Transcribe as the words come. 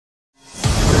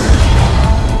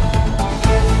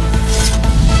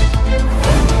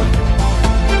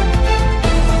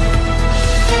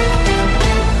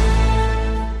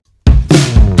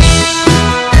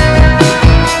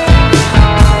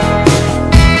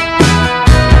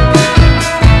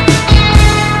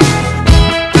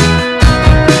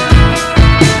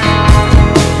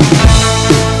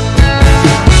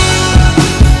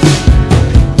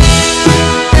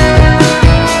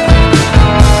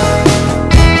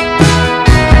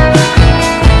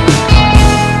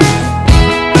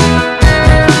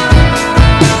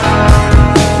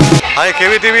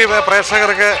KVTV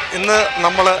പ്രേക്ഷകർക്ക് ഇന്ന്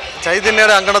നമ്മൾ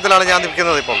ചൈതന്യയുടെ അങ്കണത്തിലാണ് ഞാൻ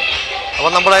നിൽക്കുന്നത് ഇപ്പോൾ.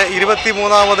 അപ്പോൾ നമ്മുടെ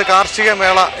 23ാമത് കാർഷിക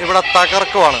മേള ഇവിടെ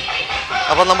തകർക്കുവാണ്.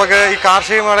 അപ്പോൾ നമുക്ക് ഈ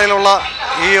കാർഷിക മേളയിലുള്ള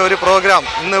ഈ ഒരു പ്രോഗ്രാം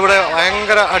ഇന്നിവിടെ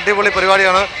ഭയങ്കര അടിപൊളി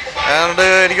പരിപാടിയാണ്. അതുകൊണ്ട്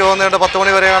എനിക്ക് തോന്നുന്നുണ്ട് 10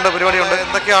 മണി വരെ കണ്ട പരിപാടിയുണ്ട്.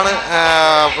 എന്തൊക്കെയാണ്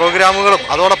പ്രോഗ്രാമുകളും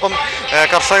അതോടൊപ്പം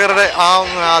കർഷകരുടെ ആ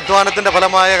അധ്വാനത്തിൻ്റെ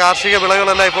ഫലമായ കാർഷിക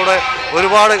വിളകളെല്ലാം ഇപ്പോൾ ഇവിടെ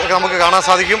ഒരുപാട് നമുക്ക് കാണാൻ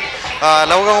സാധിക്കും.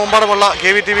 ലോകമെമ്പാടുമുള്ള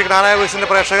KVTV KNANAYAVOICE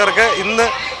പ്രേക്ഷകർക്ക് ഇന്ന്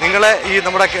നിങ്ങളെ ഈ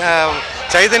നമ്മുടെ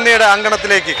ചൈതന്യയുടെ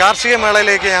അങ്കണത്തിലേക്ക് കാർഷിക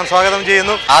മേളയിലേക്ക് ഞാൻ സ്വാഗതം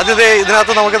ചെയ്യുന്നു. ആദ്യത്തെ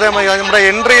ഇതിനകത്ത് നമുക്ക് നമ്മുടെ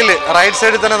എൻട്രിയിൽ റൈറ്റ്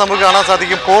സൈഡിൽ തന്നെ നമുക്ക് കാണാൻ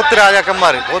സാധിക്കും പോത്ത്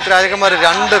രാജാക്കന്മാർ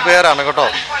 2 പേരാണ് കേട്ടോ.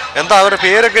 എന്താ അവരുടെ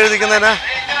പേരൊക്കെ എഴുതിക്കുന്നതിന്?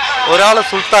 ഒരാൾ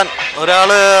സുൽത്താൻ, ഒരാൾ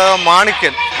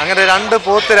മാണിക്യൻ, അങ്ങനെ 2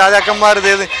 പോത്ത് രാജാക്കന്മാർ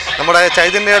നമ്മുടെ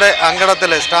ചൈതന്യയുടെ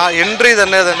അങ്കണത്തിൽ എൻട്രി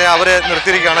തന്നെ അവരെ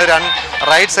നിർത്തിയിരിക്കുകയാണ്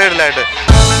റൈറ്റ് സൈഡിലായിട്ട്.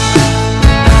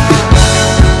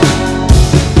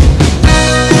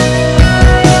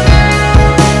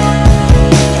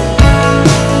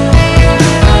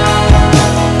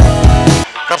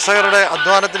 കർഷകരുടെ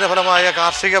അധ്വാനത്തിൻ്റെ ഫലമായ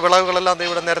കാർഷിക വിളവുകളെല്ലാം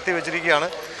ഇവിടെ നിരത്തി വെച്ചിരിക്കുകയാണ്.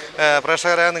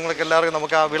 പ്രേക്ഷകരായ നിങ്ങൾക്ക് എല്ലാവർക്കും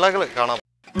നമുക്ക് ആ വിളകൾ കാണാം.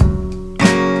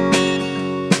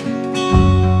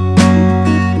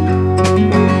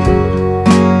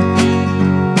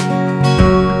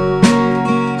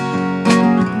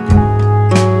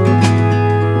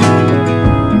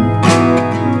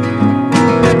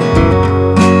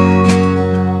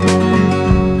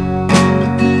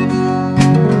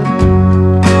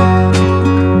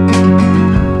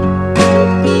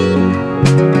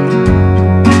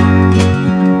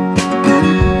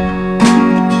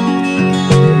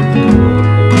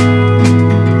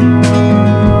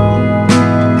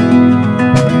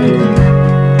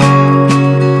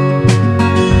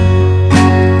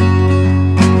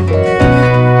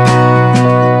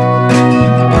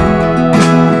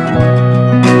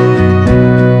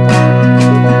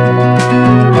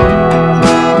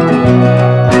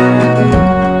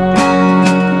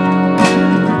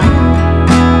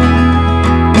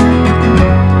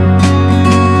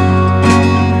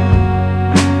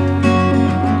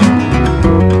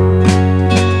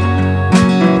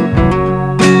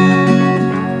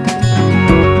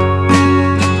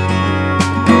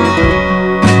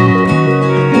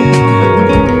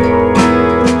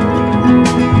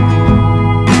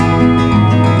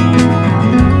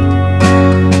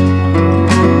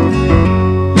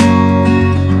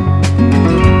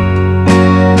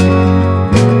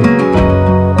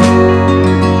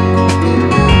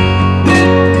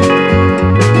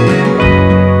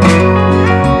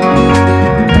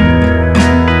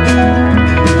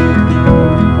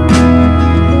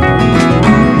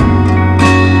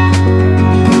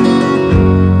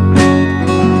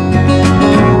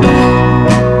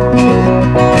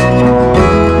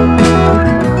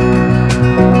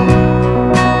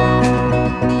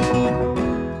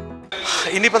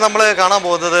 ഇനിയിപ്പോൾ നമ്മൾ കാണാൻ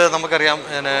പോകുന്നത് നമുക്കറിയാം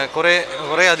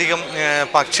കുറേ അധികം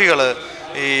പക്ഷികൾ,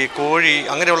 ഈ കോഴി,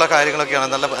 അങ്ങനെയുള്ള കാര്യങ്ങളൊക്കെയാണ്.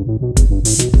 നല്ല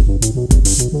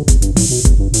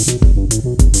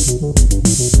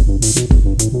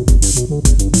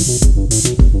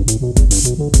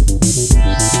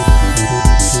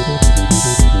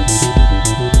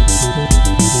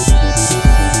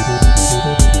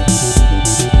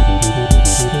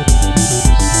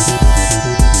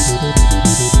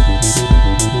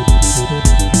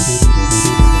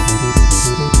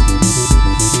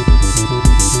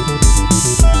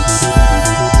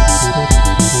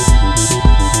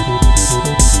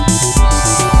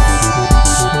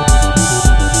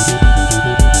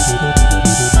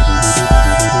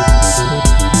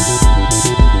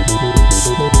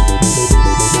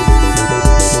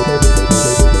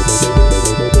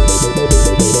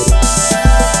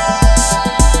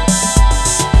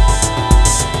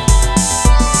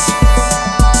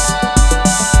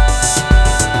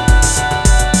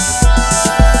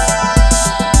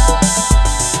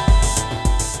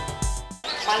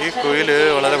കുയിൽ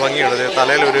വളരെ ഭംഗിയുള്ളത്.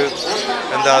 തലയിലൊരു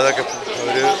അതൊക്കെ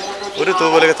ഒരു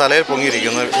തൂവലൊക്കെ തലയിൽ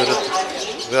പൊങ്ങിയിരിക്കുന്ന ഒരു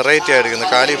വെറൈറ്റി ആയിരിക്കുന്ന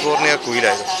കാലിഫോർണിയ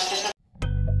കുയിലായിരുന്നു.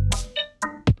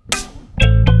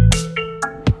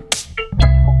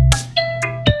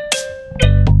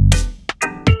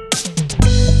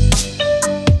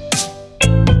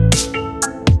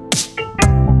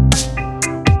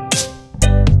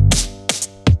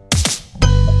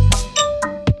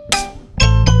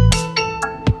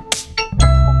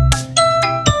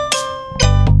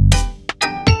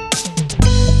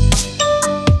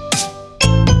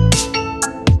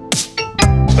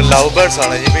 ലവ് ബേർഡ്സ്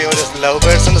ആണ്. ഇപ്പോൾ ഈ ഒരു ലവ്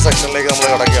ബേർഡ്സിൻ്റെ സെക്ഷനിലേക്ക് നമ്മൾ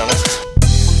കിടക്കുകയാണ്.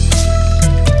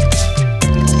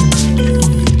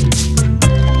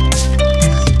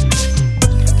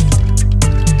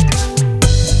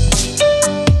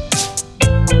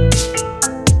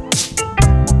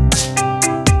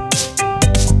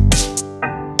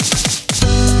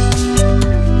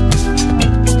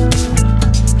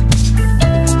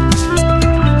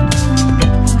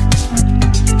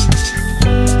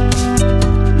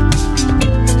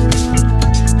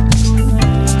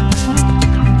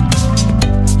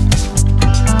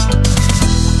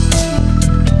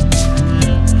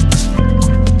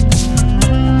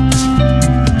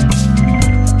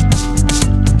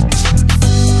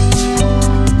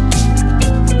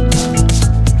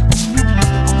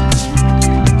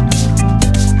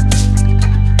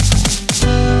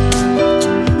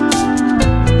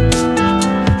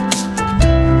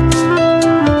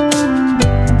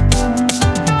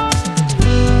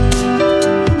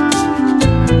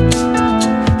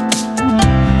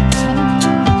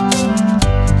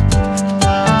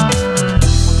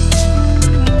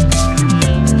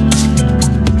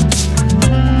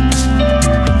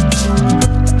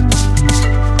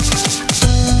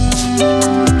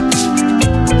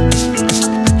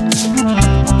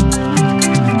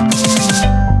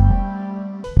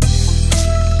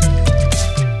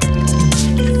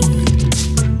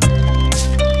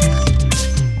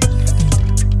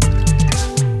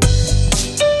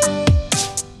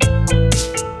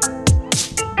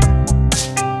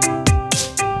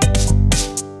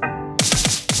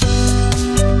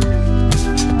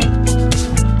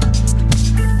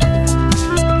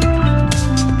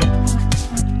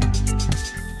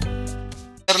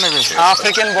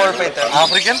 African ball Python.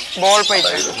 African ball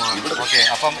Python. Okay.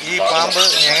 അപ്പം ഈ പാമ്പ്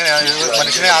എങ്ങനെയാണ്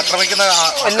മനുഷ്യനെ ആക്രമിക്കുന്ന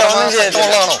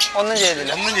ഉള്ളതാണോ? ഒന്നും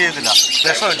ചെയ്തില്ല. ഒന്നും ചെയ്തില്ല.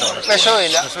 വിഷമില്ല.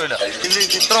 വിഷമില്ല. വിഷമില്ല. ഇത്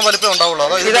ഇത്ര വലിപ്പം ഉണ്ടാവുള്ളൂ?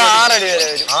 അതോ ഇത് 6 അടി വരെ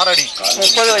വരും. 6 അടി.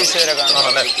 30 വയസ്സ് വരെ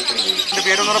കാണാം. ഇതിന്റെ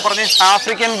പേരൊന്നും പറഞ്ഞേ.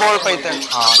 African ball Python.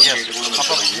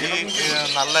 അപ്പം ഈ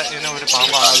നല്ല ഇനം ഒരു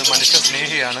പാമ്പാണ്. അത് മനുഷ്യ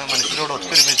സ്നേഹിയാണ്. മനുഷ്യരോട്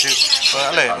ഒത്തൊരുമിച്ച്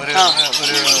അല്ലേ ഒരു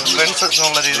ഫ്രണ്ട്സ്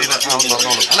എന്നുള്ള രീതിയിൽ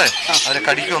പറഞ്ഞോളൂ അല്ലേ. അതിന്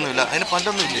കടിക്കൊന്നുമില്ല. അതിന്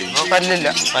പല്ലൊന്നും ഇല്ലേ?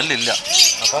 പല്ലില്ല.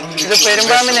 അപ്പം ഇത്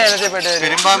പെരുമ്പാമ്പിന്റെ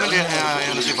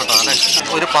ഇനത്തിൽപ്പെട്ടതാണ്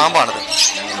ഒരു പാമ്പാണിത്.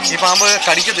 ഈ പാമ്പ്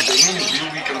കടിക്കത്തില്ല.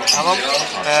 അപ്പം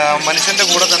മനുഷ്യന്റെ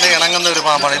കൂടെ തന്നെ ഇണങ്ങുന്ന ഒരു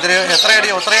പാമ്പാണ്. ഇതിന് എത്ര അടി?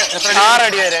 6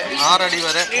 അടി വരെ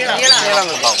നീളം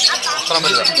ഉണ്ടാവും. അത്ര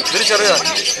വലുത്. ഇതൊരു ചെറിയതാണ്.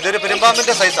 ഇതൊരു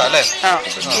പെരുമ്പാമ്പിന്റെ സൈസാ അല്ലേ?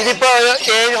 ഇതിപ്പോ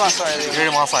 7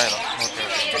 മാസമായതോ?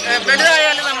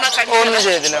 ഒന്നും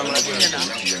ചെയ്തില്ല.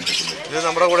 ഇത്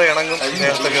നമ്മുടെ കൂടെ ഇണങ്ങും.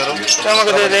 നേരത്തെ കയറും.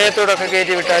 നമുക്ക് ദേഹത്തോടെ ഒക്കെ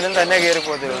കയറ്റി വിട്ടാലും തന്നെ കയറി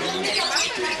പോകത്തില്ല.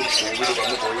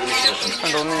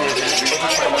 കണ്ടോ? ഒന്നും ചെയ്തില്ല.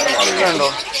 കണ്ടോ?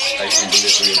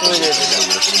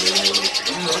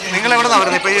 നിങ്ങൾ എവിടെ നിന്നാണ്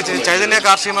വരുന്നത്? ഇപ്പോൾ ഈ ചൈതന്യ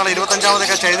കാർഷിക മേള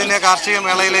 25ാമതൊക്കെ ചൈതന്യ കാർഷിക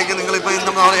മേളയിലേക്ക് നിങ്ങളിപ്പോൾ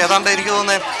ഇന്നും ഏതാണ്ട് എനിക്ക്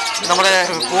തോന്നുന്നത് നമ്മുടെ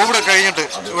കോവിഡ് കഴിഞ്ഞിട്ട്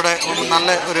ഇവിടെ നല്ല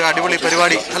ഒരു അടിപൊളി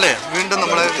പരിപാടി അല്ലേ? വീണ്ടും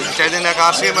നമ്മൾ ചൈതന്യ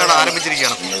കാർഷിക മേള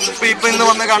ആരംഭിച്ചിരിക്കുകയാണ്. ഇപ്പം ഇന്ന്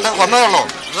വന്നതേ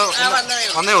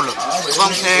ഉള്ളൂ?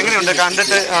 അപ്പം എങ്ങനെയുണ്ട്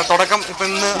കണ്ടിട്ട് തുടക്കം? ഇപ്പം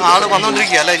ഇന്ന് ആൾ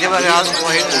വന്നുകൊണ്ടിരിക്കുക അല്ലേ?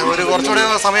 ഒരു കുറച്ചുകൂടി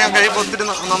സമയം കഴിയുമ്പോൾ ഒത്തിരി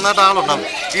നന്നായിട്ട് ആളുണ്ടാകും.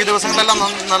 ഈ ദിവസങ്ങളെല്ലാം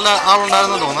നല്ല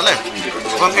ആളുണ്ടായിരുന്നു തോന്നുന്നു അല്ലേ?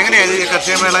 അപ്പം എങ്ങനെയാണ് ഈ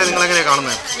കാർഷിക മേള നിങ്ങളെങ്ങനെയാണ്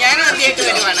കാണുന്നത്?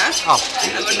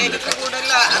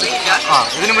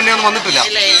 ഇതിനു മുന്നേ ഒന്നും വന്നിട്ടില്ല.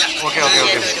 ഓക്കെ.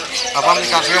 അപ്പം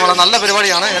കാർഷിക മേള നല്ല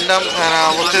പരിപാടിയാണ്. എല്ലാം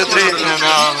ഒത്തിരി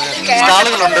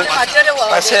സ്റ്റാളുകളുണ്ട്.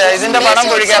 പക്ഷേ ഇതിന്റെ പണം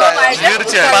പൊഴിക്കാറായി.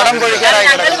 തീർച്ചയായും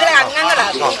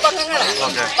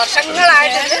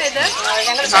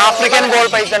ആഫ്രിക്കൻ ബോൾ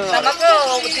പൈത്തൺ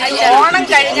ഓണം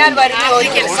കഴിഞ്ഞാൽ വരുന്ന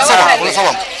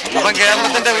ഉത്സവം. അപ്പം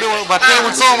കേരളത്തിന്റെ ഒരു മറ്റൊരു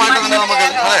ഉത്സവമായിട്ട് തന്നെ നമുക്ക്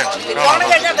ഓണം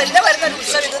കഴിഞ്ഞാൽ വരുന്ന ഒരു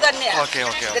ഉത്സവം ഇത് തന്നെയാണ്.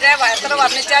 ഇതിനെ എത്ര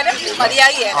വർണ്ണിച്ചാലും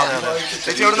മതിയാകിയാണ്.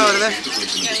 ചേച്ചി എവിടെ നിന്ന് വരുന്നത്?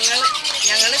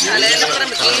 ഞങ്ങള്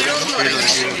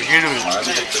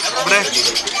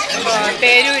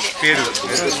പേരൂര്.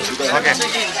 ഓക്കെ.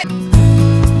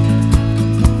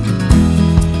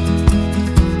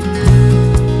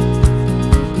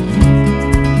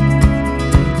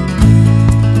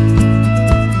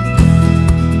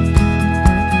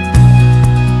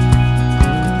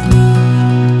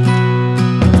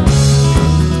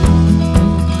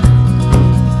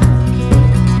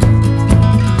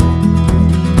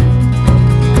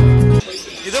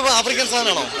 ആഫ്രിക്കൻ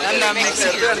സാധനമാണോ?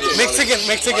 മെക്സിക്കൻ.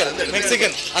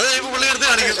 അത് പുള്ളി എടുത്ത്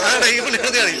കാണിക്കും.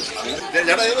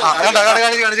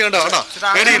 കണ്ടോ?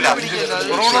 പേടിയില്ല.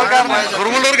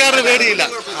 കുറുമുള്ളൂർക്കാരന് പേടിയില്ല.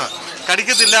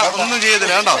 കടിക്കത്തില്ല. ഒന്നും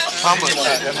ചെയ്യത്തില്ല. കണ്ടോ പാമ്പ്?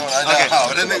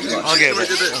 ഓക്കെ.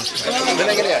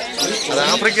 അത്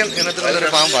ആഫ്രിക്കൻ ഇനത്തിലുള്ളൊരു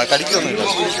പാമ്പാണ്. കടിക്കൊന്നുമില്ല.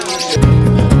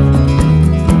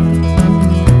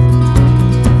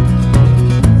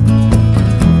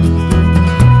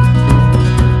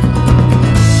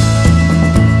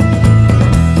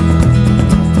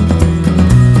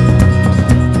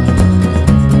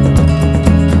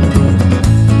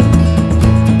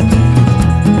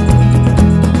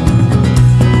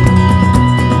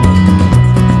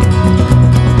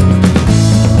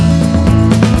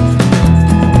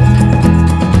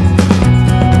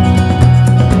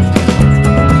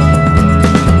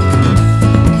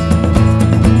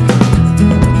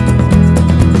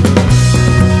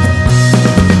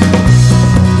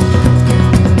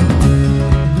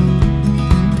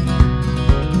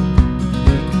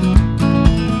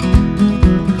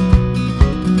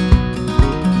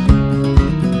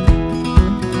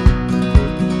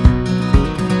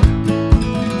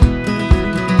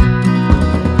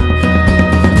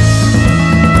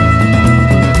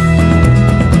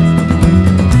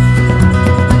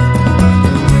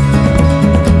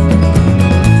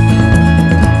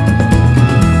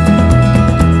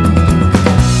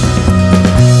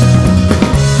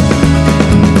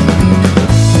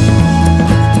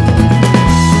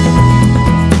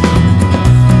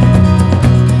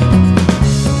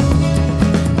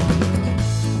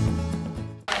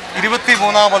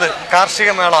 മൂന്നാമത് കാർഷിക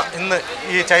മേള ഇന്ന്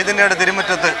ഈ ചൈതന്യയുടെ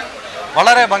തിരുമുറ്റത്ത്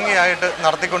വളരെ ഭംഗിയായിട്ട്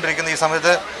നടത്തിക്കൊണ്ടിരിക്കുന്ന ഈ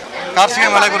സമയത്ത് കാർഷിക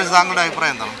മേളയെക്കുറിച്ച് താങ്കളുടെ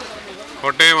അഭിപ്രായം എന്താണ്?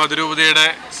 കോട്ടയം അതിരൂപതയുടെ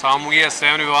സാമൂഹിക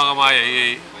സേവന വിഭാഗമായ ഈ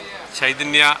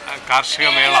ചൈതന്യ കാർഷിക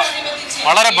മേള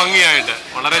വളരെ ഭംഗിയായിട്ട്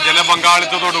വളരെ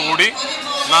ജനപങ്കാളിത്തത്തോടു കൂടി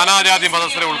നാനാജാതി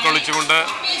മതസ്ഥരെ ഉൾക്കൊള്ളിച്ചുകൊണ്ട്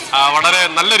വളരെ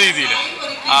നല്ല രീതിയിൽ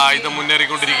ഇത്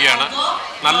മുന്നേറിക്കൊണ്ടിരിക്കുകയാണ്.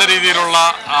 നല്ല രീതിയിലുള്ള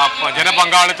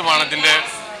ജനപങ്കാളിത്തമാണ് ഇതിൻ്റെ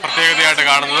പ്രത്യേകതയായിട്ട്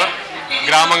കാണുന്നത്.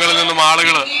 ഗ്രാമങ്ങളിൽ നിന്നും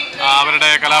ആളുകൾ അവരുടെ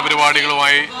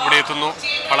കലാപരിപാടികളുമായി ഇവിടെ എത്തുന്നു.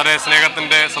 വളരെ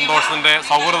സ്നേഹത്തിന്റെ, സന്തോഷത്തിന്റെ,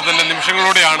 സൗഹൃദത്തിന്റെ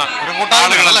നിമിഷങ്ങളിലൂടെയാണ്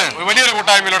ആളുകൾ വലിയൊരു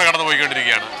കൂട്ടായ്മയിലൂടെ കടന്നു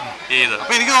പോയിക്കൊണ്ടിരിക്കുകയാണ് ഇത്.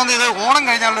 അപ്പൊ എനിക്ക് തോന്നുന്നത് ഇത് ഓണം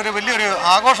കഴിഞ്ഞാൽ ഒരു വലിയൊരു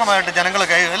ആഘോഷമായിട്ട് ജനങ്ങൾ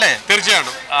കഴിയും അല്ലേ?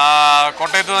 തീർച്ചയായിട്ടും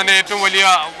കോട്ടയത്ത് തന്നെ ഏറ്റവും വലിയ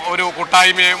ഒരു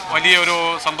കൂട്ടായ്മയും വലിയ ഒരു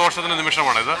സന്തോഷത്തിന്റെ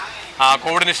നിമിഷമാണിത്.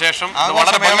 കോവിഡിന് ശേഷം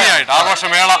വളരെ ഭംഗിയായിട്ട്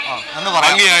ആഘോഷമേള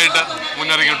ഭംഗിയായിട്ട്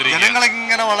മുന്നേറിക്കൊണ്ടിരിക്കുക.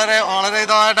 ജനങ്ങളിങ്ങനെ വളരെ വളരെ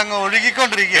ഇതായിട്ട് അങ്ങ്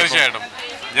ഒഴുകിക്കൊണ്ടിരിക്കുക. തീർച്ചയായിട്ടും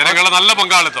ജനങ്ങളുടെ നല്ല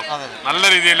പങ്കാളിത്തം, നല്ല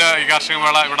രീതിയിൽ ഈ കാർഷിക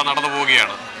മേള ഇവിടെ നടന്നു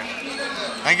പോവുകയാണ്.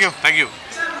 Thank you.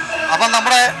 അപ്പം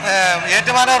നമ്മുടെ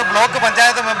ഏറ്റുമാനൂർ ബ്ലോക്ക്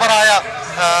പഞ്ചായത്ത് മെമ്പറായ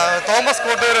തോമസ്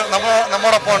കോട്ടൂർ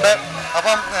നമ്മോടൊപ്പം ഉണ്ട്.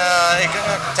 അപ്പം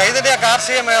ചൈതന്യ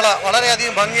കാർഷിക മേള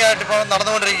വളരെയധികം ഭംഗിയായിട്ട് ഇപ്പോൾ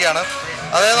നടന്നുകൊണ്ടിരിക്കുകയാണ്.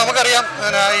 അതായത് നമുക്കറിയാം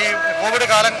ഈ കോവിഡ്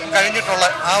കാലം കഴിഞ്ഞിട്ടുള്ള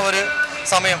ആ ഒരു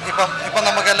സമയം ഇപ്പം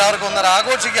നമുക്ക് എല്ലാവർക്കും ഒന്നര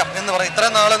ആഘോഷിക്കാം എന്ന് പറയും.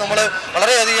 ഇത്രയും നാൾ നമ്മൾ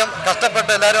വളരെയധികം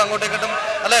കഷ്ടപ്പെട്ട് എല്ലാവരും അങ്ങോട്ടും ഇങ്ങോട്ടും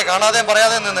അല്ലേ കാണാതെയും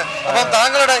പറയാതെയും നിന്ന്. അപ്പം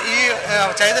താങ്കളുടെ ഈ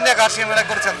ചൈതന്യ കാർഷിക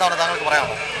മേളയെക്കുറിച്ച് എന്താണ് താങ്കൾക്ക്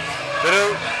പറയാനുള്ളത്? ഒരു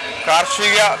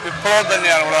കാർഷിക വിപ്ലവം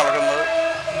തന്നെയാണ് ഇവിടെ നടക്കുന്നത്.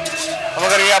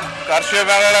 നമുക്കറിയാം കാർഷിക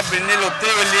മേഖലയുടെ പിന്നിൽ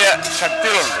ഒത്തിരി വലിയ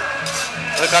ശക്തികളുണ്ട്.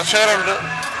 അത് കർഷകരുണ്ട്,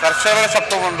 കർഷകരുടെ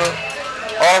ശബ്ദമുണ്ട്,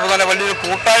 അതോടൊപ്പം തന്നെ വലിയൊരു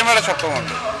കൂട്ടായ്മയുടെ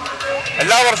ശബ്ദമുണ്ട്.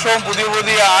 എല്ലാ വർഷവും പുതിയ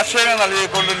പുതിയ ആശയങ്ങൾ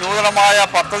നൽകിക്കൊണ്ട്, നൂതനമായ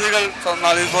പദ്ധതികൾ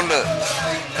നൽകിക്കൊണ്ട്,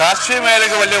 കാർഷിക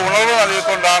മേഖലയ്ക്ക് വലിയ ഉണർവ്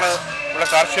നൽകിക്കൊണ്ടാണ് ഇവിടെ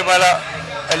കാർഷിക മേഖല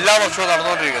എല്ലാ വർഷവും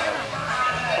നടന്നുകൊണ്ടിരിക്കുന്നത്.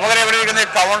 നമുക്കറിയാം ഇവിടെ ഇരിക്കുന്ന ഈ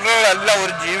കൗണ്ടറുകളെല്ലാം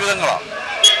ഒരു ജീവിതങ്ങളാണ്.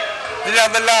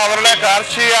 ഇതിനകത്തെല്ലാം അവരുടെ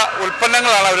കാർഷിക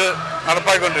ഉൽപ്പന്നങ്ങളാണ് അവർ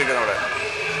നടപ്പാക്കിക്കൊണ്ടിരിക്കുന്നത് ഇവിടെ.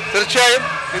 തീർച്ചയായും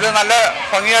ഇത് നല്ല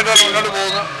ഭംഗിയായിട്ട് മുന്നോട്ട്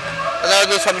പോകുന്നു,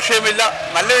 അതായത് സംശയമില്ല.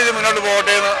 നല്ല രീതിയിൽ മുന്നോട്ട്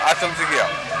പോകട്ടെ എന്ന് ആശംസിക്കുക.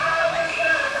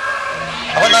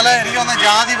 അപ്പൊ നല്ല എനിക്ക് തോന്നുന്ന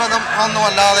ജാതിപദം ഒന്നും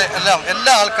അല്ലാതെ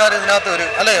എല്ലാ ആൾക്കാരും ഇതിനകത്ത് ഒരു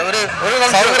അല്ലെ ഒരു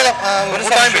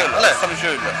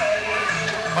സംശയമില്ല.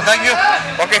 Thank you.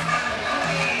 ഓക്കെ.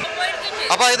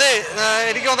 അപ്പൊ ഇത്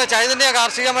എനിക്ക് തോന്നുന്നത് ചൈതന്യ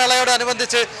കാർഷിക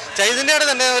മേളയോടനുബന്ധിച്ച് ചൈതന്യയുടെ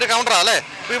തന്നെ ഒരു കൗണ്ടറാ അല്ലേ?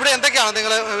 അപ്പൊ ഇവിടെ എന്തൊക്കെയാണ്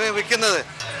നിങ്ങൾ വിൽക്കുന്നത്?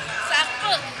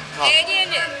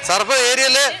 സർഫ്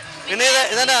ഏരിയയില് പിന്നെ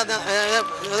ഇതന്നെ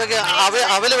ഇതൊക്കെ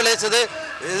അവല് വിളയിച്ചത്,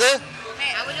 ഇത്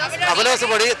അവലോസ്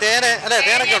പൊടി, തേന് അല്ലെ?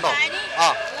 തേനൊക്കെ ഉണ്ടോ?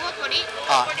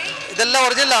 ഇതെല്ലാം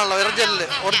ഒറിജിനലാണല്ലോ?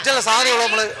 ഒറിജിനൽ സാധനങ്ങളോ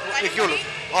നമ്മൾ വിൽക്കുള്ളൂ.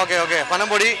 ഓക്കെ.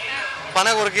 പനംപൊടി, പന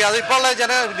കുറുക്കി, അത് ഇപ്പോൾ ഉള്ള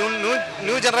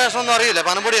ന്യൂ ജനറേഷൻ ഒന്നും അറിയില്ല.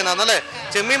 പനംപൊടി എന്നാന്നല്ലേ?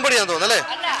 ചെമ്മീൻ പൊടിയാന്ന് തോന്നുന്നല്ലേ?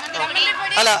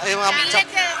 അല്ല,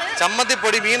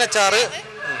 ചമ്മന്തിപ്പൊടി, മീനച്ചാറ്,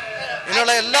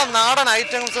 ഇങ്ങനെയുള്ള എല്ലാം നാടൻ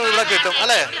ഐറ്റംസും ഇവിടെ കിട്ടും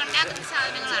അല്ലേ?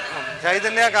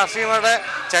 ചൈതന്യ കാർഷികയുടെ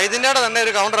ചൈതന്യയുടെ തന്നെ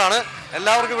ഒരു കൗണ്ടറാണ്.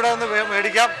 എല്ലാവർക്കും ഇവിടെ ഒന്ന്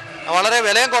മേടിക്കാം. വളരെ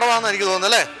വിലയും കുറവാണെന്ന് എനിക്ക് തോന്നുന്നു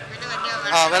അല്ലേ?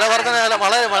 വില വർധന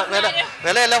വളരെ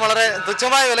വിലയെല്ലാം വളരെ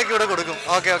തുച്ഛമായ വിലയ്ക്ക് ഇവിടെ കൊടുക്കും.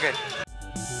 ഓക്കെ.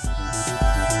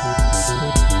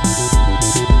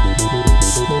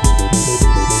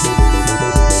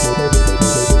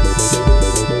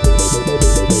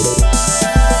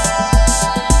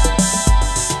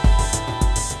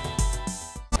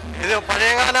 ഇത്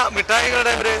പഴയകാല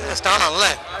മിഠായികളുടെ ഒരു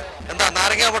സ്റ്റാളാണല്ലേ? എന്താ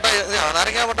നാരങ്ങ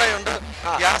മുട്ടായി ഉണ്ട്,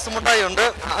 ഗ്യാസ് മുട്ടായി ഉണ്ട്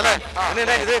അല്ലേ?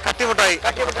 പിന്നെ ഇത് കട്ടിമുട്ടായി.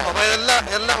 അപ്പൊ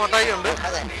എല്ലാ മുട്ടായി ഉണ്ട്.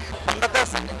 പണ്ടത്തെ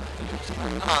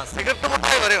സിഗരറ്റ്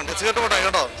മുട്ടായി വരെ ഉണ്ട്. സിഗരറ്റ് മുട്ടായി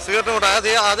കേട്ടോ, സിഗരറ്റ് മുട്ടായി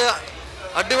അത്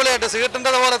അടിപൊളിയായിട്ട്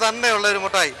സിഗരറ്റിൻ്റെ പോലെ തന്നെയുള്ള ഒരു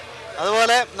മുട്ടായി.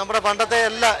 അതുപോലെ നമ്മുടെ പണ്ടത്തെ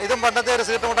ഇതും പണ്ടത്തെ ഒരു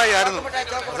സിഗരറ്റ് മുട്ടായി ആയിരുന്നു.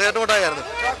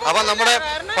 അപ്പം നമ്മുടെ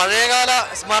പഴയകാല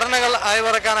സ്മരണകൾ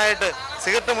അയവിറക്കാനായിട്ട്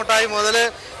സിഗരറ്റ് മുട്ടായി മുതൽ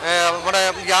നമ്മുടെ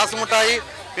ഗ്യാസ് മുട്ടായി,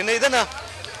 പിന്നെ ഇതെന്നാ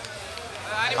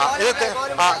ഇത്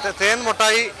തേൻ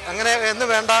മുട്ടായി, അങ്ങനെ എന്ന്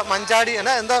വേണ്ട മഞ്ചാടി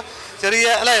എന്താ ചെറിയ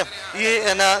അല്ലേ ഈ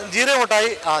ജീരക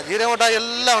മുട്ടായി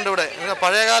എല്ലാം ഉണ്ട് ഇവിടെ.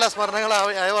 പഴയകാല സ്മരണകൾ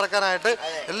അയവിറക്കാനായിട്ട്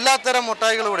എല്ലാത്തരം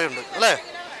മുട്ടായികളും ഇവിടെ ഉണ്ട് അല്ലേ?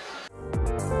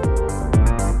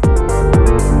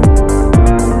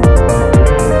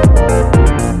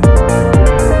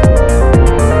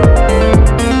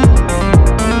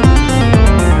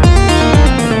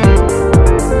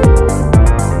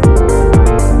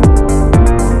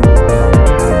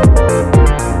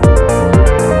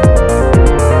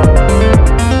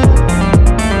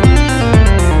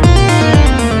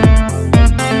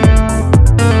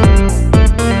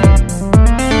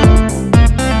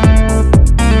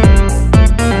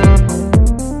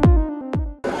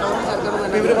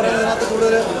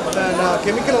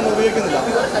 കെമിക്കലൊന്നും ഉപയോഗിക്കുന്നില്ല.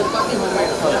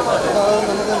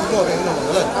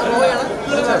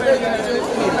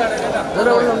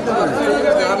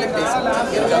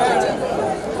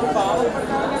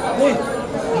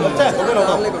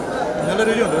 നല്ല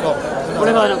രുചിയുണ്ട് കേട്ടോ.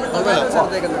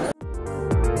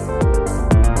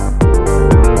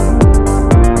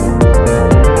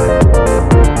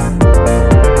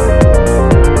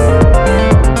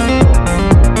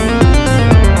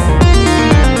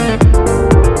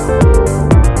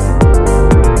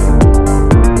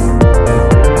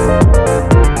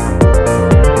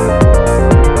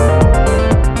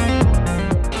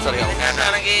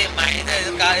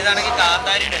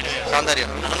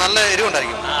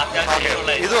 എരിവുണ്ടായിരിക്കും.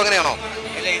 ഇതും അങ്ങനെയാണോ?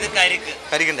 ഇത്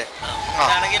കരിക്കിന്റെ.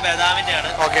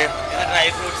 ഓക്കെ. ഡ്രൈ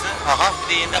ഫ്രൂട്ട്സ്,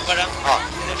 ഈന്തപ്പഴം,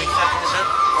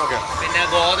 പിന്നെ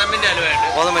ഗോതമ്പിന്റെ ഹലുവ.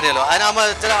 അതിനാകുമ്പോ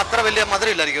ചില അത്ര വലിയ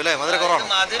മധുരം ഇല്ലായിരിക്കും അല്ലേ? മധുരം കുറവാണ്.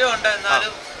 മധുരമുണ്ട്,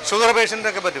 എന്നാലും ഷുഗർ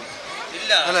പേഷ്യന്റിനൊക്കെ പറ്റും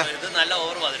അല്ലേ?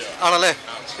 ആണല്ലേ?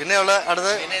 പിന്നെയുള്ള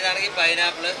അടുത്ത്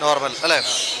പൈനാപ്പിൾ നോർമൽ അല്ലേ?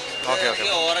 Okay okay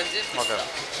orange. ഓക്കെ.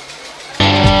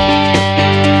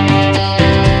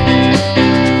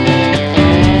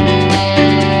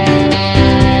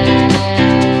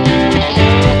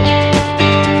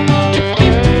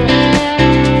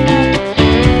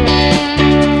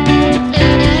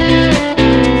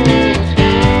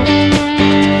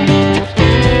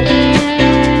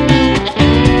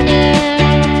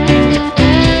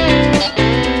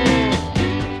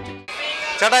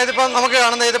 ചേട്ടാ, ഇതിപ്പം നമുക്ക്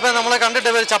കാണുന്നത് ഇതിപ്പോൾ നമ്മളെ കണ്ടിട്ട്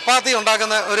ചപ്പാത്തി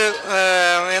ഉണ്ടാക്കുന്ന ഒരു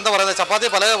എന്താ പറയുന്നത്, ചപ്പാത്തി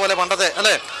പല പോലെ പണ്ടത്തെ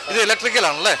അല്ലേ? ഇത്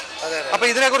ഇലക്ട്രിക്കലാണല്ലേ? അപ്പൊ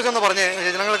ഇതിനെ കുറിച്ചൊന്ന് പറഞ്ഞേ,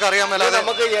 ജനങ്ങൾക്ക് അറിയാമല്ലോ.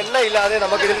 നമുക്ക് എണ്ണ ഇല്ലാതെ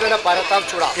നമുക്ക് ഇതിൽ തന്നെ പരത്താം,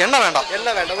 ചൂടാം. എണ്ണ വേണ്ട,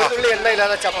 ഒരു തുള്ളി എണ്ണ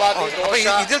ഇല്ലാതെ ചപ്പാത്തി അപ്പൊ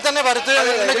ഇതിൽ തന്നെ പരത്ത്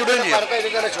ചുടുകയും ചെയ്യാം.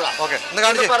 ഓക്കെ, ഒന്ന്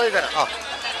കാണിച്ചു തരാം.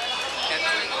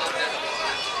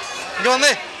 ഇനി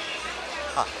വന്നേ.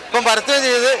 ഇപ്പം പരത്തുകയും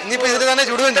ചെയ്ത് ഇനിയിപ്പോ ഇതിൽ തന്നെ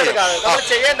ചുടുകയും ചെയ്യും.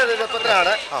 ചെയ്യേണ്ടത്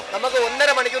എത്രയാണ്? നമുക്ക്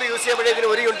 1.5 മണിക്കൂർ യൂസ് ചെയ്യുമ്പോഴേക്കും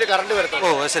 1 യൂണിറ്റ് കറണ്ട് വരുത്തും.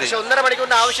 പക്ഷെ 1.5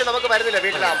 മണിക്കൂറിന്റെ ആവശ്യം നമുക്ക് വരുന്നില്ല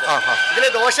വീട്ടിലാകുമ്പോൾ. ഇതിൽ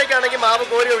ദോശയ്ക്കാണെങ്കിൽ മാവ്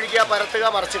കോരി ഒഴിക്കുക, പരത്തുക,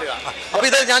 മറിച്ചിടുക. അപ്പൊ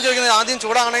ഇത് ഞാൻ ചോദിക്കുന്നത്, ആദ്യം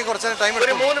ചൂടാണെങ്കിൽ കുറച്ച് ടൈം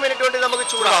ഒരു 3 മിനിറ്റ് കൊണ്ട് നമുക്ക്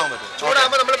ചൂടാകാൻ പറ്റും.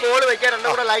 ചൂടാകുമ്പോൾ നമ്മൾ ബോൾ വെക്കുക, രണ്ടും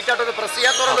കൂടെ ലൈറ്റ് ആയിട്ട് പ്രസ്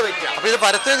ചെയ്യാൻ, തുറന്ന് വെക്കുക. അപ്പൊ ഇത്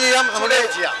പരത്തുകയും ചെയ്യാം, നമുക്ക്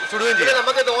ചുടുകയും ചെയ്യാം.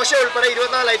 നമുക്ക് ദോശ ഉൾപ്പെടെ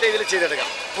 24 ലൈറ്റ് ഇതിൽ ചെയ്തെടുക്കാം.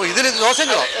 ഇതിൽ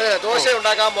ദോശ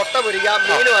ഉണ്ടാക്കാം, മുട്ട പൊരിക്കാം,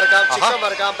 മീൻ വറക്കാം, ചിക്കൻ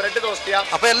വറക്കാം, ബ്രെഡ് ടോസ്റ്റ് ചെയ്യാം.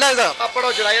 അപ്പൊ എല്ലാം ഇതാ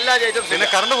പപ്പടം ചൂടാം, എല്ലാ ഐറ്റംസും. പിന്നെ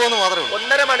കറണ്ട് പോകുന്നു മാത്രമേ ഉള്ളൂ.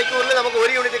 1.5 മണിക്കൂറിൽ നമുക്ക്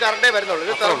 1 യൂണിറ്റ് കറണ്ടേ വരുന്നുള്ളൂ.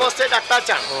 ഇത് തെർമോസ്റ്റേറ്റ്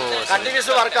അറ്റാച്ച് ആണ്,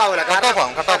 കണ്ടിന്യൂസ് വർക്ക് ആവില്ല, കട്ട്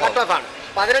ഓഫ് ആണ്.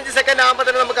 15 സെക്കൻഡ് ആകുമ്പോൾ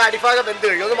തന്നെ നമുക്ക് അടിഭാഗം വെന്ത്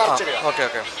കഴിയും. ഒന്ന് മറിച്ചിടുക.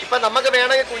 ഇപ്പൊ നമുക്ക്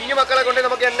വേണമെങ്കിൽ കുഞ്ഞു മക്കളെ കൊണ്ട്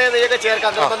നമുക്ക് എണ്ണ നെയ്യൊക്കെ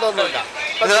ചേർക്കാം, നിർബന്ധമൊന്നുമില്ല.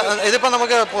 ഇതിപ്പോ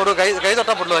നമുക്ക് കൈ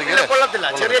തൊട്ടാ പൊള്ളത്തില്ല,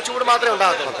 ചെറിയ ചൂട് മാത്രമേ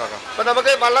ഉണ്ടാകത്തുള്ളൂ. അപ്പൊ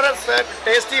നമുക്ക് വളരെ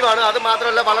ടേസ്റ്റിയുമാണ്. അത്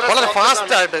മാത്രമല്ല വളരെ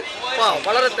ഫാസ്റ്റ് ആയിട്ട്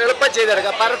വളരെ എളുപ്പം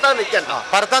ചെയ്തെടുക്കാം.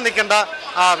 പരത്താൻ നിൽക്കണ്ട,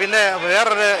 പിന്നെ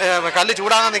വേറൊരു കല്ല്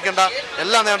ചൂടാകാൻ നിൽക്കണ്ട,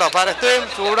 എല്ലാം നേടോ. പരത്തുകയും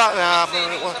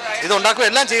ഇതുണ്ടാക്കുകയും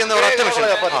എല്ലാം ചെയ്യുന്ന ഒരൊറ്റ മെഷീൻ.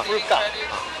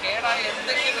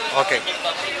 ഓക്കെ,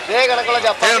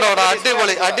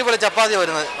 അടിപൊളി ചപ്പാത്തി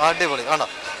വരുന്നത്, അടിപൊളി ആണോ?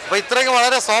 അപ്പൊ ഇത്രയ്ക്ക്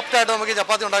വളരെ സോഫ്റ്റ് ആയിട്ട് നമുക്ക്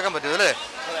ചപ്പാത്തി ഉണ്ടാക്കാൻ പറ്റും അല്ലേ?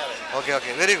 Okay,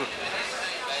 very good.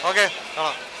 ഓക്കെ,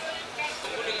 കാണാം.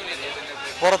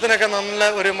 പുറത്തിനൊക്കെ നല്ല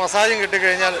ഒരു മസാജും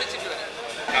കിട്ടിക്കഴിഞ്ഞാൽ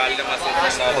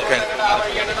ഓക്കെ.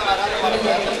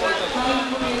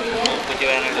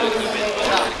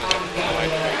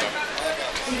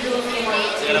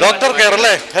 ഡോക്ടർ കെയർ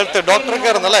അല്ലേ? ഹെൽത്ത് ഡോക്ടർ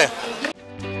കെയർ എന്നല്ലേ?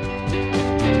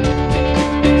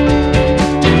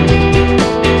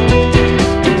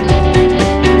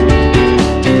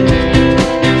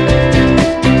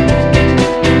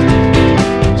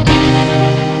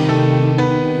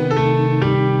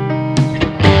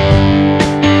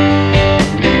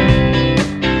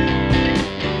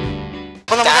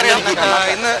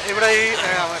 ഇന്ന് ഇവിടെ ഈ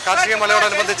കാർഷിക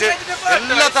മേളയോടനുബന്ധിച്ച്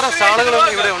എല്ലാത്തരം സ്റ്റാളുകളും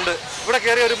ഇവിടെ ഉണ്ട്. ഇവിടെ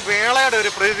കയറിയ ഒരു മേളയുടെ ഒരു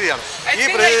പ്രതീതിയാണ്. ഈ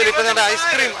പ്രതീതിയിൽ ഇപ്പം തന്നെ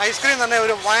ഐസ്ക്രീം തന്നെ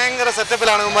ഒരു ഭയങ്കര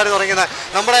സെറ്റപ്പിലാണ് ഇവന്മാർ തുടങ്ങിയത്.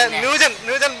 നമ്മുടെ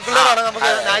ന്യൂജൻ പിള്ളേരാണ് നമുക്ക്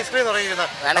ഐസ്ക്രീം തുടങ്ങിയിരുന്നത്.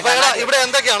 അപ്പൊ ഇവിടെ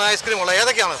എന്തൊക്കെയാണ് ഐസ്ക്രീം ഉള്ളത്?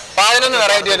 ഏതൊക്കെയാണ്? 11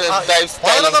 വെറൈറ്റി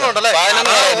 11 ഉണ്ടല്ലേ?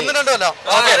 1 2 അല്ല.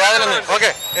 ഓക്കെ,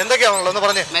 എന്തൊക്കെയാണുള്ളത് ഒന്ന്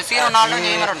പറഞ്ഞേ.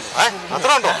 അത്ര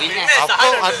ഉണ്ടോ?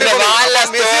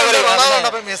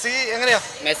 അപ്പൊ മെസ്സി എങ്ങനെയാ?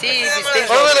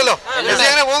 കുഴപ്പമില്ലല്ലോ. മെസ്സി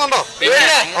എങ്ങനെ പോകുന്നുണ്ടോ?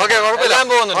 ഓക്കെ, കുഴപ്പമില്ല.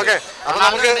 ഓക്കെ, അപ്പൊ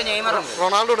നമുക്ക്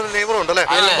റൊണാൾഡോയുടെ നെയ്മറും ഉണ്ട് അല്ലേ?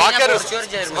 ബാക്കി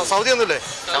സൗദി ഒന്നുമില്ലേ?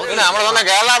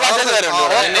 കേരള ഭാഷ.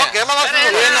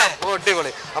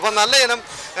 അടിപൊളി. അപ്പൊ നല്ല ഇനം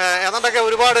ഏതാണ്ടൊക്കെ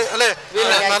ഒരുപാട് അല്ലേ,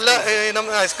 നല്ല ഇനം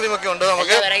ഐസ്ക്രീം ഒക്കെ ഉണ്ട്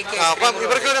നമുക്ക്. അപ്പം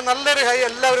ഇവർക്ക് ഒരു നല്ലൊരു ഹൈ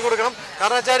എല്ലാവരും കൊടുക്കണം.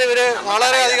 കാരണം വെച്ചാൽ ഇവര്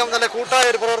വളരെയധികം നല്ല കൂട്ടായ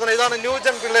ഒരു പ്രവർത്തനം. ഇതാണ്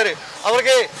ന്യൂജൻ പിള്ളേര്.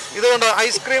 അവർക്ക് ഇതുകൊണ്ട്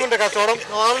ഐസ്ക്രീമിന്റെ കച്ചവടം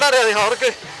വളരെയധികം അവർക്ക്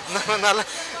നല്ല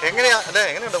എങ്ങനെയാ അല്ലേ?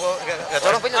 എങ്ങനെയുണ്ട്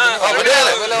കച്ചവടം?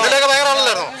 ഇതിലൊക്കെ ഭയങ്കര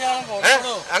ആണല്ലായിരുന്നോ?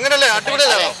 അങ്ങനല്ലേ?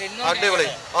 അടിപൊളിയല്ലായിരുന്നോ? അടിപൊളി.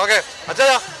 ഓക്കെ, അച്ഛാ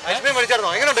ഐസ്ക്രീം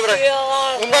കഴിച്ചായിരുന്നോ? എങ്ങനെയുണ്ട് ഇവിടെ?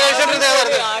 മുമ്പ് കഴിച്ചോണ്ടിരുന്ന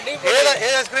ഏതായിരുന്നു?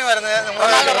 ഏത് ഐസ്ക്രീം ആയിരുന്നു?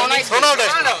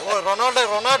 Ronaldo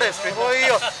ice cream.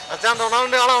 അയ്യോ, അച്ഛൻ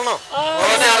റൊണാൾഡോന്റെ ആളാണോ?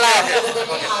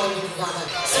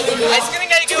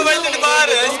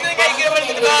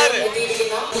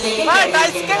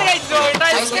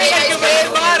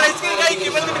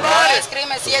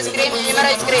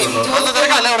 നല്ല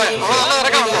തിരക്കല്ലേ അവിടെ? നല്ല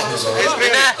തിരക്കാണല്ലോ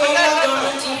ഐസ്ക്രീം.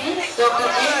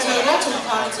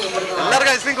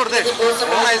 എല്ലാവർക്കും ഐസ്ക്രീം കൊടുത്തേ.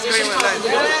 ഐസ്ക്രീം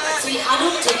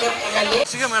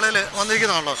കാർഷിക മേളയിൽ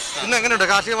വന്നിരിക്കുന്നതാണല്ലോ. ഇന്ന് എങ്ങനെയുണ്ട്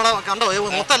കാർഷിക മേള? കണ്ടോ?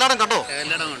 മൊത്തം എല്ലാവരും കണ്ടോ?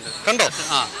 കണ്ടോ?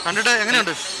 കണ്ടിട്ട്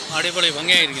എങ്ങനെയുണ്ട്? അടിപൊളി,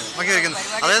 ഭംഗിയായിരിക്കുന്നു.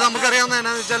 അതായത് നമുക്കറിയാവുന്ന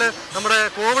എന്നാന്ന് വെച്ചാൽ നമ്മുടെ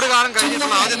കോവിഡ് കാലം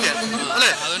കഴിഞ്ഞിട്ടുള്ള ആദ്യത്തെ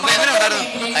അല്ലേ? എങ്ങനെ ഉണ്ടായിരുന്നു?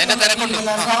 അതിന്റെ തിരക്കുണ്ട്.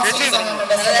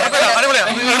 അടിപൊളിയാ.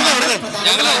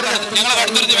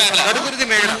 കടുത്തുരുത്തി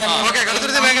മേഖല. ഓക്കെ,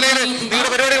 കടുത്തുരുത്തി മേഖലയിൽ നിങ്ങളുടെ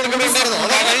പരിപാടികളൊക്കെ ഉണ്ടായിരുന്നു.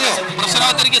 അതാ കഴിഞ്ഞോ?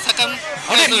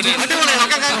 അടിപൊളി.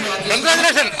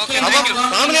 കൺഗ്രാജുലേഷൻ. അപ്പം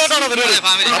ഫാമിലിയായിട്ടാണോ പരിപാടി?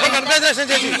 അപ്പം കൺഗ്രാജുലേഷൻ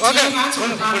ചേച്ചി. ഓക്കെ,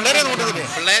 പിള്ളേരെ നോട്ടത്തില്ലേ?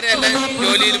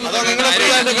 നിങ്ങൾ ഫ്രീ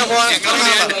ആയിട്ടൊക്കെ പോകാൻ.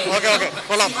 ഓക്കെ ഓക്കെ,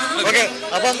 കൊള്ളാം. ഓക്കെ,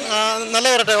 അപ്പം നല്ല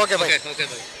വരട്ടെ. Okay, by.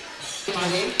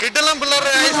 കിട്ടണം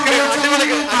പിള്ളേരുടെ ഐസ്ക്രീം. അടിപൊളി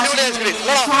ഐസ്ക്രീം.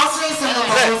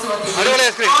 അടിപൊളി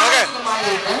ഐസ്ക്രീം. ഓക്കെ,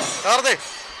 കാർത്തി.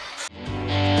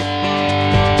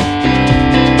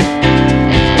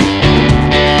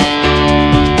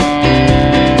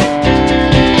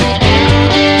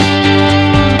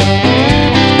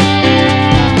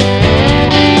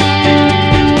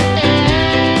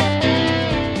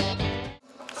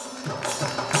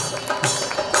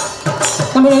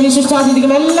 നമ്മുടെ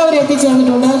വിശിഷ്ടാതിഥികൾ എല്ലാവരും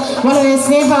എത്തിച്ചേർന്നിട്ടുണ്ട്. വളരെ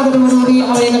സ്നേഹാദരവോടുകൂടി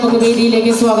അവരെ നമുക്ക്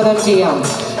വേദിയിലേക്ക് സ്വാഗതം ചെയ്യാം.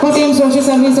 കോട്ടയം സോഷ്യൽ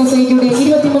സർവീസ് സൊസൈറ്റിയുടെ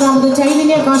 23ാമത്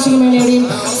ചൈതന്യ കാർഷിക മേളയുടെയും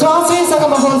സ്വാശ്രയ സംഘ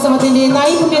മഹോത്സവത്തിന്റെ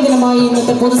നൈപുണ്യ ദിനമായി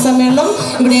ഇന്നത്തെ പൊതുസമ്മേളനം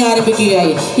ഇവിടെ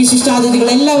ആരംഭിക്കുകയായി. വിശിഷ്ടാതിഥികൾ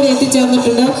എല്ലാവരും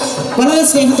എത്തിച്ചേർന്നിട്ടുണ്ട്. വളരെ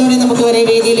സ്നേഹത്തോടെ നമുക്ക് അവരെ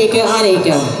വേദിയിലേക്ക്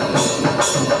ആനയിക്കാം.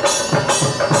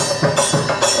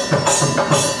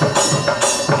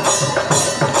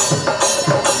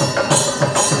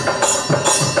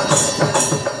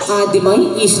 ആദ്യമായി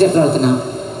ഈശ്വര പ്രാർത്ഥന.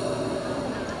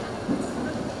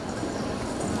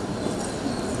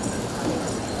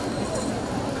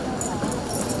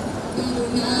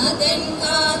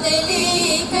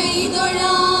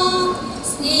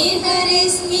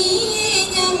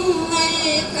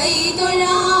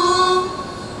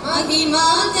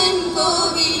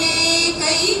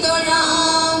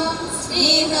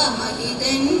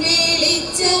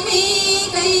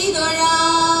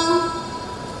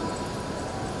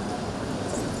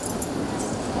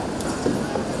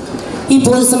 ഈ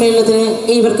പൊതുസമ്മേളനത്തിന്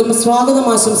ഏവർക്കും സ്വാഗതം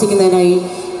ആശംസിക്കുന്നതിനായി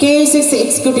KNANAYA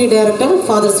executive director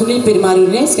father Sunil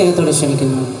പെരുമാരൂരിനെ സ്നേഹത്തോടെ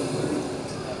ക്ഷണിക്കുന്നു.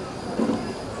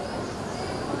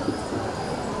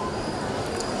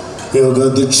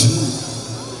 യോഗാധ്യക്ഷൻ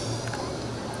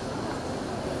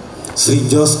ശ്രീ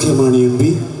ജോസ് കെ മാണി MP,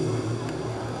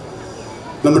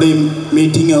 നമ്മുടെ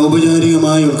മീറ്റിംഗ്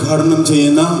ഔപചാരികമായി ഉദ്ഘാടനം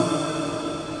ചെയ്യുന്ന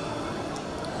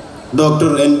doctor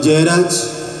N Jayaraj,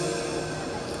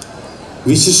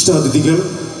 വിശിഷ്ടാതിഥികൾ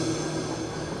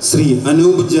Shri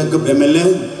Anoop Jacob MLA,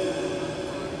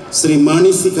 Shri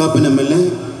Mani C Kappan MLA,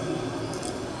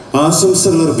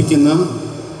 ആശംസകൾ അർപ്പിക്കുന്ന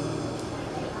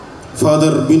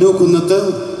ഫാദർ ബിനു കുന്നത്ത്,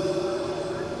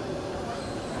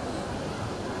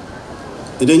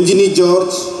 Ranjini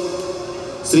George,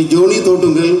 Shri Johnny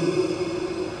Thottungal,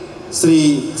 Shri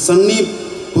Sunny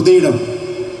പുതയിടം,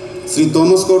 Shri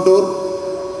Thomas Kottoor,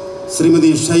 Shrimati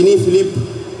Shiny Philip,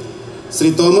 Shri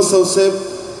Thomas Ouseph,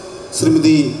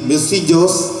 Shrimati Bessy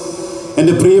Jose,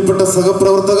 എൻ്റെ പ്രിയപ്പെട്ട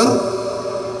സഹപ്രവർത്തകർ,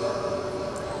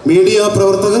 മീഡിയ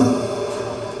പ്രവർത്തകർ,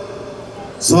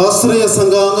 സ്വാശ്രയ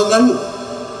സംഘാംഗങ്ങൾ,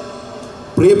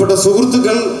 പ്രിയപ്പെട്ട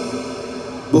സുഹൃത്തുക്കൾ,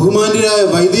 ബഹുമാന്യരായ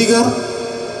വൈദികർ,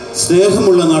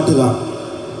 സ്നേഹമുള്ള നാട്ടുകാർ,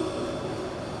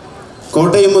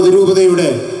 കോട്ടയം അതിരൂപതയുടെ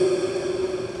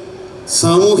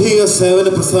സാമൂഹിക സേവന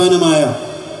പ്രസ്ഥാനമായ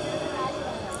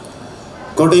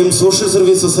കോട്ടയം സോഷ്യൽ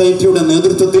സർവീസ് സൊസൈറ്റിയുടെ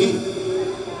നേതൃത്വത്തിൽ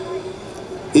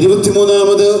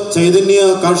 23ാമത് ചൈതന്യ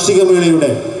കാർഷിക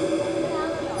മേളയുടെ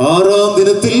 6ാം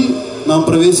ദിനത്തിൽ നാം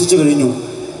പ്രവേശിച്ചു കഴിഞ്ഞു.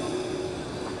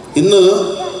 ഇന്ന്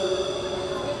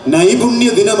നൈപുണ്യ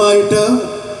ദിനമായിട്ട്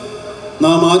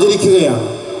നാം ആചരിക്കുകയാണ്.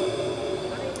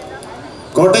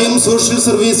 കോട്ടയം സോഷ്യൽ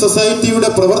സർവീസ് സൊസൈറ്റിയുടെ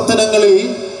പ്രവർത്തനങ്ങളിൽ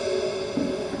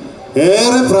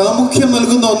ഏറെ പ്രാമുഖ്യം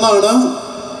നൽകുന്ന ഒന്നാണ്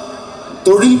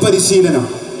തൊഴിൽ പരിശീലനം.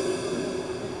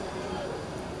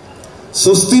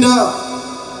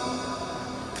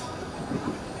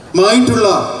 സുസ്ഥിരമായിട്ടുള്ള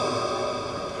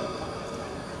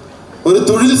ഒരു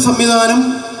തൊഴിൽ സംവിധാനം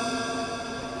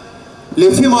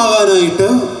ലഭ്യമാകാനായിട്ട്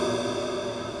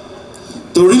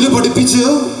തൊഴിൽ പഠിപ്പിച്ച്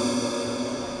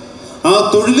ആ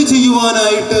തൊഴിൽ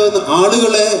ചെയ്യുവാനായിട്ട്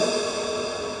ആളുകളെ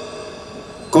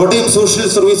കോട്ടയം സോഷ്യൽ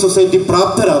സർവീസ് സൊസൈറ്റി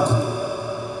പ്രാപ്തരാക്കും.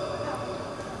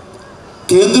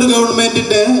 കേന്ദ്ര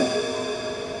ഗവൺമെന്റിന്റെ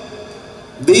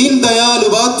ദീൻ ദയാൽ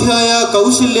ഉപാധ്യായ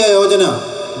കൗശല്യ യോജന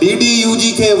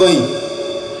DDUGKY,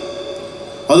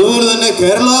 അതുപോലെ തന്നെ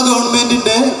കേരള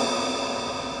ഗവൺമെന്റിന്റെ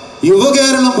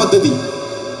യുവകേരളം പദ്ധതി,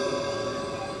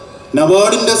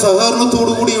 നബാർഡിന്റെ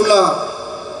സഹകരണത്തോടു കൂടിയുള്ള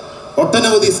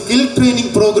ഒട്ടനവധി സ്കിൽ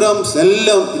ട്രെയിനിങ് പ്രോഗ്രാംസ്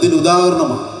എല്ലാം ഇതിന്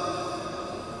ഉദാഹരണമാണ്.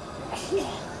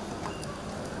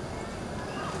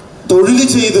 തൊഴിൽ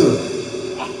ചെയ്ത്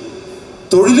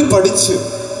തൊഴിൽ പഠിച്ച്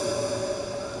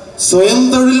സ്വയം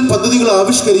തൊഴിൽ പദ്ധതികൾ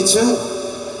ആവിഷ്കരിച്ച്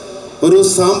ഒരു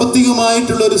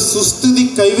സാമ്പത്തികമായിട്ടുള്ള ഒരു സുസ്ഥിതി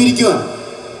കൈവരിക്കുവാൻ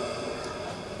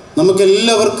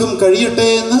നമുക്കെല്ലാവർക്കും കഴിയട്ടെ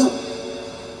എന്ന്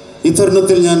ഈ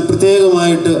തരുണത്തിൽ ഞാൻ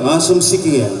പ്രത്യേകമായിട്ട്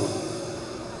ആശംസിക്കുകയാണ്.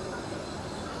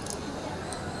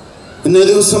 ഇന്നേ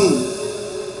ദിവസം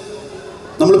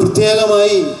നമ്മൾ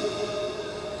പ്രത്യേകമായി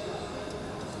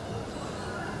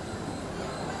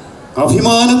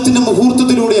അഭിമാനത്തിൻ്റെ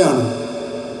മുഹൂർത്തത്തിലൂടെയാണ്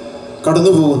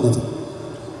കടന്നു പോകുന്നത്.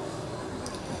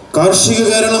 കാർഷിക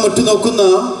കേരളം ഉറ്റുനോക്കുന്ന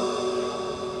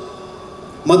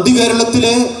മധ്യ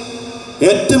കേരളത്തിലെ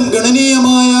ഏറ്റവും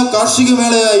ഗണനീയമായ കാർഷിക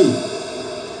മേളയായി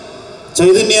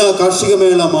ചൈതന്യ കാർഷിക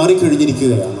മേള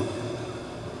മാറിക്കഴിഞ്ഞിരിക്കുകയാണ്.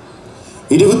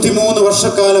 23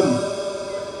 വർഷക്കാലം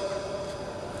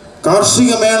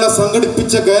കാർഷിക മേള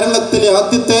സംഘടിപ്പിച്ച കേരളത്തിലെ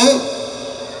ആദ്യത്തെ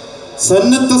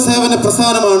സന്നദ്ധ സേവന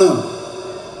പ്രസ്ഥാനമാണ്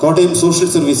കോട്ടയം സോഷ്യൽ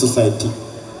സർവീസ് സൊസൈറ്റി.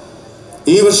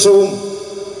 ഈ വർഷവും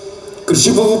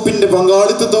കൃഷി വകുപ്പിൻ്റെ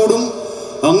പങ്കാളിത്തത്തോടും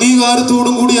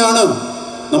അംഗീകാരത്തോടും കൂടിയാണ്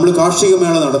നമ്മൾ കാർഷിക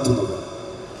മേള നടത്തുന്നത്.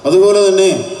 അതുപോലെ തന്നെ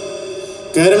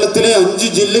കേരളത്തിലെ 5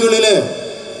 ജില്ലകളിലെ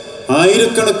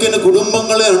ആയിരക്കണക്കിന്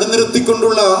കുടുംബങ്ങളെ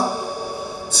അണിനിരത്തിക്കൊണ്ടുള്ള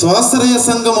സ്വാശ്രയ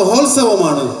സംഘ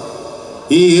മഹോത്സവമാണ്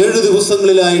ഈ 7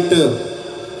 ദിവസങ്ങളിലായിട്ട്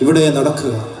ഇവിടെ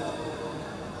നടക്കുക.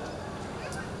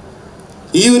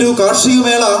 ഈ ഒരു കാർഷിക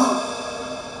മേള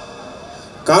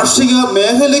കാർഷിക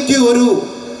മേഖലയ്ക്ക് ഒരു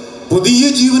പുതിയ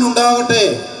ജീവൻ ഉണ്ടാകട്ടെ,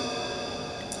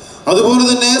 അതുപോലെ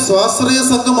തന്നെ സ്വാശ്രയ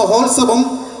സംഘ മഹോത്സവം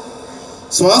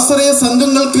സ്വാശ്രയ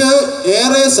സംഘങ്ങൾക്ക്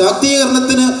ഏറെ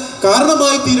ശാക്തീകരണത്തിന്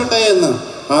കാരണമായി തീരട്ടെ എന്ന്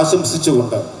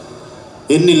ആശംസിച്ചുകൊണ്ട്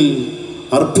എന്നിൽ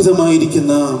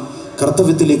അർപ്പിതമായിരിക്കുന്ന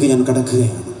കർത്തവ്യത്തിലേക്ക് ഞാൻ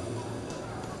കടക്കുകയാണ്.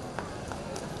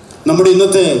 നമ്മുടെ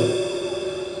ഇന്നത്തെ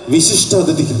വിശിഷ്ട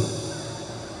അതിഥികൾ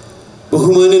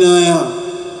ബഹുമാന്യനായ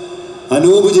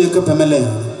അനൂപ് ജേക്കബ് MLA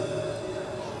ആണ്.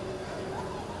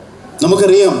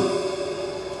 നമുക്കറിയാം,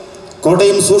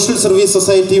 കോട്ടയം സോഷ്യൽ സർവീസ്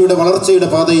സൊസൈറ്റിയുടെ വളർച്ചയുടെ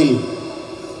പാതയിൽ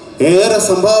ഏറെ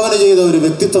സംഭാവന ചെയ്ത ഒരു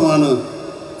വ്യക്തിത്വമാണ്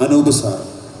അനൂപ് സാർ.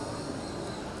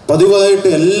 പതിവായിട്ട്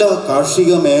എല്ലാ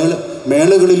കാർഷിക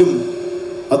മേളകളിലും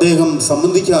അദ്ദേഹം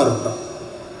സംബന്ധിക്കാറുണ്ട്.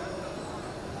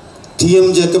 TM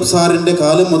ജേക്കബ് സാറിൻ്റെ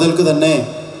കാലം മുതൽക്ക് തന്നെ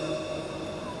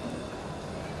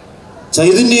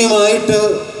ചൈതന്യമായിട്ട്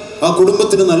ആ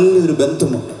കുടുംബത്തിന് നല്ലൊരു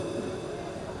ബന്ധമുണ്ട്.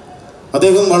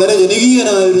 അദ്ദേഹം വളരെ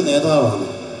ജനകീയനായൊരു നേതാവാണ്.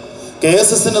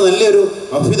 KSSന് നല്ലൊരു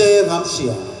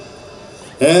അഭ്യുദയകാംക്ഷിയാണ്.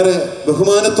 ഏറെ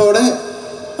ബഹുമാനത്തോടെ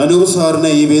അനൂപ്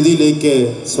സാറിനെ ഈ വേദിയിലേക്ക്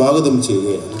സ്വാഗതം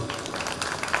ചെയ്യുകയാണ്.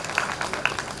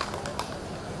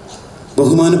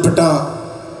 ബഹുമാനപ്പെട്ട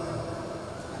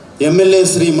MLA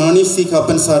Shri Mani C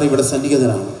Kappan sir ഇവിടെ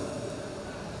സന്നിഹിതനാണ്.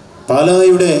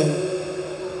 പാലായുടെ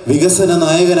വികസന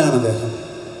നായകനാണ് അദ്ദേഹം.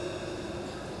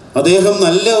 അദ്ദേഹം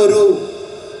നല്ല ഒരു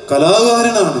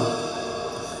കലാകാരനാണ്,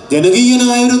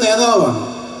 ജനകീയനായൊരു നേതാവാണ്.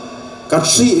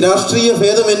 കക്ഷി രാഷ്ട്രീയ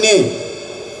ഭേദമന്യേ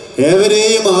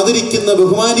ഏവരെയും ആദരിക്കുന്ന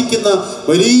ബഹുമാനിക്കുന്ന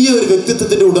വലിയ ഒരു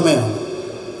വ്യക്തിത്വത്തിൻ്റെ ഉടമയാണ്.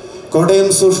 കോട്ടയം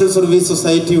സോഷ്യൽ സർവീസ്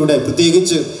സൊസൈറ്റിയുടെ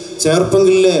പ്രത്യേകിച്ച്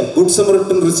ചേർപ്പങ്കിലെ ഗുഡ്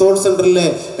സമറിറ്റൻ റിസോർട്ട് സെൻ്ററിലെ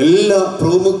എല്ലാ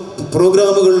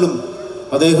പ്രോഗ്രാമുകളിലും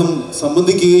അദ്ദേഹം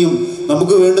സംബന്ധിക്കുകയും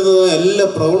നമുക്ക് വേണ്ടുന്നതായ എല്ലാ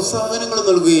പ്രോത്സാഹനങ്ങളും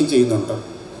നൽകുകയും ചെയ്യുന്നുണ്ട്.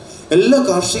 എല്ലാ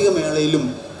കാർഷിക മേളയിലും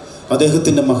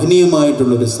അദ്ദേഹത്തിൻ്റെ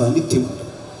മഹനീയമായിട്ടുള്ളൊരു സാന്നിധ്യമുണ്ട്.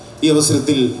 ഈ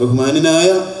അവസരത്തിൽ ബഹുമാനനായ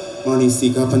മാണി സി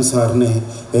കാപ്പൻ സാറിനെ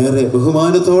ഏറെ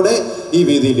ബഹുമാനത്തോടെ ഈ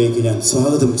വേദിയിലേക്ക് ഞാൻ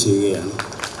സ്വാഗതം ചെയ്യുകയാണ്.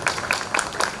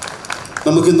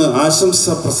 നമുക്കിന്ന് ആശംസ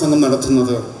പ്രസംഗം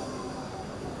നടത്തുന്നത്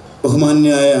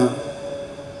ബഹുമാന്യായ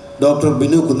ഡോക്ടർ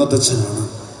ബിനു കുന്നത്തച്ഛനാണ്.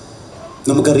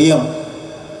 നമുക്കറിയാം,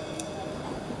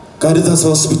 കാരിതാസ്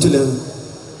ഹോസ്പിറ്റല്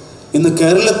ഇന്ന്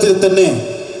കേരളത്തിൽ തന്നെ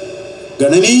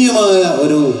ഗണനീയമായ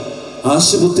ഒരു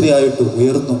ആശുപത്രിയായിട്ട്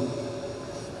ഉയർന്നു.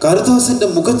 കാരിതാസിൻ്റെ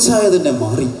മുഖച്ഛായ തന്നെ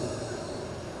മാറി.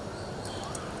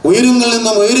 ഉയരങ്ങളിൽ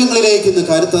നിന്നും ഉയരങ്ങളിലേക്ക് ഇന്ന്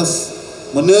കാരിതാസ്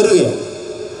മുന്നേറുകയാണ്.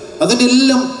 അതിൻ്റെ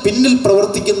എല്ലാം പിന്നിൽ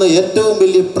പ്രവർത്തിക്കുന്ന ഏറ്റവും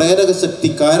വലിയ പ്രേരക ശക്തി,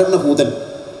 കാരണഭൂതൻ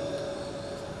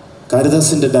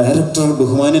കാരിതാസിൻ്റെ ഡയറക്ടർ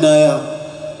ബഹുമാനനായ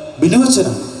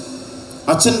ബിനോച്ചനാണ്.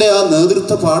 അച്ഛൻ്റെ ആ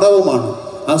നേതൃത്വ പാഠവുമാണ്,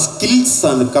 ആ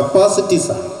സ്കിൽസാണ്,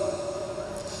 കപ്പാസിറ്റീസാണ്.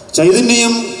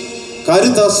 ചൈതന്യയും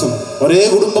കാരിതാസും ഒരേ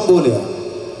കുടുംബം പോലെയാണ്.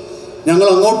 ഞങ്ങൾ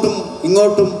അങ്ങോട്ടും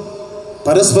ഇങ്ങോട്ടും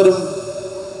പരസ്പരം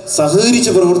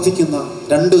സഹകരിച്ച് പ്രവർത്തിക്കുന്ന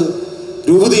 2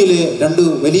 രൂപതയിലെ 2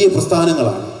 വലിയ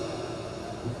പ്രസ്ഥാനങ്ങളാണ്.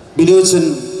 ബിനോച്ചൻ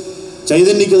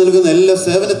ചൈതന്യക്ക് നൽകുന്ന എല്ലാ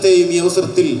സേവനത്തെയും ഈ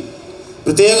അവസരത്തിൽ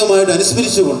പ്രത്യേകമായിട്ട്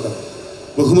അനുസ്മരിച്ചുകൊണ്ട്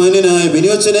ബഹുമാന്യനായ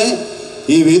ബിനോച്ചനെ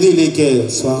ഈ വേദിയിലേക്ക്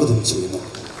സ്വാഗതം ചെയ്യുന്നു.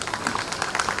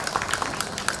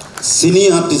 സിനി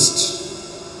ആർട്ടിസ്റ്റ്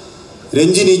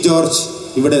രഞ്ജിനി ജോർജ്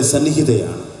ഇവിടെ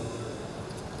സന്നിഹിതയാണ്.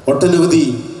 ഒട്ടനവധി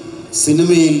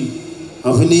സിനിമയിൽ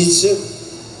അഭിനയിച്ച്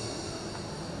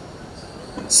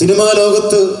സിനിമാ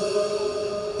ലോകത്ത്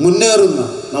മുന്നേറുന്ന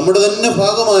നമ്മുടെ തന്നെ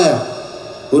ഭാഗമായ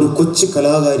ഒരു കൊച്ചു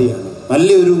കലാകാരിയാണ്.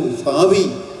 നല്ലൊരു ഭാവി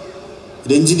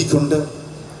രഞ്ജിനിക്കുണ്ട്.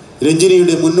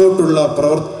 രഞ്ജിനിയുടെ മുന്നോട്ടുള്ള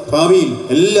ഭാവിയിൽ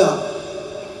എല്ലാ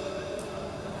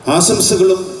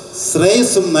ആശംസകളും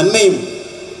ശ്രേയസ്സും നന്മയും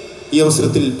ഈ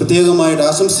അവസരത്തിൽ പ്രത്യേകമായിട്ട്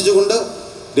ആശംസിച്ചുകൊണ്ട്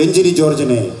രഞ്ജിനി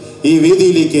ജോർജിനെ ഈ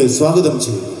വേദിയിലേക്ക് സ്വാഗതം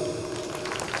ചെയ്യുന്നു.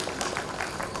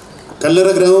 കല്ലറ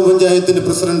ഗ്രാമപഞ്ചായത്തിൻ്റെ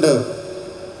president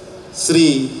Shri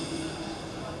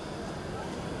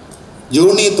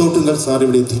Johnny Thottungal sir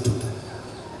ഇവിടെ എത്തിയിട്ടുണ്ട്.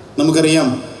 നമുക്കറിയാം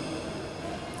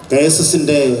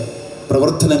KSSന്റെ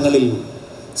പ്രവർത്തനങ്ങളിൽ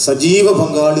സജീവ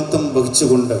പങ്കാളിത്തം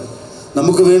വഹിച്ചുകൊണ്ട്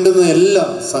നമുക്ക് വേണ്ടുന്ന എല്ലാ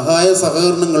സഹായ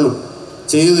സഹകരണങ്ങളും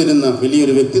ചെയ്തു തരുന്ന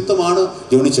വലിയൊരു വ്യക്തിത്വമാണ്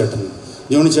ജോണിച്ചേട്ടൻ.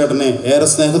 ജോണിച്ചേട്ടനെ ഏറെ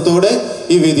സ്നേഹത്തോടെ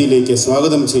ഈ വേദിയിലേക്ക്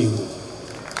സ്വാഗതം ചെയ്യുന്നു.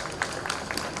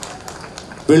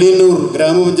 വെളിയന്നൂർ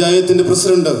ഗ്രാമപഞ്ചായത്തിൻ്റെ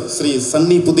പ്രസിഡന്റ് ശ്രീ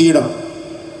സണ്ണി പുതിയിടം.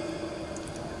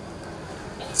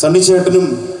 സണ്ണിച്ചേട്ടനും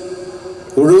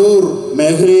ഉഴൂർ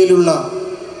മേഖലയിലുള്ള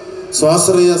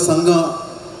സ്വാശ്രയ സംഘ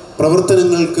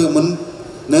പ്രവർത്തനങ്ങൾക്ക് മുൻ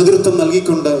നേതൃത്വം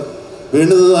നൽകിക്കൊണ്ട്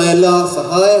വേണ്ടുന്നതായ എല്ലാ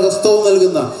സഹായഹസ്തവും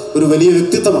നൽകുന്ന ഒരു വലിയ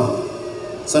വ്യക്തിത്വമാണ്.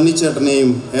 സണ്ണിച്ചേട്ടനെയും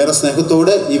ഏറെ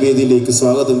സ്നേഹത്തോടെ ഈ വേദിയിലേക്ക്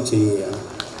സ്വാഗതം ചെയ്യുകയാണ്.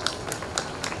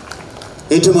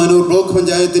 ഏറ്റുമാനൂർ ബ്ലോക്ക്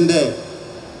പഞ്ചായത്തിൻ്റെ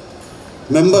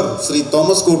മെമ്പർ ശ്രീ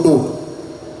തോമസ് കോട്ടൂർ.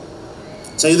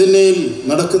 ചൈതന്യയിൽ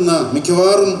നടക്കുന്ന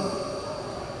മിക്കവാറും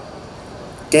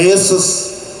KSS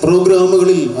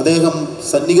പ്രോഗ്രാമുകളിൽ അദ്ദേഹം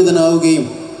സന്നിഹിതനാവുകയും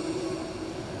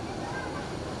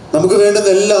നമുക്ക് വേണ്ടുന്ന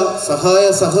എല്ലാ സഹായ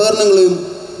സഹകരണങ്ങളും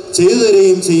ചെയ്തു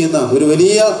തരികയും ചെയ്യുന്ന ഒരു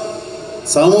വലിയ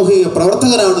സാമൂഹിക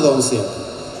പ്രവർത്തകനാണ് തോമസ്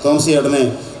ചേട്ടനെ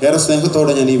ഏറെ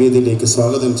സ്നേഹത്തോടെ ഞാൻ ഈ വേദിയിലേക്ക്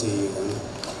സ്വാഗതം ചെയ്യുകയാണ്.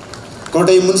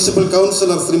 Kottayam municipal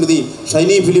councillor Shrimati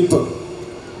Shiny Philip.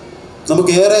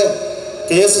 നമുക്കേറെ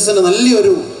KSSന്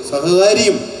നല്ലൊരു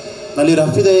സഹകാരിയും നല്ലൊരു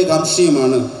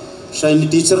അഭ്യുദയകാംക്ഷിയുമാണ്. ഷൈനി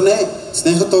ടീച്ചറിനെ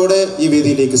സ്നേഹത്തോടെ ഈ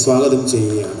വേദിയിലേക്ക് സ്വാഗതം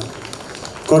ചെയ്യുകയാണ്.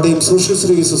 കോട്ടയം സോഷ്യൽ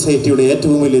സർവീസ് സൊസൈറ്റിയുടെ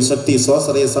ഏറ്റവും വലിയ ശക്തി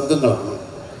സ്വാശ്രയ സംഘങ്ങളാണ്.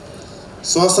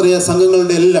 സ്വാശ്രയ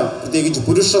സംഘങ്ങളുടെ എല്ലാം, പ്രത്യേകിച്ച്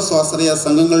പുരുഷ സ്വാശ്രയ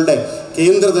സംഘങ്ങളുടെ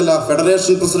കേന്ദ്രതല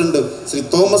ഫെഡറേഷൻ പ്രസിഡന്റ് ശ്രീ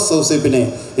തോമസ് ഔസേപ്പിനെ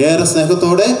ഏറെ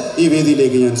സ്നേഹത്തോടെ ഈ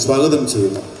വേദിയിലേക്ക് ഞാൻ സ്വാഗതം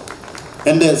ചെയ്യുന്നു.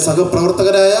 എൻ്റെ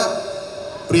സഹപ്രവർത്തകരായ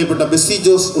പ്രിയപ്പെട്ട ബെസ്സി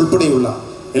ജോസ് ഉൾപ്പെടെയുള്ള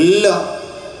എല്ലാ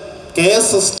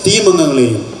KSS ടീം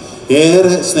അംഗങ്ങളെയും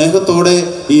ഏറെ സ്നേഹത്തോടെ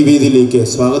ഈ വേദിയിലേക്ക്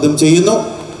സ്വാഗതം ചെയ്യുന്നു.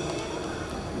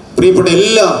 പ്രിയപ്പെട്ട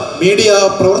എല്ലാ മീഡിയ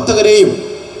പ്രവർത്തകരെയും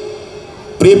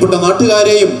പ്രിയപ്പെട്ട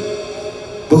നാട്ടുകാരെയും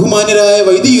ബഹുമാന്യരായ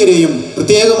വൈദികരെയും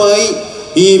പ്രത്യേകമായി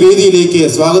ഈ വേദിയിലേക്ക്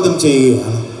സ്വാഗതം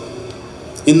ചെയ്യുകയാണ്.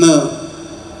 ഇന്ന്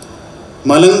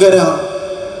മലങ്കര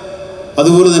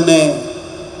അതുപോലെ തന്നെ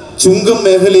ചുങ്കം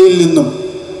മേഖലയിൽ നിന്നും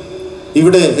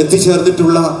ഇവിടെ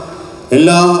എത്തിച്ചേർന്നിട്ടുള്ള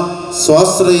എല്ലാ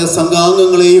സ്വാശ്രയ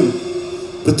സംഘാംഗങ്ങളെയും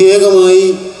പ്രത്യേകമായി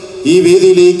ഈ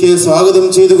വേദിയിലേക്ക് സ്വാഗതം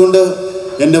ചെയ്തുകൊണ്ട്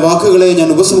എൻ്റെ വാക്കുകളെ ഞാൻ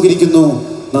ഉപസംഹരിക്കുന്നു.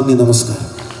 നന്ദി, നമസ്കാരം.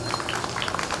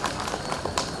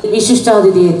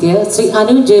 വിശിഷ്ടാതിഥി എത്തിയ ശ്രീ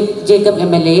അനു ജേക്കബ്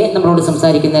MLA നമ്മളോട്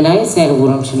സംസാരിക്കുന്നതിനായി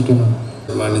സ്നേഹപൂർവ്വം ക്ഷണിക്കുന്നു.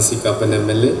 മാനസി കാപ്പൻ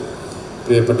MLA,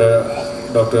 പ്രിയപ്പെട്ട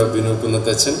doctor Binu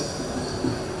കുന്നത്തച്ഛൻ,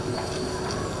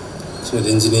 Shri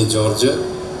Ranjini George,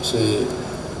 Shri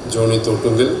Johnny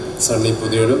Thottungal, Sunny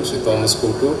Puthiyidam, Shri Thomas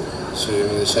Kottoor, Shri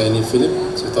Shiny Philip,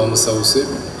 Shri Thomas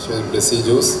Ouseph, Shri Bessy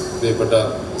Jose, പ്രിയപ്പെട്ട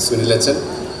സുനിലച്ചൻ,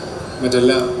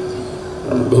 മറ്റെല്ലാ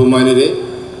ബഹുമാന്യരെ,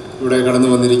 ഇവിടെ കടന്നു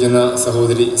വന്നിരിക്കുന്ന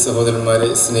സഹോദരന്മാരെ,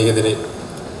 സ്നേഹിതരെ,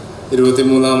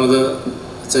 23ാമത്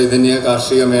ചൈതന്യ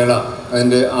കാർഷിക മേള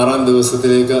അതിൻ്റെ 6ാം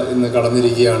ദിവസത്തിലേക്ക് ഇന്ന്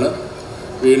കടന്നിരിക്കുകയാണ്.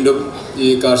 വീണ്ടും ഈ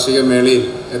കാർഷിക മേളയിൽ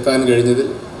എത്താൻ കഴിഞ്ഞതിൽ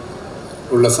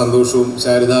ഉള്ള സന്തോഷവും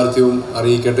ചാരിതാർത്ഥ്യവും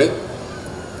അറിയിക്കട്ടെ.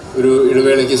 ഒരു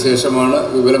ഇടവേളയ്ക്ക് ശേഷമാണ്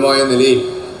വിപുലമായ നിലയിൽ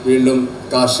വീണ്ടും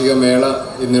കാർഷിക മേള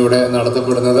ഇന്നിവിടെ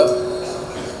നടത്തപ്പെടുന്നത്.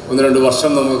 1-2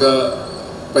 വർഷം നമുക്ക്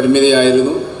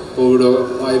പരിമിതിയായിരുന്നു.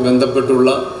 കോവിഡുമായി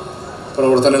ബന്ധപ്പെട്ടുള്ള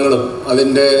പ്രവർത്തനങ്ങളും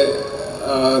അതിൻ്റെ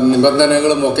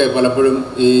നിബന്ധനകളുമൊക്കെ പലപ്പോഴും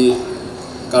ഈ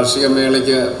കാർഷിക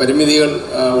മേളയ്ക്ക് പരിമിതികൾ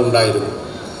ഉണ്ടായിരുന്നു.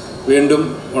 വീണ്ടും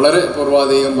വളരെ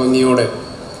പൂർവാധികം ഭംഗിയോടെ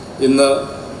ഇന്ന്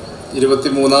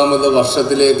 23ാമത്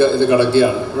വർഷത്തിലേക്ക് ഇത്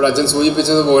കടക്കുകയാണ്. ഇവിടെ അച്ഛൻ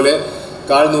സൂചിപ്പിച്ചതുപോലെ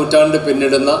കാൽ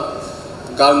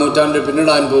നൂറ്റാണ്ട്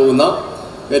പിന്നിടാൻ പോകുന്ന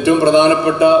ഏറ്റവും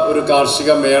പ്രധാനപ്പെട്ട ഒരു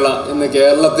കാർഷിക മേള ഇന്ന്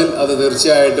കേരളത്തിൽ, അത്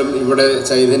തീർച്ചയായിട്ടും ഇവിടെ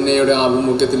ചൈതന്യയുടെ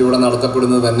ആഭിമുഖ്യത്തിൽ ഇവിടെ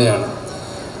നടത്തപ്പെടുന്നത് തന്നെയാണ്.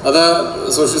 അത്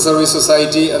സോഷ്യൽ സർവീസ്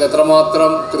സൊസൈറ്റി അത്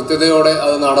എത്രമാത്രം കൃത്യതയോടെ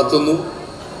അത് നടത്തുന്നു.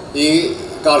 ഈ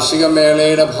കാർഷിക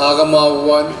മേളയുടെ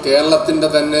ഭാഗമാവുവാൻ കേരളത്തിൻ്റെ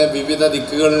തന്നെ വിവിധ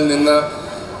ദിക്കുകളിൽ നിന്ന്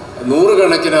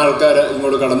നൂറുകണക്കിന് ആൾക്കാർ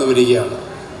ഇങ്ങോട്ട് കടന്നു വരികയാണ്.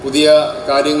 പുതിയ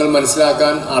കാര്യങ്ങൾ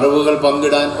മനസ്സിലാക്കാൻ, അറിവുകൾ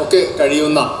പങ്കിടാൻ ഒക്കെ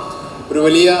കഴിയുന്ന ഒരു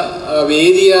വലിയ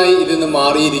വേദിയായി ഇതിന്ന്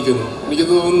മാറിയിരിക്കുന്നു. എനിക്ക്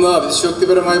തോന്നുന്ന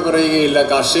അതിശയോക്തിപരമായി പറയുകയില്ല,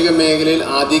 കാർഷിക മേഖലയിൽ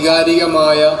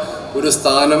ആധികാരികമായ ഒരു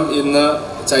സ്ഥാനം ഇന്ന്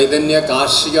ചൈതന്യ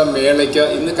കാർഷിക മേളയ്ക്ക്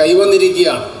ഇന്ന്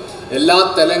കൈവന്നിരിക്കുകയാണ്. എല്ലാ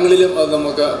തലങ്ങളിലും അത്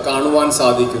നമുക്ക് കാണുവാൻ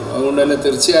സാധിക്കും. അതുകൊണ്ട് തന്നെ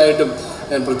തീർച്ചയായിട്ടും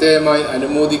ഞാൻ പ്രത്യേകമായി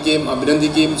അനുമോദിക്കുകയും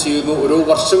അഭിനന്ദിക്കുകയും ചെയ്യുന്നു. ഓരോ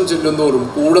വർഷം ചെല്ലുന്തോറും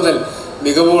കൂടുതൽ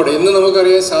മികവോടെ, ഇന്ന്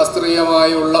നമുക്കറിയാം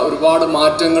ശാസ്ത്രീയമായുള്ള ഒരുപാട്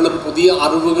മാറ്റങ്ങളും പുതിയ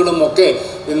അറിവുകളും ഒക്കെ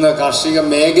ഇന്ന് കാർഷിക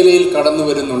മേഖലയിൽ കടന്നു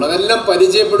വരുന്നുണ്ട്. അതെല്ലാം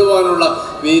പരിചയപ്പെടുവാനുള്ള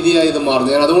വേദിയായി ഇത്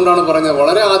മാറുന്നു. ഞാൻ അതുകൊണ്ടാണ് പറഞ്ഞത്,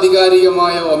 വളരെ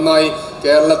ആധികാരികമായ ഒന്നായി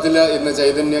കേരളത്തിൽ ഇന്ന്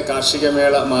ചൈതന്യ കാർഷിക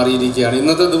മേള മാറിയിരിക്കുകയാണ്.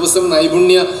 ഇന്നത്തെ ദിവസം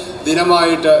നൈപുണ്യ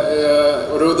ദിനമായിട്ട്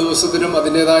ഓരോ ദിവസത്തിനും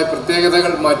അതിൻ്റേതായ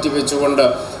പ്രത്യേകതകൾ മാറ്റിവെച്ചുകൊണ്ട്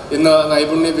ഇന്ന്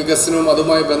നൈപുണ്യ വികസനവും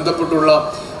അതുമായി ബന്ധപ്പെട്ടുള്ള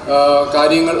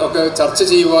കാര്യങ്ങൾ ഒക്കെ ചർച്ച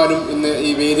ചെയ്യുവാനും ഇന്ന് ഈ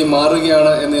വേദി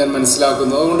മാറുകയാണ് എന്ന് ഞാൻ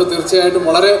മനസ്സിലാക്കുന്നു. അതുകൊണ്ട് തീർച്ചയായിട്ടും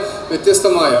വളരെ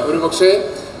വ്യത്യസ്തമായ, ഒരു പക്ഷേ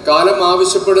കാലം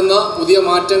ആവശ്യപ്പെടുന്ന പുതിയ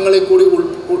മാറ്റങ്ങളെ കൂടി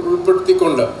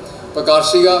ഉൾപ്പെടുത്തിക്കൊണ്ട്, ഇപ്പോൾ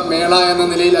കാർഷിക മേള എന്ന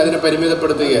നിലയിൽ അതിനെ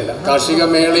പരിമിതപ്പെടുത്തുകയല്ല, കാർഷിക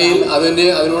മേളയിൽ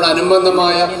അതിനോട്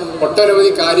അനുബന്ധമായ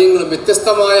ഒട്ടനവധി കാര്യങ്ങളും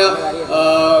വ്യത്യസ്തമായ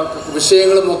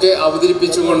വിഷയങ്ങളുമൊക്കെ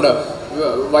അവതരിപ്പിച്ചുകൊണ്ട്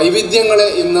വൈവിധ്യങ്ങളെ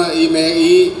ഇന്ന്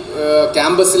ഈ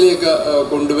ക്യാമ്പസിലേക്ക്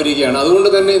കൊണ്ടുവരികയാണ്. അതുകൊണ്ട്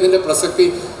തന്നെ ഇതിൻ്റെ പ്രസക്തി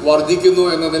വർദ്ധിക്കുന്നു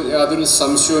എന്നതിൽ യാതൊരു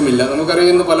സംശയവുമില്ല.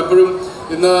 നമുക്കറിയുന്ന പലപ്പോഴും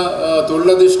ഇന്ന്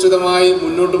തൊഴിലധിഷ്ഠിതമായി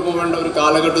മുന്നോട്ട് പോകേണ്ട ഒരു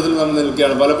കാലഘട്ടത്തിൽ നമ്മൾ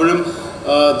നിൽക്കുകയാണ്. പലപ്പോഴും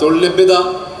തൊഴിൽ ലഭ്യത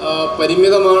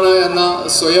പരിമിതമാണ് എന്ന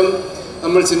സ്വയം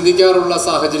നമ്മൾ ചിന്തിക്കാറുള്ള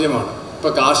സാഹചര്യമാണ്.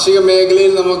 ഇപ്പോൾ കാർഷിക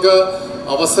മേഖലയിൽ നമുക്ക്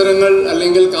അവസരങ്ങൾ,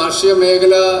 അല്ലെങ്കിൽ കാർഷിക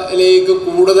മേഖലയിലേക്ക്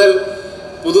കൂടുതൽ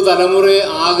പുതുതലമുറയെ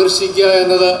ആകർഷിക്കുക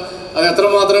എന്നത് അത്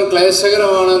എത്രമാത്രം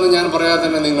ക്ലേശകരമാണെന്ന് ഞാൻ പറയാതെ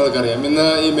തന്നെ നിങ്ങൾക്കറിയാം. ഇന്ന്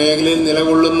ഈ മേഖലയിൽ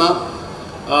നിലകൊള്ളുന്ന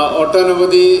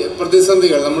ഒട്ടനവധി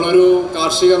പ്രതിസന്ധികൾ, നമ്മളൊരു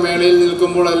കാർഷിക മേളയിൽ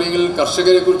നിൽക്കുമ്പോൾ അല്ലെങ്കിൽ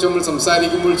കർഷകരെക്കുറിച്ച് നമ്മൾ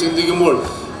സംസാരിക്കുമ്പോൾ, ചിന്തിക്കുമ്പോൾ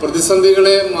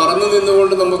പ്രതിസന്ധികളെ മറന്നു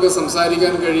നിന്നുകൊണ്ട് നമുക്ക്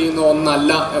സംസാരിക്കാൻ കഴിയുന്ന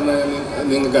ഒന്നല്ല എന്ന്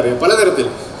നിങ്ങൾക്കറിയാം. പലതരത്തിൽ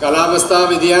കാലാവസ്ഥാ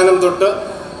വ്യതിയാനം തൊട്ട്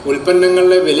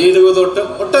ഉൽപ്പന്നങ്ങളുടെ വിലയിടിവ് തൊട്ട്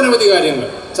ഒട്ടനവധി കാര്യങ്ങൾ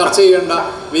ചർച്ച ചെയ്യേണ്ട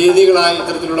വേദികളായി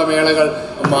ഇത്തരത്തിലുള്ള മേളകൾ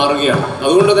മാറുകയാണ്.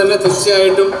 അതുകൊണ്ട് തന്നെ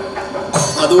തീർച്ചയായിട്ടും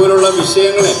അതുപോലുള്ള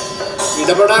വിഷയങ്ങളെ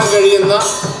ഇടപെടാൻ കഴിയുന്ന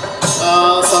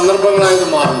സന്ദർഭങ്ങളായത്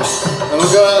മാറുന്നു.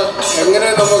 നമുക്ക്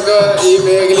ഈ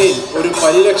മേഖലയിൽ ഒരു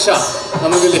പരിരക്ഷ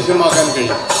നമുക്ക് ലഭ്യമാക്കാൻ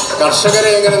കഴിയും,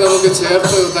 കർഷകരെ എങ്ങനെ നമുക്ക്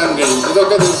ചേർത്ത് നിർത്താൻ കഴിയും,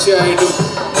 ഇതൊക്കെ തീർച്ചയായിട്ടും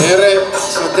ഏറെ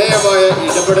ശ്രദ്ധേയമായ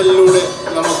ഇടപെടലിലൂടെ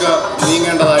നമുക്ക്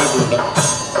നീങ്ങേണ്ടതായിട്ടുണ്ട്.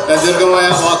 ദീർഘമായ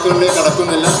വാക്കുകളിലേക്ക്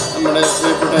കടക്കുന്നില്ല. നമ്മുടെ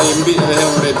പ്രിയപ്പെട്ട MP അദ്ദേഹം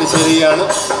ഇവിടെ എത്തിച്ചേരുകയാണ്.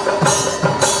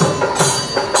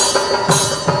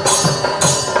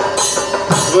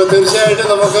 അപ്പോൾ തീർച്ചയായിട്ടും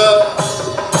നമുക്ക്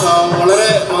വളരെ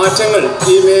മാറ്റങ്ങൾ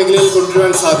ഈ മേഖലയിൽ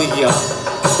കൊണ്ടുവരാൻ സാധിക്കുക.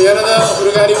 ഞാനത് ഒരു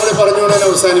കാര്യം കൂടി പറഞ്ഞുകൊണ്ട് തന്നെ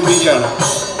അവസാനിപ്പിക്കുകയാണ്.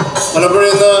 പലപ്പോഴും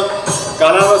ഇന്ന്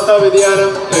കാലാവസ്ഥാ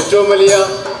വ്യതിയാനം ഏറ്റവും വലിയ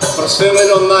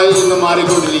പ്രശ്നങ്ങളിൽ ഒന്നായി ഇന്ന്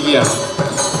മാറിക്കൊണ്ടിരിക്കുകയാണ്.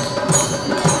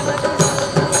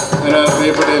 ഞാൻ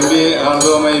പ്രിയപ്പെട്ട MP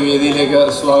ഹാർദവമായി വേദിയിലേക്ക്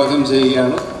സ്വാഗതം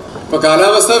ചെയ്യുകയാണ്. ഇപ്പോൾ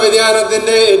കാലാവസ്ഥാ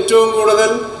വ്യതിയാനത്തിൻ്റെ ഏറ്റവും കൂടുതൽ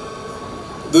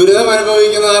ദുരിതം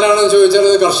അനുഭവിക്കുന്ന ആരാണെന്ന് ചോദിച്ചാൽ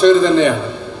അത് കർഷകർ തന്നെയാണ്.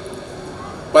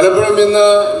 പലപ്പോഴും ഇന്ന്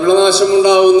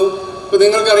വിളനാശമുണ്ടാവുന്നു. ഇപ്പോൾ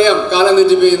നിങ്ങൾക്കറിയാം, കാലം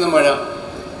തെറ്റി പെയ്യുന്ന മഴ,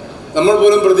 നമ്മൾ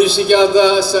പോലും പ്രതീക്ഷിക്കാത്ത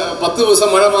 10 ദിവസം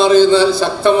മഴ മാറിയുന്ന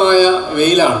ശക്തമായ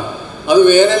വെയിലാണ്. അത്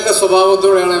വേനലിൻ്റെ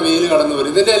സ്വഭാവത്തോടെയാണ് വെയിൽ കടന്നു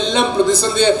വരുന്നത്. ഇതിൻ്റെ എല്ലാം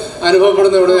പ്രതിസന്ധി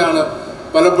അനുഭവപ്പെടുന്ന എവിടെയാണ്?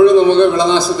 പലപ്പോഴും നമുക്ക്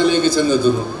വിളനാശത്തിലേക്ക്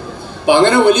ചെന്നെത്തുന്നു. അപ്പം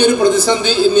അങ്ങനെ വലിയൊരു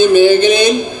പ്രതിസന്ധി ഇന്ന് ഈ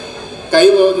മേഖലയിൽ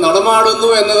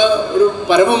നടമാടുന്നു എന്നത് ഒരു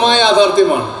പരമമായ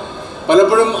യാഥാർത്ഥ്യമാണ്.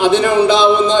 പലപ്പോഴും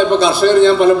അതിനുണ്ടാവുന്ന, ഇപ്പോൾ കർഷകർ,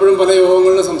 ഞാൻ പലപ്പോഴും പല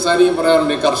യോഗങ്ങളിലും സംസാരിക്കാൻ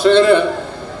പറയാറുണ്ട്, കർഷകർ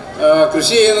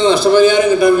കൃഷി ചെയ്യുന്നത് നഷ്ടപരിഹാരം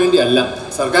കിട്ടാൻ വേണ്ടിയല്ല,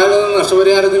 സർക്കാരിൽ നിന്ന്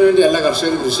നഷ്ടപരിഹാരത്തിന് വേണ്ടിയല്ല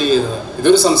കർഷകർ കൃഷി ചെയ്യുന്നത്.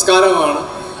 ഇതൊരു സംസ്കാരമാണ്.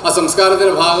 ആ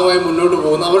സംസ്കാരത്തിൻ്റെ ഭാഗമായി മുന്നോട്ട്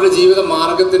പോകുന്ന അവരുടെ ജീവിത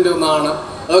മാർഗത്തിൻ്റെ ഒന്നാണ്.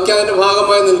 അതൊക്കെ അതിൻ്റെ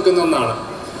ഭാഗമായി നിൽക്കുന്ന ഒന്നാണ്.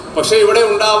 പക്ഷേ ഇവിടെ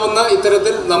ഉണ്ടാവുന്ന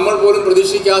ഇത്തരത്തിൽ നമ്മൾ പോലും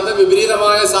പ്രതീക്ഷിക്കാത്ത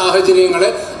വിപരീതമായ സാഹചര്യങ്ങളെ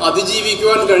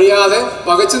അതിജീവിക്കുവാൻ കഴിയാതെ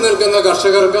പകച്ചു നിൽക്കുന്ന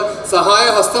കർഷകർക്ക്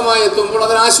സഹായഹസ്തമായി എത്തുമ്പോൾ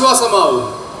അതിനാശ്വാസമാവും.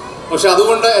 പക്ഷെ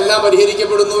അതുകൊണ്ട് എല്ലാം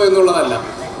പരിഹരിക്കപ്പെടുന്നു എന്നുള്ളതല്ല.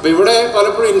 അപ്പോൾ ഇവിടെ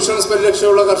പലപ്പോഴും ഇൻഷുറൻസ്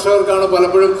പരിരക്ഷയുള്ള കർഷകർക്കാണ്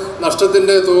പലപ്പോഴും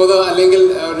നഷ്ടത്തിൻ്റെ തോത് അല്ലെങ്കിൽ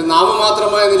ഒരു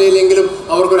നാമമാത്രമായ നിലയിലെങ്കിലും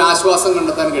അവർക്കൊരു ആശ്വാസം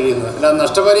കണ്ടെത്താൻ കഴിയുന്നത്. അല്ലാതെ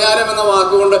നഷ്ടപരിഹാരം എന്ന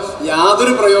വാക്കുകൊണ്ട്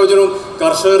യാതൊരു പ്രയോജനവും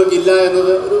കർഷകർക്കില്ല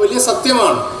എന്നത് ഒരു വലിയ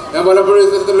സത്യമാണ്. ഞാൻ പലപ്പോഴും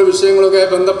ഇത്തരത്തിലുള്ള വിഷയങ്ങളൊക്കെ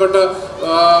ബന്ധപ്പെട്ട്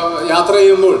യാത്ര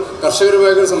ചെയ്യുമ്പോൾ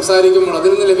കർഷകരുമായി സംസാരിക്കുമ്പോൾ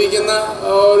അതിൽ നിന്ന് ലഭിക്കുന്ന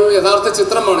ഒരു യഥാർത്ഥ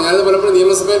ചിത്രമാണ്. ഞാനത് പലപ്പോഴും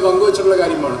നിയമസഭയിൽ പങ്കുവച്ചിട്ടുള്ള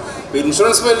കാര്യമാണ്.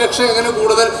 ഇൻഷുറൻസ് പരിരക്ഷ എങ്ങനെ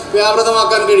കൂടുതൽ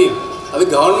വ്യാപൃതമാക്കാൻ കഴിയും? അത്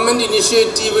ഗവൺമെൻറ്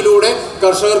ഇനിഷ്യേറ്റീവിലൂടെ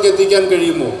കർഷകർക്ക് എത്തിക്കാൻ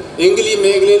കഴിയുമോ എങ്കിൽ ഈ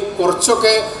മേഖലയിൽ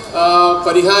കുറച്ചൊക്കെ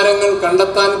പരിഹാരങ്ങൾ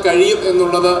കണ്ടെത്താൻ കഴിയും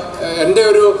എന്നുള്ളത് എൻ്റെ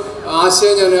ഒരു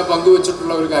ആശയം ഞാൻ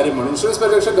പങ്കുവച്ചിട്ടുള്ള ഒരു കാര്യമാണ്. ഇൻഷുറൻസ്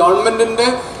പരിരക്ഷ ഗവൺമെൻറ്റിൻ്റെ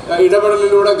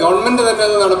ഇടപെടലിലൂടെ ഗവൺമെൻറ് തന്നെ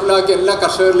അത് നടപ്പിലാക്കി എല്ലാ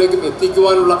കർഷകരിലേക്കും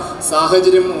എത്തിക്കുവാനുള്ള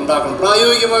സാഹചര്യം ഉണ്ടാക്കണം.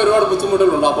 പ്രായോഗികമായ ഒരുപാട്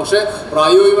ബുദ്ധിമുട്ടുകളുണ്ടാകും. പക്ഷേ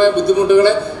പ്രായോഗികമായ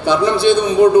ബുദ്ധിമുട്ടുകളെ തരണം ചെയ്ത്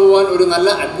മുമ്പോട്ട് പോകാൻ ഒരു നല്ല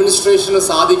അഡ്മിനിസ്ട്രേഷന്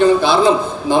സാധിക്കണം. കാരണം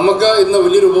നമുക്ക് ഇന്ന്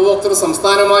വലിയൊരു ഉപഭോക്തൃ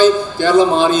സംസ്ഥാനമായി കേരളം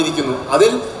മാറിയിരിക്കുന്നു.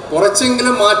 അതിൽ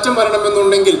കുറച്ചെങ്കിലും മാറ്റം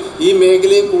വരണമെന്നുണ്ടെങ്കിൽ ഈ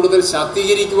മേഖലയെ കൂടുതൽ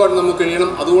ശാക്തീകരിക്കുവാൻ നമുക്ക്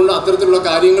കഴിയണം. അതുകൊണ്ട് അത്തരത്തിലുള്ള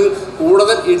കാര്യങ്ങൾ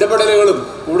കൂടുതൽ ഇടപെടലുകളും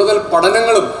കൂടുതൽ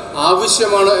പഠനങ്ങളും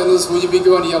ആവശ്യമാണ് എന്ന്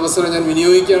സൂചിപ്പിക്കുവാൻ ഈ അവസരം ഞാൻ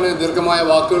വിനിയോഗിക്കുകയാണ്. ദീർഘമായ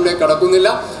വാക്കുകളിലേക്ക് കടക്കുന്നില്ല.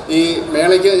 ഈ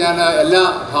മേളയ്ക്ക് ഞാൻ എല്ലാ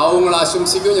ഭാവങ്ങളും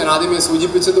ആശംസിക്കും. ഞാൻ ആദ്യമേ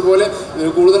സൂചിപ്പിച്ചതുപോലെ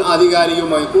ഇതിന് കൂടുതൽ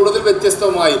ആധികാരികമായി കൂടുതൽ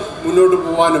വ്യത്യസ്തമായി മുന്നോട്ട്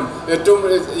പോകാനും ഏറ്റവും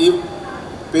ഈ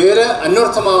പേര്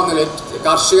അന്വർത്ഥമാകുന്ന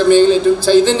കാർഷിക മേഖല ഏറ്റവും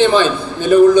ചൈതന്യമായി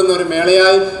നിലകൊള്ളുന്ന ഒരു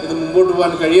മേളയായി ഇത് മുമ്പോട്ട്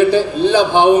പോകാൻ കഴിയട്ടെ. എല്ലാ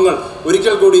ഭാവങ്ങൾ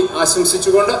ഒരിക്കൽ കൂടി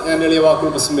ആശംസിച്ചുകൊണ്ട് ഞാൻ എളിയ വാക്കുകൾ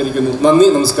ഉപസംഹരിക്കുന്നു. നന്ദി,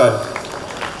 നമസ്കാരം.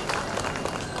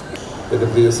 എൻ്റെ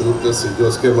പ്രിയ സുഹൃത്ത് ശ്രീ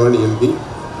ജോസ് കെ മാണി MP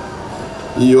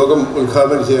ഈ യോഗം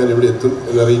ഉദ്ഘാടനം ചെയ്യാൻ ഇവിടെ എത്തും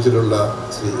എന്നറിയിച്ചിട്ടുള്ള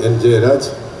ശ്രീ N ജയരാജ്,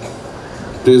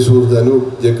 പ്രിയ സുഹൃത്ത് Anoop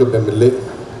Jacob MLA,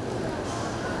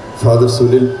 father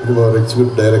Sunil Kumar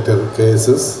executive director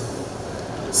KSS,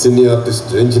 cine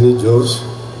artist Ranjini George,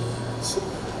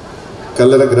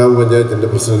 കല്ലറ ഗ്രാമപഞ്ചായത്തിൻ്റെ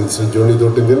പ്രസിഡന്റ് ശ്രീ ജോണി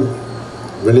തോട്ടിങ്കൽ,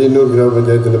 വെളിയന്നൂർ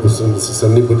ഗ്രാമപഞ്ചായത്തിൻ്റെ president Shri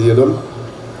Sunny Puthiyadam,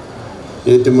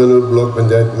 Ettumanoor block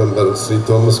panchayat member Shri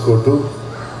Thomas Kottu,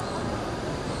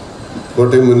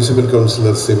 Kottayam municipal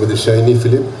councillor Shrimati Shiny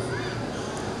Philip,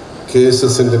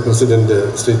 KSSൻ്റെ president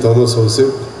Shri Thomas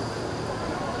ഹോസഫ്,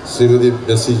 Shrimati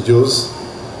Bessy Jose,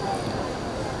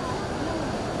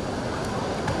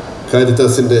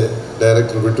 കാരിത്താസിൻ്റെ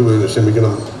director വിട്ടുപോയി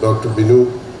ക്ഷമിക്കണം ഡോക്ടർ ബിനു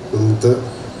കുന്നത്ത്,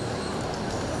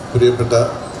 പ്രിയപ്പെട്ട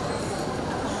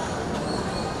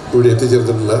ഇവിടെ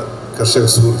എത്തിച്ചേർന്നിട്ടുള്ള കർഷക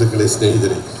സുഹൃത്തുക്കളെ,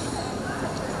 സ്നേഹിതരെ,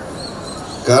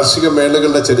 കാർഷിക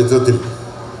മേളകളുടെ ചരിത്രത്തിൽ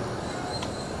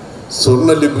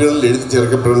സ്വർണ്ണ ലിപികളിൽ എഴുതി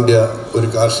ചേർക്കപ്പെടേണ്ട ഒരു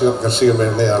കാർഷിക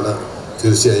മേളയാണ്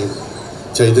തീർച്ചയായും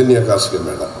ചൈതന്യ കാർഷിക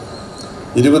മേള.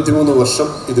 23 വർഷം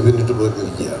ഇത് പിന്നിട്ട്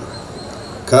പോയിരിക്കുകയാണ്.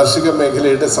 കാർഷിക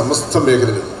മേഖലയുടെ സമസ്ത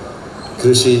മേഖലകൾ,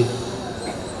 കൃഷി,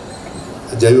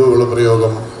 ജൈവവള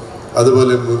പ്രയോഗം,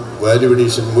 അതുപോലെ വാല്യൂ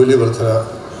അഡീഷൻ, മൂല്യവർധന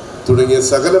തുടങ്ങിയ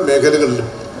സകല മേഖലകളിലും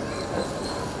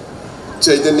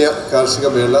ചൈതന്യ കാർഷിക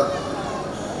മേള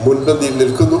മുൻപന്തിയിൽ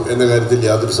നിൽക്കുന്നു എന്ന കാര്യത്തിൽ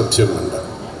യാതൊരു സംശയവുമില്ല.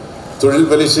 തൊഴിൽ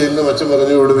പരിശീലനം മറ്റും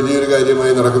പറഞ്ഞുകൊണ്ട് വലിയൊരു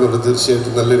കാര്യമായി നടക്കുന്നുണ്ട്.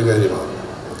 തീർച്ചയായിട്ടും നല്ലൊരു കാര്യമാണ്.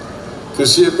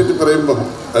 കൃഷിയെപ്പറ്റി പറയുമ്പം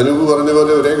അനൂപ് പറഞ്ഞ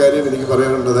പോലെ ഒരേ കാര്യം എനിക്ക്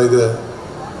പറയാനുണ്ട്. അതായത്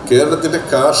കേരളത്തിൻ്റെ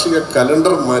കാർഷിക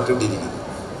കലണ്ടർ മാറ്റേണ്ടിയിരിക്കുന്നു.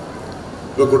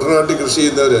 ഇപ്പോൾ കുട്ടനാട്ടിൽ കൃഷി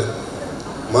ചെയ്യുന്നവർ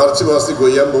മാർച്ച് മാസത്തിൽ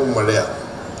കൊയ്യാൻ പോകും മഴയാണ്.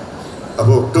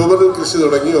 അപ്പോൾ ഒക്ടോബറിൽ കൃഷി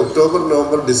തുടങ്ങി ഒക്ടോബർ,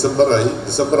 നവംബർ, ഡിസംബറായി.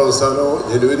 ഡിസംബർ അവസാനമോ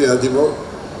ജനുവരി ആദ്യമോ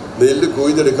നെല്ല്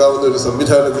കൊയ്തെടുക്കാവുന്ന ഒരു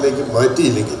സംവിധാനത്തിലേക്ക്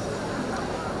മാറ്റിയില്ലെങ്കിൽ,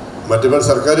 മറ്റുമ്പോൾ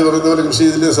സർക്കാർ പറയുന്ന പോലെ കൃഷി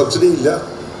ചെയ്തില്ല, സബ്സിഡി ഇല്ല,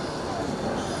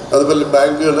 അതുപോലെ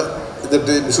ബാങ്കുകൾ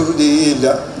ഇതിട്ട് ഇൻഷുർ ചെയ്യുകയില്ല,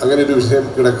 അങ്ങനെ ഒരു വിഷയം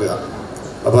കിടക്കുക.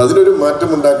 അപ്പോൾ അതിനൊരു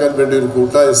മാറ്റം ഉണ്ടാക്കാൻ വേണ്ടി ഒരു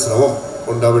കൂട്ടായ ശ്രമം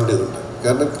ഉണ്ടാവേണ്ടതുണ്ട്.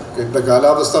 കാരണം ഇവിടെ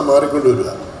കാലാവസ്ഥ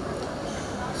മാറിക്കൊണ്ടുവരിക.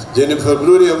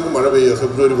 ഫെബ്രുവരി ആകുമ്പോൾ മഴ പെയ്യുക,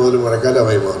 ഫെബ്രുവരി മുതൽ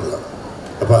മഴക്കാലമായി മാറുക.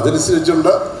 അപ്പോൾ അതനുസരിച്ചുള്ള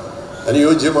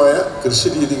അനുയോജ്യമായ കൃഷി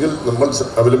രീതികൾ നമ്മൾ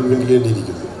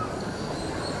അവലംബിക്കേണ്ടിയിരിക്കുന്നു.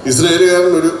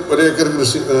 ഇസ്രായേലുകാരൻ ഒരേക്കർ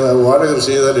വാഴ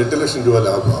കൃഷി ചെയ്താൽ 8 ലക്ഷം രൂപ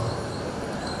ലാഭമാണ്.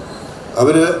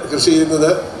 അവർ കൃഷി ചെയ്യുന്നത്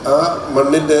ആ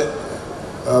മണ്ണിൻ്റെ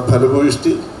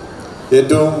ഫലഭൂയിഷ്ടി,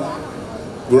 ഏറ്റവും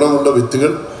ഗുണമുള്ള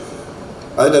വിത്തുകൾ,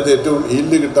 അതിനകത്ത് ഏറ്റവും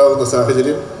ഈൽഡ് കിട്ടാവുന്ന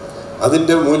സാഹചര്യം,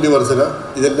 അതിൻ്റെ മൂല്യവർധന,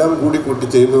 ഇതെല്ലാം കൂട്ടി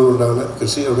ചെയ്യുന്നതുകൊണ്ടാണ്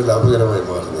കൃഷി അവിടെ ലാഭകരമായി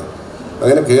മാറുന്നത്.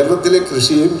 അങ്ങനെ കേരളത്തിലെ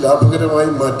കൃഷിയും ലാഭകരമായി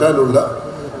മാറ്റാനുള്ള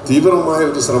തീവ്രമായ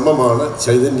ഒരു ശ്രമമാണ്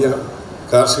ചൈതന്യ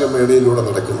കാർഷിക മേളയിലൂടെ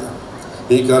നടക്കുന്നത്.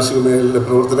 ഈ കാർഷിക മേഖലയിലെ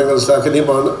പ്രവർത്തനങ്ങൾ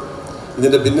ശ്ലാഘനീയമാണ്.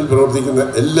 ഇതിൻ്റെ പിന്നിൽ പ്രവർത്തിക്കുന്ന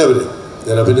എല്ലാവരെയും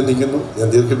ഞാൻ അഭിനന്ദിക്കുന്നു. ഞാൻ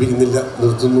ദീർഘിപ്പിക്കുന്നില്ല,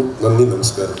 നിർത്തുന്നു. നന്ദി,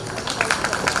 നമസ്കാരം.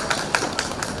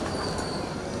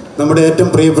 നമ്മുടെ ഏറ്റവും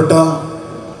പ്രിയപ്പെട്ട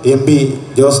MP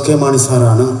ജോസ് കെ മാണി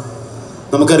സാറാണ്.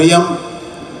 നമുക്കറിയാം,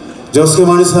 ജോസ് കെ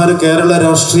മാണി സാറ് കേരള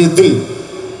രാഷ്ട്രീയത്തിൽ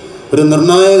ഒരു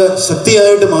നിർണായക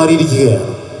ശക്തിയായിട്ട്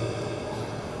മാറിയിരിക്കുകയാണ്.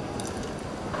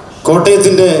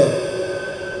 കോട്ടയത്തിൻ്റെ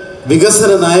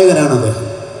വികസന നായകനാണ് അദ്ദേഹം.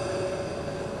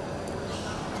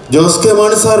 ജോസ് കെ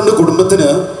മാണി സാറിൻ്റെ കുടുംബത്തിന്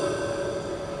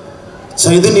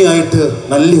ചൈതന്യമായിട്ട്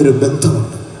നല്ലൊരു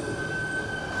ബന്ധമുണ്ട്.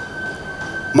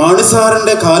 മാണി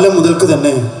സാറിൻ്റെ കാലം മുതൽക്ക്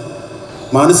തന്നെ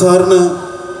മാണി സാറിന്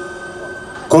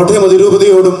കോട്ടയം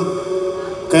അതിരൂപതയോടും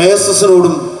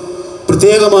KSSനോടും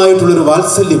പ്രത്യേകമായിട്ടുള്ളൊരു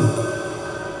വാത്സല്യമുണ്ട്.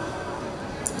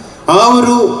 ആ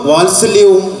ഒരു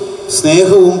വാത്സല്യവും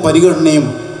സ്നേഹവും പരിഗണനയും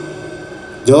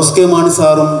ജോസ് കെ മാണി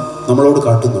സാറും നമ്മളോട്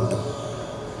കാട്ടുന്നുണ്ട്.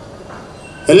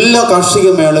 എല്ലാ കാർഷിക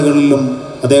മേളകളിലും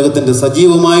അദ്ദേഹത്തിൻ്റെ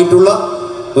സജീവമായിട്ടുള്ള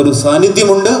ഒരു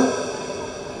സാന്നിധ്യമുണ്ട്.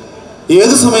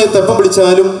 ഏതു സമയത്ത് എപ്പം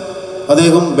വിളിച്ചാലും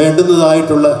അദ്ദേഹം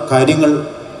വേണ്ടുന്നതായിട്ടുള്ള കാര്യങ്ങൾ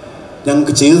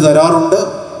ഞങ്ങൾക്ക് ചെയ്തു തരാറുണ്ട്.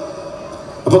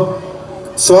 അപ്പം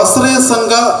സ്വാശ്രയ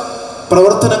സംഘ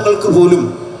പ്രവർത്തനങ്ങൾക്ക് പോലും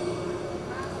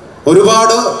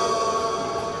ഒരുപാട്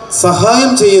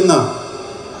സഹായം ചെയ്യുന്ന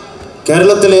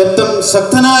കേരളത്തിലെ ഏറ്റവും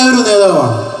ശക്തനായ ഒരു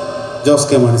നേതാവാണ് ജോസ്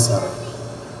കെ മാണി സാറ്.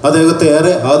 അദ്ദേഹത്തെ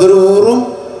ഏറെ ആദരപൂർവ്വം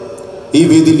ഈ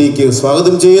വേദിയിലേക്ക്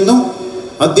സ്വാഗതം ചെയ്യുന്നു.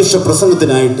 അധ്യക്ഷ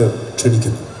പ്രസംഗത്തിനായിട്ട്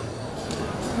ക്ഷണിക്കുന്നു.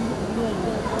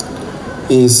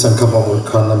 ഈ സംഗമം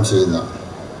ഉദ്ഘാടനം ചെയ്യുന്ന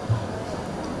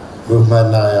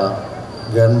ബഹുമാനായ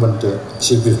government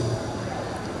chief whip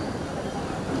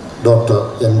doctor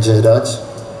M Jayaraj,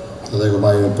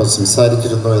 അദ്ദേഹവുമായി ഇപ്പോൾ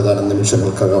സംസാരിച്ചിരുന്നു. ഏതാനും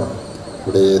നിമിഷങ്ങൾക്കകം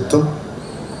ഇവിടെ എത്തും.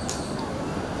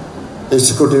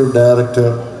 Executive director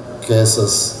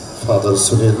KSS father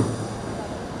Sunil,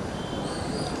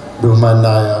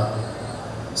 ബഹുമാനായ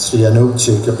Shri Anoop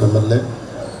Jacob MLA,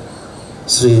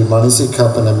 Shri Mani C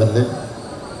Kappan MLA,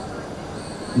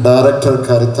 director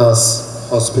Caritas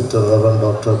hospital reverend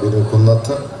doctor Binu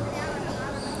കുന്നത്ത്,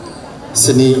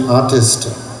 സിനി ആർട്ടിസ്റ്റ്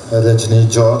രജനി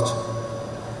ജോർജ്,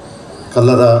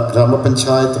 കല്ലറ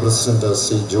ഗ്രാമപഞ്ചായത്ത് പ്രസിഡന്റ്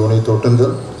ശ്രീ ജോണി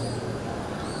തോട്ടുങ്കൽ,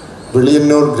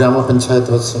 വെളിയന്നൂർ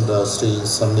ഗ്രാമപഞ്ചായത്ത് president Shri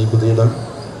Sunny Puthiyidam,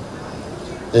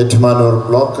 Ettumanoor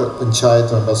block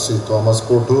panchayat member Shri Thomas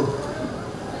Kottoor,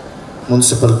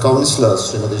 municipal councillor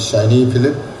Shrimati Shiny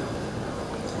Philip,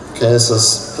 KSS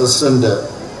president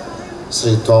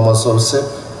Shri Thomas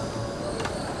Ouseph,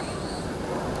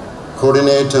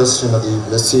 coordinator Shrimati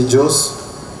Blessy Jose,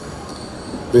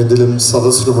 വേദിയിലും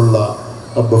സദസ്സിലുമുള്ള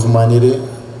ബഹുമാന്യരെ,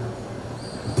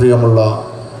 പ്രിയമുള്ള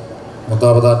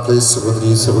മാതാപിതാക്കളെ,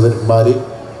 സഹോദരി സഹോദരന്മാരെ,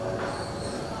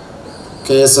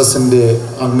 KSSൻ്റെ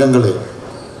അംഗങ്ങളെ,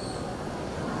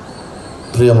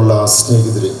 പ്രിയമുള്ള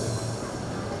സ്നേഹിതരെ,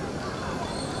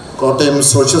 കോട്ടയം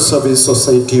സോഷ്യൽ സർവീസ്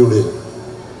സൊസൈറ്റിയുടെ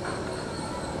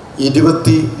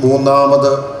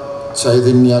 23ാമത്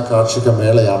ചൈതന്യ കാർഷിക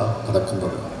മേളയാണ്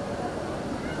നടക്കുന്നത്.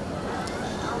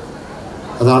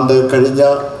 അതാണ്ട് കഴിഞ്ഞ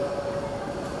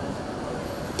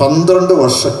 12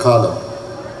 വർഷക്കാലം,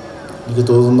 എനിക്ക്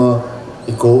തോന്നുന്നു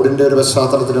ഈ കോവിഡിൻ്റെ ഒരു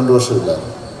പശ്ചാത്തലത്തിൽ 2 വർഷമില്ല,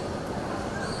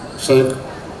 പക്ഷേ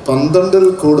 12ൽ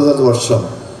കൂടുതൽ വർഷം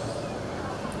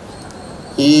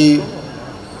ഈ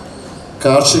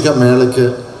കാർഷിക മേളയ്ക്ക്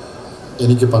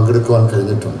എനിക്ക് പങ്കെടുക്കുവാൻ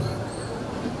കഴിഞ്ഞിട്ടുണ്ട്.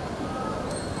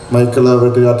 മൈക്കിള്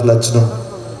വെട്ടുകാട്ടിൽ അച്ഛനും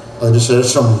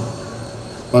അതിനുശേഷം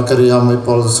നമുക്കറിയാം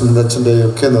ഇപ്പോൾ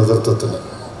സുനിലച്ഛൻ്റെയൊക്കെ നേതൃത്വത്തിൽ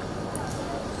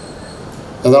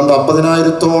ഏതാണ്ട്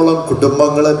 50,000-ഓളം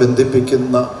കുടുംബങ്ങളെ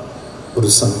ബന്ധിപ്പിക്കുന്ന ഒരു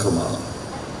സംഘമാണ്.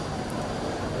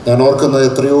 ഞാൻ ഓർക്കുന്നത്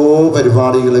എത്രയോ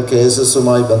പരിപാടികൾ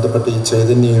KSSുമായി ബന്ധപ്പെട്ട് ഈ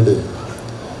ചൈതന്യയുടെ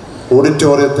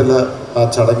ഓഡിറ്റോറിയത്തിൽ ആ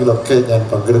ചടങ്ങിലൊക്കെ ഞാൻ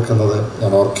പങ്കെടുക്കുന്നത്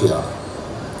ഞാൻ ഓർക്കുകയാണ്.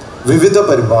 വിവിധ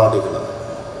പരിപാടികൾ,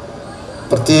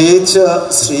 പ്രത്യേകിച്ച്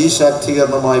സ്ത്രീ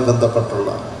ശാക്തീകരണവുമായി ബന്ധപ്പെട്ടുള്ള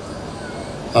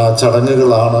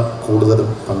ചടങ്ങുകളാണ് കൂടുതലും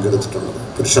പങ്കെടുത്തിട്ടുള്ളത്.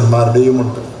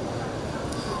 പുരുഷന്മാരുടെയുമുണ്ട്.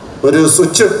 ഒരു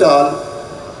സ്വിച്ച് ഇട്ടാൽ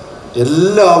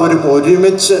എല്ലാവരും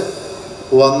ഒരുമിച്ച്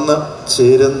വന്ന്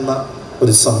ചേരുന്ന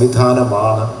ഒരു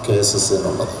സംവിധാനമാണ് KSS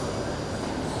എന്നുള്ളത്.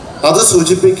 അത്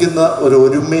സൂചിപ്പിക്കുന്ന ഒരു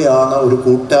ഒരുമയാണ്, ഒരു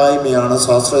കൂട്ടായ്മയാണ്.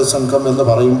 സ്വാശ്രയ സംഘം എന്ന്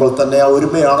പറയുമ്പോൾ തന്നെ ആ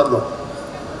ഒരുമയാണല്ലോ.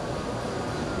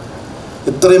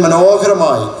 ഇത്രയും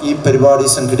മനോഹരമായി ഈ പരിപാടി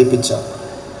സംഘടിപ്പിച്ച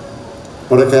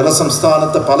ഇവിടെ കേരള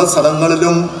സംസ്ഥാനത്തെ പല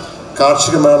സ്ഥലങ്ങളിലും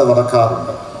കാർഷിക മേള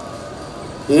നടക്കാറുണ്ട്.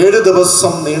 7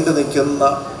 ദിവസം നീണ്ടു നിൽക്കുന്ന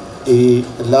ഈ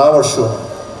എല്ലാ വർഷവും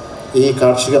ഈ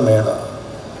കാർഷിക മേള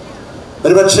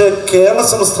ഒരുപക്ഷെ കേരള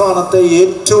സംസ്ഥാനത്തെ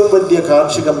ഏറ്റവും വലിയ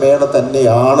കാർഷിക മേള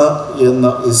തന്നെയാണ്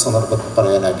എന്ന് ഈ സന്ദർഭത്തിൽ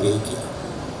പറയാൻ ആഗ്രഹിക്കുക.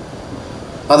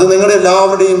 അത് നിങ്ങളുടെ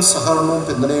എല്ലാവരുടെയും സഹകരണവും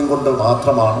പിന്തുണയും കൊണ്ട്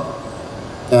മാത്രമാണ്.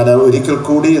 ഞാൻ ഒരിക്കൽ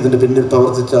കൂടി ഇതിൻ്റെ പിന്നിൽ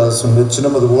പ്രവർത്തിച്ച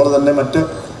സുനിലച്ഛനും അതുപോലെ തന്നെ മറ്റ്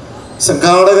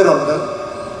സംഘാടകരുണ്ട്,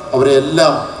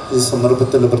 അവരെല്ലാം ഈ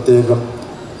സന്ദർഭത്തിൽ പ്രത്യേകം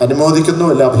അനുമോദിക്കുന്നു.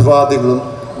 എല്ലാ അഭിവാദ്യങ്ങളും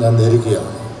ഞാൻ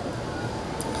നേരുകയാണ്.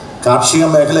 കാർഷിക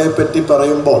മേഖലയെപ്പറ്റി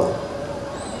പറയുമ്പോൾ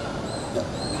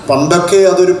പണ്ടൊക്കെ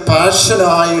അതൊരു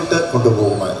പാഷനായിട്ട്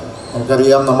കൊണ്ടുപോകുമായിരുന്നു.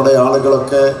 നമുക്കറിയാം, നമ്മുടെ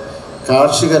ആളുകളൊക്കെ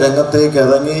കാർഷിക രംഗത്തേക്ക്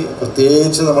ഇറങ്ങി,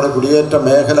 പ്രത്യേകിച്ച് നമ്മുടെ കുടിയേറ്റ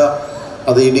മേഖല,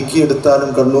 അത് ഇടുക്കി എടുത്താലും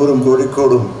കണ്ണൂരും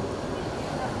കോഴിക്കോടും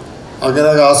അങ്ങനെ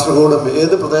കാസർഗോഡും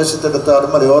ഏത്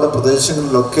പ്രദേശത്തെടുത്താലും മലയോര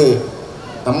പ്രദേശങ്ങളിലൊക്കെ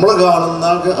നമ്മൾ കാണുന്ന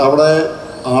അവിടെ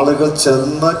ആളുകൾ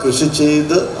ചെന്ന് കൃഷി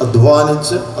ചെയ്ത്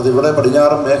അധ്വാനിച്ച്, അതിവിടെ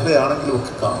പടിഞ്ഞാറൻ മേഖലയാണെങ്കിലും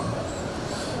ഒക്കെ കാണും.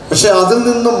 പക്ഷെ അതിൽ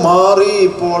നിന്നും മാറി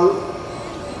ഇപ്പോൾ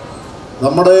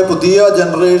നമ്മുടെ പുതിയ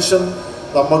ജനറേഷൻ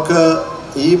നമുക്ക്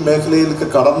ഈ മേഖലയിലേക്ക്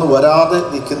കടന്നു വരാതെ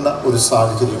നിൽക്കുന്ന ഒരു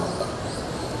സാഹചര്യമുണ്ട്.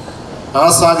 ആ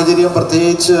സാഹചര്യം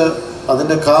പ്രത്യേകിച്ച്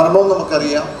അതിൻ്റെ കാരണവും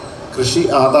നമുക്കറിയാം, കൃഷി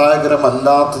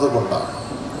ആദായകരമല്ലാത്തത് കൊണ്ടാണ്.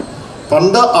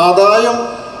 പണ്ട് ആദായം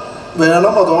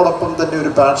വേണം, അതോടൊപ്പം തന്നെ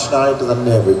ഒരു പാഷനായിട്ട്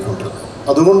തന്നെ പോയിക്കൊണ്ടിരുന്നത്.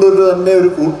 അതുകൊണ്ട് തന്നെ ഒരു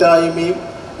കൂട്ടായ്മയും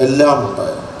എല്ലാം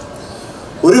ഉണ്ടായിരുന്നു.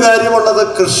 ഒരു കാര്യമുള്ളത്,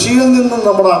 കൃഷിയിൽ നിന്നും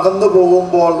നമ്മൾ അകന്നു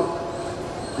പോകുമ്പോൾ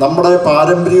നമ്മുടെ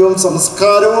പാരമ്പര്യവും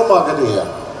സംസ്കാരവും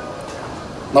അകലുകയാണ്.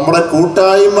 നമ്മുടെ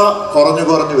കൂട്ടായ്മ കുറഞ്ഞു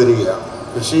കുറഞ്ഞു വരികയാണ്.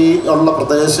 കൃഷി ഉള്ള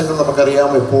പ്രദേശങ്ങൾ നമുക്കറിയാം,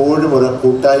 എപ്പോഴും ഒരു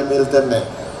കൂട്ടായ്മയിൽ തന്നെ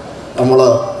നമ്മൾ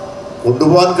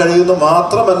കൊണ്ടുപോകാൻ കഴിയുന്നു.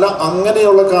 മാത്രമല്ല,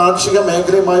 അങ്ങനെയുള്ള കാർഷിക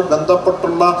മേഖലയുമായി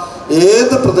ബന്ധപ്പെട്ടുള്ള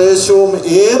ഏത് പ്രദേശവും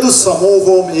ഏത്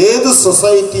സമൂഹവും ഏത്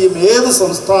സൊസൈറ്റിയും ഏത്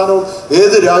സംസ്ഥാനവും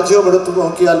ഏത് രാജ്യവും എടുത്തു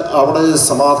നോക്കിയാൽ അവിടെ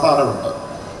സമാധാനമുണ്ട്.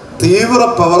 തീവ്ര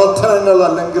പ്രവർത്തനങ്ങൾ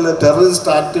അല്ലെങ്കിൽ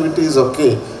ടെററിസ്റ്റ് ആക്ടിവിറ്റീസ് ഒക്കെ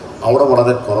അവിടെ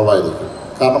വളരെ കുറവായിരിക്കും.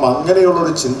 കാരണം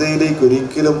അങ്ങനെയുള്ളൊരു ചിന്തയിലേക്ക്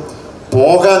ഒരിക്കലും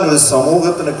പോകാൻ ഒരു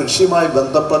സമൂഹത്തിന്, കൃഷിയുമായി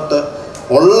ബന്ധപ്പെട്ട്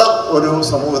ഉള്ള ഒരു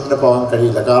സമൂഹത്തിന് പോകാൻ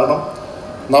കഴിയില്ല. കാരണം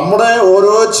നമ്മുടെ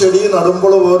ഓരോ ചെടി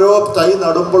നടുമ്പോഴും ഓരോ തൈ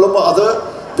നടുമ്പോഴും അത്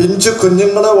പിഞ്ചു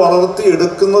കുഞ്ഞുങ്ങളെ വളർത്തി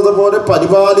എടുക്കുന്നത് പോലെ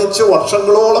പരിപാലിച്ച്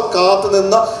വർഷങ്ങളോളം കാത്തു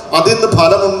നിന്ന് അതിൽ നിന്ന്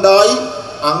ഫലമുണ്ടായി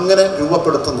അങ്ങനെ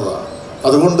രൂപപ്പെടുത്തുന്നതാണ്.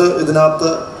 അതുകൊണ്ട്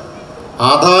ഇതിനകത്ത്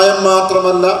ആദായം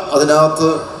മാത്രമല്ല, അതിനകത്ത്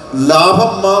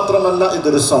ലാഭം മാത്രമല്ല,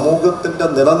 ഇതൊരു സമൂഹത്തിൻ്റെ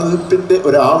നിലനിൽപ്പിൻ്റെ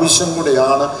ഒരു ആവശ്യം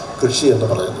കൂടിയാണ് കൃഷി എന്ന്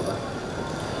പറയുന്നത്.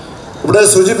 ഇവിടെ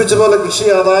സൂചിപ്പിച്ച പോലെ കൃഷി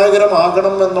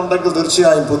ആദായകരമാകണം എന്നുണ്ടെങ്കിൽ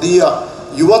തീർച്ചയായും പുതിയ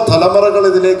യുവതലമുറകൾ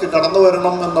ഇതിലേക്ക് കടന്നു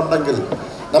വരണം എന്നുണ്ടെങ്കിൽ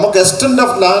നമുക്ക് എക്സ്റ്റെൻഡ്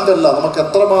ഓഫ് ലാൻഡ് അല്ല, നമുക്ക്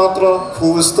എത്രമാത്രം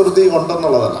ഭൂവിസ്തൃതി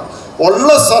ഉണ്ടെന്നുള്ളതല്ല, ഉള്ള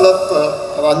സ്ഥലത്ത്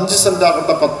അത് 5 സെൻറ്റ്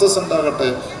ആകട്ടെ, 10 സെൻറ്റ് ആകട്ടെ,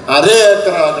 അര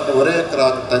ഏക്കർ ആകട്ടെ, 1 ഏക്കർ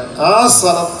ആകട്ടെ, ആ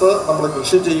സ്ഥലത്ത് നമ്മൾ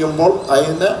കൃഷി ചെയ്യുമ്പോൾ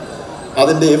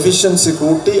അതിൻ്റെ എഫിഷ്യൻസി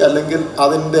കൂട്ടി അല്ലെങ്കിൽ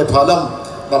അതിൻ്റെ ഫലം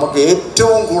നമുക്ക്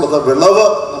ഏറ്റവും കൂടുതൽ വിളവ്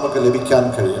നമുക്ക് ലഭിക്കാൻ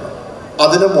കഴിയണം.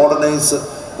 അതിന് മോഡേണൈസ്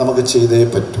നമുക്ക് ചെയ്തേ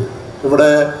പറ്റൂ.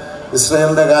 ഇവിടെ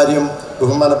ഇസ്രായേലിൻ്റെ കാര്യം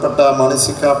ബഹുമാനപ്പെട്ട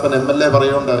മണിസിക്കാപ്പൻ MLA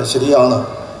പറയുന്നുണ്ട്, ശരിയാണ്.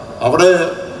 അവിടെ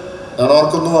ഞാൻ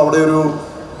ഓർക്കുന്നു, അവിടെ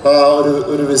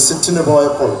ഒരു വിസിറ്റിന്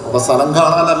പോയപ്പോൾ അവിടെ സ്ഥലം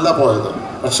കാണാനല്ല പോയത്,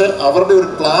 പക്ഷെ അവരുടെ ഒരു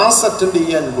ക്ലാസ് അറ്റൻഡ്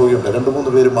ചെയ്യാൻ പോയിട്ടുണ്ട്.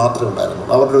 2-3 പേര് മാത്രമേ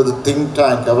ഉണ്ടായിരുന്നുള്ളൂ. അവരുടെ ഒരു തിങ്ക്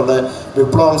ടാങ്ക്, അവരുടെ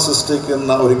വിപ്ലവം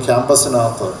സൃഷ്ടിക്കുന്ന ഒരു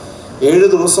ക്യാമ്പസിനകത്ത്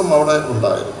 7 ദിവസം അവിടെ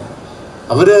ഉണ്ടായിരുന്നു.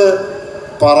 അവർ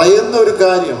പറയുന്ന ഒരു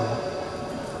കാര്യം,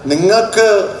 നിങ്ങൾക്ക്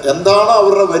എന്താണ്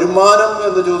അവരുടെ വരുമാനം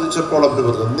എന്ന് ചോദിച്ചപ്പോൾ അവർ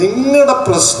പറഞ്ഞു, നിങ്ങളുടെ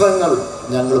പ്രശ്നങ്ങൾ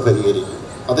ഞങ്ങൾ പരിഹരിക്കും.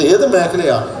 അത് ഏത്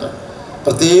മേഖലയാണെന്ന്,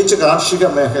 പ്രത്യേകിച്ച് കാർഷിക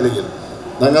മേഖലയിൽ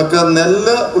നിങ്ങൾക്ക്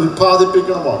നെല്ല്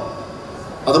ഉൽപ്പാദിപ്പിക്കണമോ,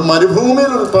 അത്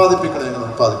മരുഭൂമിയിൽ ഉൽപ്പാദിപ്പിക്കണം, ഞങ്ങൾ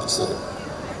ഉൽപ്പാദിപ്പിച്ചു തരും.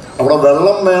 അവിടെ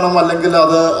വെള്ളം വേണം, അല്ലെങ്കിൽ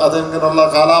അതിങ്ങനെയുള്ള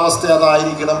കാലാവസ്ഥ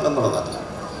അതായിരിക്കണം എന്നുള്ളതല്ല.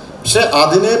 പക്ഷെ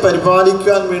അതിനെ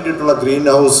പരിപാലിക്കാൻ വേണ്ടിയിട്ടുള്ള ഗ്രീൻ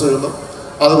ഹൗസുകളും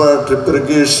അതുപോലെ ഡ്രിപ്പ്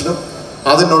ഇറിഗേഷനും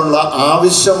അതിനുള്ള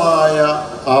ആവശ്യമായ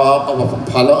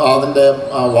അതിൻ്റെ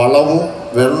വളവും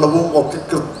വെള്ളവും ഒക്കെ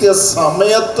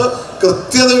കൃത്യസമയത്ത്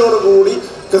കൃത്യതയോടുകൂടി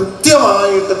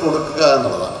കൃത്യമായിട്ട് കൊടുക്കുക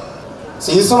എന്നുള്ളതാണ്.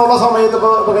 സീസണുള്ള സമയത്ത്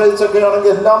കഴിച്ചൊക്കെ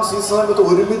ആണെങ്കിൽ എല്ലാം സീസൺ സമയത്ത്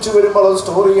ഒരുമിച്ച് വരുമ്പോൾ അത്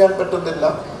സ്റ്റോർ ചെയ്യാൻ പറ്റുന്നില്ല,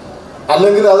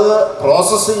 അല്ലെങ്കിൽ അത്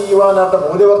പ്രോസസ്സ് ചെയ്യുവാനായിട്ട്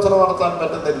മൂല്യവർദ്ധന നടത്താൻ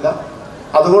പറ്റുന്നില്ല.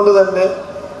 അതുകൊണ്ട് തന്നെ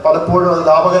പലപ്പോഴും അത്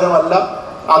ലാഭകരമല്ല,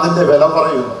 അതിൻ്റെ വില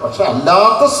പറയുന്നു. പക്ഷെ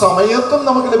അല്ലാത്ത സമയത്തും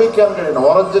നമുക്ക് ലഭിക്കാൻ കഴിയണം.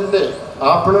 ഓറഞ്ചിൻ്റെ,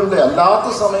 ആപ്പിളിൻ്റെ അല്ലാത്ത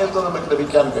സമയത്തും നമുക്ക്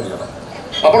ലഭിക്കാൻ കഴിയണം.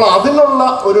 അപ്പോൾ അതിനുള്ള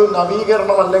ഒരു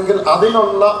നവീകരണം അല്ലെങ്കിൽ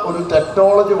അതിനുള്ള ഒരു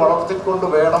ടെക്നോളജി വളർത്തിക്കൊണ്ട്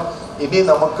വേണം ഇനി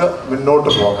നമുക്ക് മുന്നോട്ട്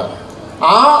പോകാൻ.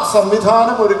 ആ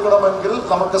സംവിധാനം ഒരുക്കണമെങ്കിൽ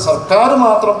നമുക്ക് സർക്കാർ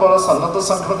മാത്രം പോലെ സന്നദ്ധ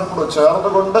സംഘടനകളോട്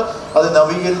ചേർന്നുകൊണ്ട് അത്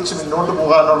നവീകരിച്ച് മുന്നോട്ട്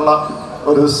പോകാനുള്ള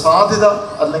ഒരു സാധ്യത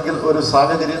അല്ലെങ്കിൽ ഒരു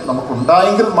സാഹചര്യം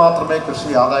നമുക്കുണ്ടായെങ്കിൽ മാത്രമേ കൃഷി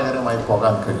ആദായകരമായി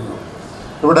പോകാൻ കഴിയൂ.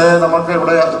 ഇവിടെ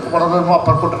വളരെ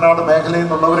അപ്പർക്കുട്ടനാട് മേഖലയിൽ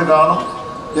നിന്നുള്ളവർ കാണും.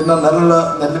 ഇന്ന്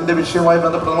നെല്ലിൻ്റെ വിഷയവുമായി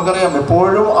ബന്ധപ്പെട്ട് നമുക്കറിയാം,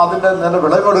 എപ്പോഴും അതിൻ്റെ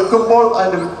വിളവെടുക്കുമ്പോൾ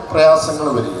അതിൻ്റെ പ്രയാസങ്ങൾ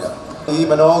വരിക. ഈ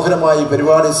മനോഹരമായി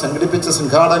പരിപാടി സംഘടിപ്പിച്ച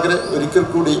സംഘാടകരെ ഒരിക്കൽ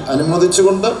കൂടി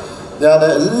അനുമോദിച്ചുകൊണ്ട് ഞാൻ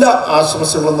എല്ലാ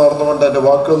ആശംസകളും നേർന്നുകൊണ്ട് എൻ്റെ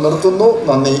വാക്കുകൾ നിർത്തുന്നു.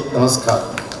 നന്ദി, നമസ്കാരം.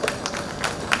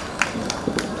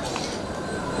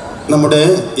 നമ്മുടെ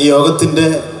ഈ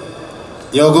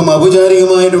യോഗം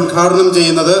ഔപചാരികമായിട്ട് ഉദ്ഘാടനം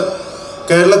ചെയ്യുന്നത്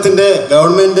കേരളത്തിൻ്റെ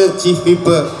government chief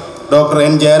whip doctor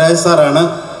N. Jayaraj സാറാണ്.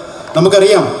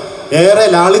 നമുക്കറിയാം, ഏറെ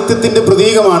ലാളിത്യത്തിൻ്റെ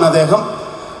പ്രതീകമാണ് അദ്ദേഹം.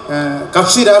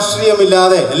 കക്ഷി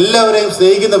രാഷ്ട്രീയമില്ലാതെ എല്ലാവരെയും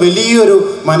സ്നേഹിക്കുന്ന വലിയൊരു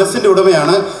മനസ്സിൻ്റെ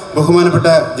ഉടമയാണ്. ബഹുമാനപ്പെട്ട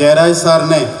ജയരാജ്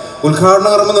സാറിനെ ഉദ്ഘാടന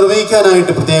കർമ്മം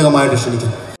നിർവഹിക്കാനായിട്ട് പ്രത്യേകമായിട്ട്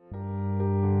ക്ഷണിക്കുന്നു.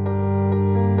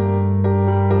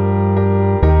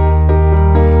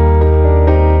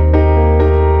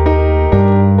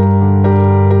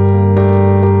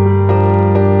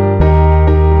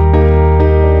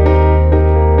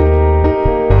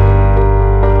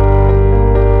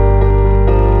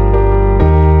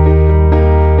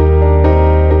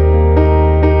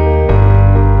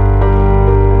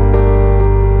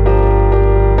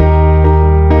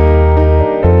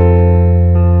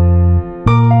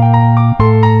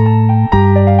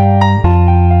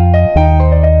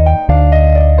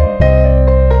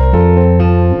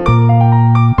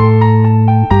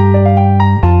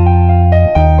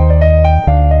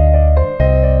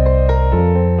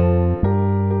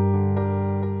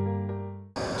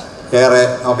 ഏറെ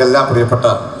നമുക്കെല്ലാം പ്രിയപ്പെട്ട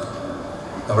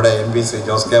നമ്മുടെ MP ശ്രീ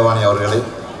ജോസ് കെ മാണി അവരുകൾ,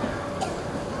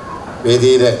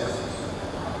 വേദിയിൽ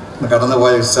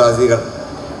കടന്നുപോയ വിശ്വാസികൾ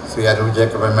Shri Arun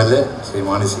Jacob MLA, Shri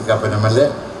Mani C Kappan MLA,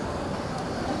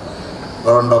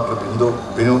 doctor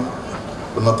Binu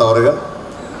കുന്നത്തവറുകൾ,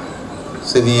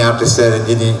 cine artist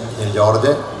Ranjini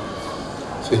George,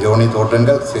 Shri Johnny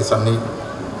തോട്ടങ്കൽ, Shri Sunny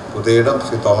പുതയിടം,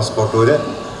 Shri Thomas Kottoor,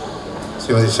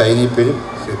 Shrimati Shiny പെരും,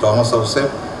 Shri Thomas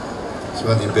Ouseph,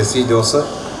 Shrimati Bessy Jose,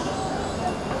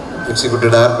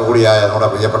 executive director കൂടിയായ നമ്മുടെ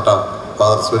പ്രിയപ്പെട്ട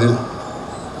ഫാദർ സുനിൽ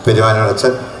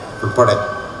പെരുമാനോടച്ഛൻ ഉൾപ്പെടെ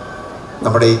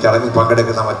നമ്മുടെ ഈ ചടങ്ങിൽ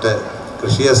പങ്കെടുക്കുന്ന മറ്റ്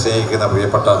കൃഷിയെ സ്നേഹിക്കുന്ന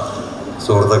പ്രിയപ്പെട്ട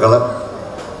സുഹൃത്തുക്കൾ,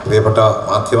 പ്രിയപ്പെട്ട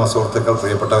മാധ്യമ സുഹൃത്തുക്കൾ,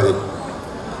 പ്രിയപ്പെട്ടവരെ,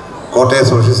 കോട്ടയം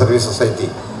സോഷ്യൽ സർവീസ് സൊസൈറ്റി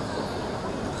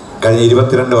കഴിഞ്ഞ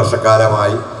 22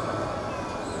 വർഷക്കാലമായി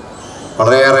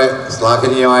വളരെയേറെ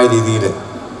ശ്ലാഘനീയമായ രീതിയിൽ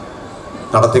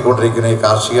നടത്തിക്കൊണ്ടിരിക്കുന്ന ഈ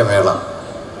കാർഷിക മേള,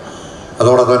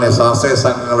 അതോടൊപ്പം തന്നെ സ്വാശ്രയ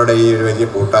സംഘങ്ങളുടെ ഈ ഒരു വലിയ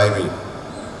കൂട്ടായ്മയും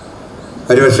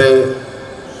ഒരുപക്ഷെ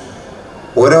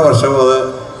ഓരോ വർഷവും അത്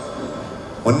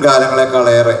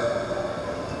മുൻകാലങ്ങളെക്കാളേറെ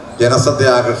ജനശ്രദ്ധ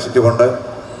ആകർഷിച്ചുകൊണ്ട്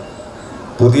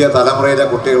പുതിയ തലമുറയിലെ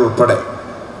കുട്ടികൾ ഉൾപ്പെടെ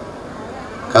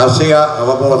കാർഷിക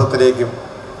അവബോധത്തിലേക്കും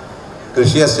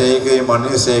കൃഷിയെ സ്നേഹിക്കുകയും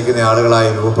മണ്ണിനെ സ്നേഹിക്കുന്ന ആളുകളായി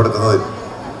രൂപപ്പെടുത്തുന്നതിൽ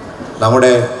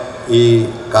നമ്മുടെ ഈ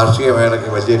കാർഷിക മേളയ്ക്ക്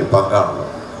വലിയൊരു പങ്കാണുള്ളത്.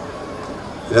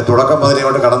 ഇതിൻ്റെ തുടക്കം മുതൽ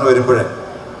ഇങ്ങോട്ട് കടന്നു വരുമ്പോൾ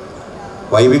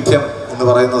വൈവിധ്യം എന്ന്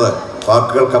പറയുന്നത്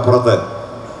വാക്കുകൾക്കപ്പുറത്ത്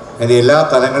അതിൻ്റെ എല്ലാ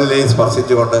തലങ്ങളിലെയും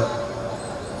സ്പർശിച്ചുകൊണ്ട്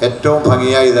ഏറ്റവും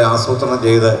ഭംഗിയായി ഇത് ആസൂത്രണം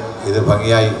ചെയ്ത് ഇത്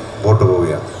ഭംഗിയായി മുമ്പോട്ട്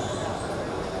പോവുകയാണ്.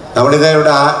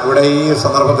 ഇവിടെ ഈ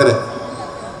സന്ദർഭത്തിൽ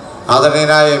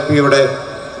ആദരണീയനായ MP യുടെ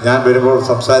ഞാൻ വരുമ്പോൾ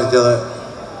സംസാരിച്ചത്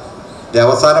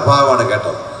അവസാന ഭാഗമാണ്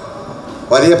കേട്ടത്.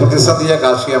 വലിയ പ്രതിസന്ധിയെ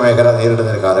കാർഷിക മേഖല നേരിടുന്ന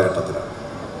ഒരു കാലഘട്ടത്തിലാണ്.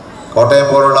 കോട്ടയം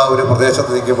പോലുള്ള ഒരു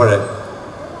പ്രദേശത്ത് നിൽക്കുമ്പോൾ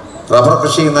റബ്ബർ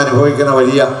കൃഷി ഇന്ന് അനുഭവിക്കുന്ന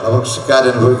റബ്ബർ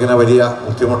കൃഷിക്കാരനുഭവിക്കുന്ന വലിയ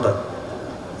ബുദ്ധിമുട്ട്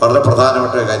വളരെ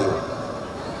പ്രധാനപ്പെട്ട ഒരു കാര്യമാണ്.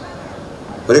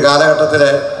 ഒരു കാലഘട്ടത്തിൽ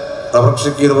റബ്ബർ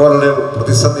കൃഷിക്ക് ഇതുപോലൊരു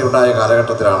പ്രതിസന്ധി ഉണ്ടായ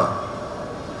കാലഘട്ടത്തിലാണ്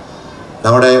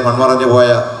നമ്മുടെ മൺമറഞ്ഞു പോയ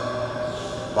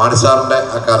മാണിസാറിൻ്റെ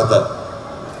അക്കാലത്ത്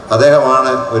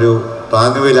അദ്ദേഹമാണ് ഒരു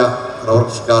താങ്ങുവില റബ്ബർ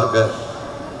കൃഷിക്കാർക്ക്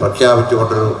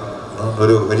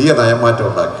പ്രഖ്യാപിച്ചുകൊണ്ടൊരു വലിയ നയമാറ്റം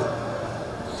ഉണ്ടാക്കിയത്.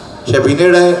 പക്ഷെ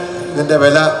പിന്നീട് ഇതിൻ്റെ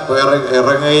വില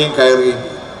ഇറങ്ങുകയും കയറുകയും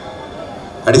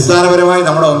അടിസ്ഥാനപരമായി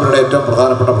നമ്മുടെ മുമ്പിലുള്ള ഏറ്റവും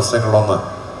പ്രധാനപ്പെട്ട പ്രശ്നങ്ങളൊന്ന്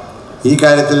ഈ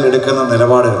കാര്യത്തിൽ എടുക്കുന്ന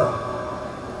നിലപാടുകളാണ്.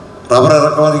 റബ്ബർ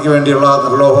ഇറക്കുമതിക്ക് വേണ്ടിയുള്ള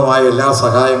നിർലോഭമായ എല്ലാ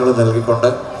സഹായങ്ങളും നൽകിക്കൊണ്ട്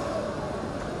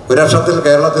ഒരക്ഷത്തിൽ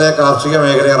കേരളത്തിലെ കാർഷിക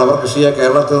മേഖലയെ റബ്ബർ കൃഷിയെ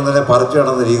കേരളത്തിൽ നിന്ന് പറിച്ചു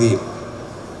കിടന്ന രീതിയിൽ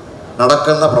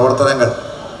നടക്കുന്ന പ്രവർത്തനങ്ങൾ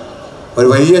ഒരു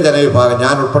വലിയ ജനവിഭാഗം,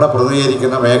 ഞാൻ ഉൾപ്പെടെ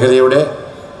പ്രതിനിധീകരിക്കുന്ന മേഖലയുടെ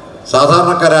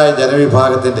സാധാരണക്കാരായ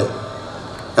ജനവിഭാഗത്തിൻ്റെ,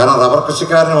 കാരണം റബ്ബർ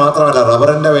കൃഷിക്കാരന് മാത്രമല്ല,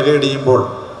 റബ്ബറിൻ്റെ വിലയിടിയുമ്പോൾ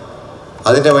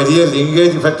അതിൻ്റെ വലിയ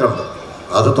ലിങ്കേജ് ഇഫക്റ്റ് ഉണ്ട്.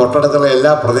 അത് തൊട്ടടുത്തുള്ള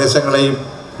എല്ലാ പ്രദേശങ്ങളെയും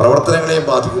പ്രവർത്തനങ്ങളെയും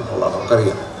ബാധിക്കുന്നുള്ളതാണ്,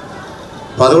 നമുക്കറിയാം.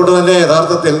 അപ്പം അതുകൊണ്ട് തന്നെ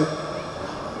യഥാർത്ഥത്തിൽ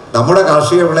നമ്മുടെ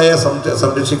കാർഷിക വിളയെ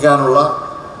സംരക്ഷിക്കാനുള്ള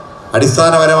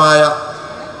അടിസ്ഥാനപരമായ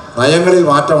നയങ്ങളിൽ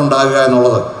മാറ്റം ഉണ്ടാകുക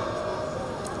എന്നുള്ളത്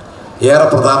ഏറെ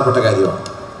പ്രധാനപ്പെട്ട കാര്യമാണ്.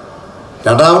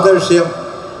 രണ്ടാമത്തെ വിഷയം,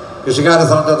 കൃഷിക്കാരെ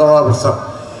സംബന്ധിച്ചിടത്തോളം പ്രശ്നം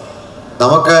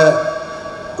നമുക്ക്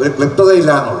ഒരു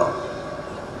ക്ലിപ്തതയില്ല എന്നുള്ളതാണ്.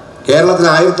 കേരളത്തിൽ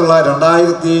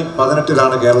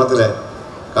 2018 കേരളത്തിലെ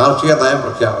കാർഷിക നയം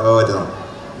വരുന്നത്.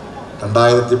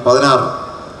 2016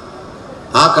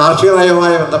 ആ കാർഷിക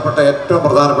നയവുമായി ബന്ധപ്പെട്ട ഏറ്റവും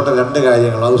പ്രധാനപ്പെട്ട 2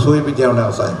 കാര്യങ്ങൾ അത് സൂചിപ്പിക്കാൻ വേണ്ടി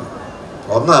അവസാനിക്കും.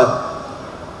 ഒന്ന്,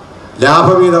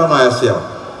 ലാഭവീതം എന്ന ആശയമാണ്.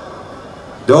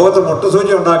 ലോകത്ത്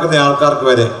മുട്ടുസൂചി ഉണ്ടാക്കുന്ന ആൾക്കാർക്ക്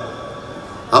വരെ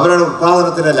അവരുടെ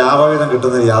ഉത്പാദനത്തിൻ്റെ ലാഭവീതം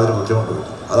കിട്ടുന്നതിന് യാതൊരു ബുദ്ധിമുട്ടുമില്ല.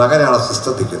 അതങ്ങനെയാണ്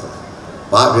സിസ്റ്റത്തിക്കുന്നത്.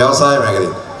 വ്യവസായ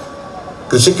മേഖലയിൽ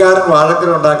കൃഷിക്കാരൻ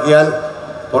വാഴക്കലുണ്ടാക്കിയാൽ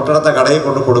തൊട്ടടുത്ത കടയിൽ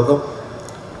കൊണ്ട് കൊടുക്കും.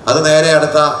 അത് നേരെ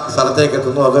അടുത്ത സ്ഥലത്തേക്ക്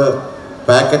എത്തുന്നു. അത്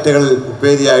പാക്കറ്റുകളിൽ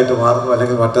ഉപ്പേരിയായിട്ട് മാറുന്നു,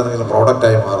 അല്ലെങ്കിൽ മറ്റെന്തെങ്കിലും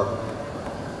പ്രോഡക്റ്റായി മാറുന്നു.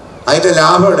 അതിൻ്റെ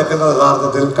ലാഭം എടുക്കുന്നത്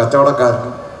യഥാർത്ഥത്തിൽ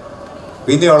കച്ചവടക്കാരനും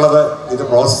പിന്നെയുള്ളത് ഇത്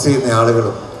പ്രോസസ്സ് ചെയ്യുന്ന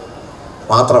ആളുകളും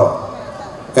മാത്രമാണ്.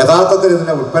 യഥാർത്ഥത്തിൽ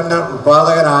ഇതിൻ്റെ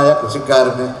ഉത്പാദകനായ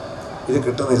കൃഷിക്കാരന് ഇത്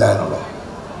കിട്ടുന്നില്ല എന്നുള്ളത്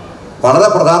വളരെ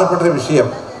പ്രധാനപ്പെട്ടൊരു വിഷയം.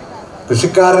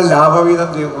 കൃഷിക്കാരൻ ലാഭവീതം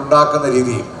ഉണ്ടാക്കുന്ന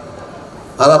രീതിയിൽ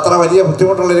അതത്ര വലിയ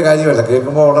ബുദ്ധിമുട്ടുള്ളൊരു കാര്യമല്ല.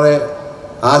 കേൾക്കുമ്പോൾ വളരെ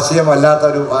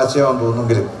ആശയമല്ലാത്തൊരു ആശയമാണെന്ന്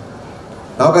തോന്നുമെങ്കിലും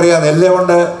നമുക്കറിയാം, നെല്ല്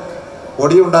കൊണ്ട്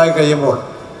പൊടി ഉണ്ടാക്കി കഴിയുമ്പോൾ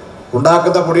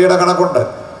ഉണ്ടാക്കുന്ന പൊടിയുടെ കണക്കുണ്ട്.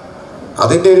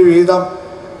 അതിൻ്റെ ഒരു വിഹിതം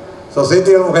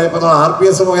സൊസൈറ്റികൾ മുഖേന, ഇപ്പം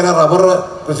RPS മുഖേന റബ്ബർ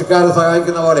കൃഷിക്കാരെ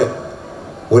സഹായിക്കുന്ന പോലെ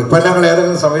ഉൽപ്പന്നങ്ങൾ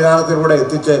ഏതെങ്കിലും സംവിധാനത്തിലൂടെ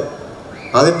എത്തിച്ച്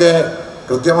അതിൻ്റെ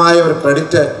കൃത്യമായ ഒരു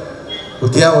ക്രെഡിറ്റ്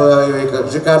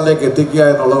കൃഷിക്കാരിലേക്ക് എത്തിക്കുക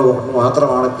എന്നുള്ളത് കൊണ്ട്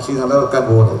മാത്രമാണ് കൃഷി നിലനിൽക്കാൻ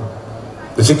പോകുന്നത്.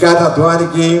 കൃഷിക്കാരൻ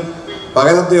അധ്വാനിക്കുകയും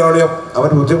പകലന്തിയോടെയും അവൻ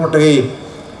ബുദ്ധിമുട്ടുകയും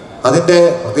അതിൻ്റെ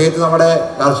പ്രത്യേകിച്ച് നമ്മുടെ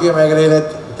കാർഷിക മേഖലയിലെ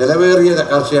ചിലവേറിയ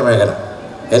കാർഷിക മേഖല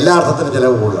എല്ലാ അർത്ഥത്തിലും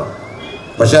ചിലവ് കൂടുതലാണ്.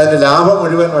 പക്ഷേ അതിൻ്റെ ലാഭം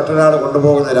മുഴുവൻ മറ്റൊരാൾ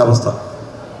കൊണ്ടുപോകുന്ന ഒരവസ്ഥ.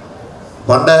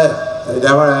 പണ്ട്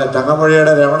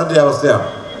ചങ്ങമ്പുഴയുടെ രമണൻ്റെ അവസ്ഥയാണ്.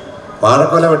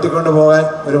 വാഴക്കൊല വെട്ടിക്കൊണ്ട് പോകാൻ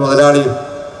ഒരു മുതലാളിയും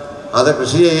അത്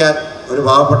കൃഷി ചെയ്യാൻ ഒരു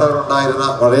പാവപ്പെട്ടവരുണ്ടായിരുന്ന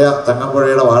പഴയ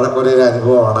ചങ്ങമ്പുഴയുടെ വാഴക്കൊലയിലെ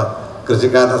അനുഭവമാണ്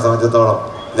കൃഷിക്കാരനെ സംബന്ധിച്ചിടത്തോളം.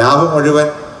 ലാഭം മുഴുവൻ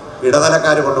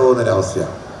ഇടനിലക്കാർ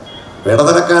കൊണ്ടുപോകുന്നൊരവസ്ഥയാണ്.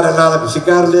 ഇടനിലക്കാരല്ലാതെ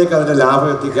കൃഷിക്കാരിലേക്ക് അതിൻ്റെ ലാഭം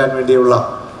എത്തിക്കാൻ വേണ്ടിയുള്ള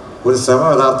ഒരു ശ്രമം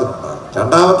യഥാർത്ഥത്തിലുണ്ടാകും.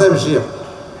 രണ്ടാമത്തെ വിഷയം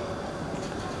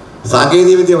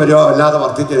സാങ്കേതികവിദ്യ അല്ലാതെ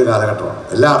വർദ്ധിച്ചൊരു കാലഘട്ടമാണ്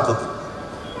എല്ലാ അർത്ഥത്തിലും.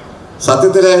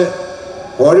 സത്യത്തിൽ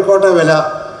കോഴിക്കോട്ടെ വില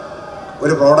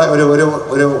ഒരു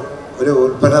ഒരു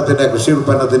ഉൽപ്പന്നത്തിൻ്റെ കൃഷി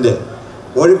ഉൽപ്പന്നത്തിൻ്റെ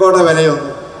കോഴിക്കോട്ടെ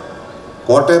വിലയൊന്നും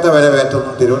കോട്ടയത്തെ വില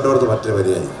വേറ്റൊന്നും തിരുവനന്തപുരത്ത് മറ്റൊരു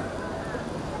വിലയായിരിക്കും.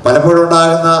 പലപ്പോഴും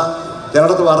ഉണ്ടാകുന്ന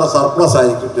ചിലയിടത്ത് വളരെ സർപ്ലസ്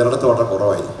ആയിരിക്കും, ചിലയിടത്ത് വളരെ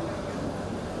കുറവായിരിക്കും.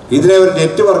 ഇതിനെ ഒരു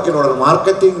നെറ്റ്വർക്കിലൂടെ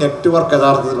മാർക്കറ്റിംഗ് നെറ്റ്വർക്ക്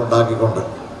യഥാർത്ഥത്തിൽ ഉണ്ടാക്കിക്കൊണ്ട്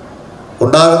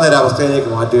ഉണ്ടാകുന്ന ഒരവസ്ഥയിലേക്ക്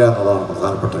മാറ്റുക എന്നുള്ളതാണ്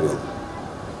പ്രധാനപ്പെട്ട കാര്യം.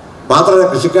 മാത്രമല്ല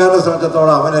കൃഷിക്കാരനെ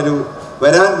സംബന്ധിച്ചിടത്തോളം അവനൊരു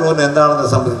വരാൻ പോകുന്ന എന്താണെന്ന്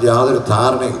സംബന്ധിച്ച് യാതൊരു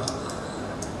ധാരണയില്ല.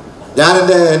 ഞാൻ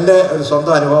എൻ്റെ ഒരു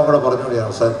സ്വന്തം അനുഭവം കൂടെ പറഞ്ഞുകൊണ്ട് ഞാൻ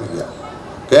അവസാനിപ്പിക്കുക.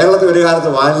 കേരളത്തിൽ ഒരു കാലത്ത്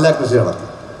വാനില കൃഷി നടത്തി.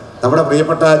 നമ്മുടെ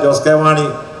പ്രിയപ്പെട്ട ജോസ് കെ മാണി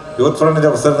യൂത്ത് ഫ്രണ്ടിൻ്റെ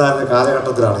പ്രസിഡന്റായിരുന്ന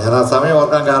കാലഘട്ടത്തിലാണ്. ഞാൻ ആ സമയം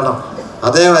ഓർക്കാൻ കാരണം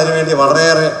അദ്ദേഹം അതിനുവേണ്ടി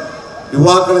വളരെയേറെ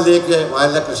യുവാക്കളിലേക്ക്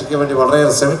വാനില കൃഷിക്ക് വേണ്ടി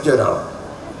വളരെയേറെ ശ്രമിച്ച ഒരാളാണ്.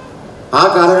 ആ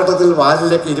കാലഘട്ടത്തിൽ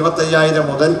വാനിലയ്ക്ക് 25,000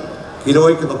 മുതൽ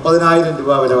കിലോയ്ക്ക് 30,000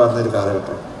 രൂപ വില വന്നൊരു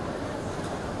കാലഘട്ടം.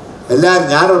 എല്ലാവരും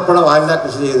ഞാൻ ഉൾപ്പെടെ വാനില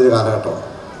കൃഷി ചെയ്തൊരു കാലഘട്ടമാണ്.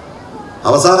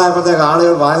 അവസാനമായപ്പോഴത്തേക്ക്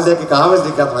ആളുകൾ വാനിലേക്ക്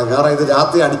കാവലിരിക്കാൻ തുടങ്ങി. കാരണം ഇത്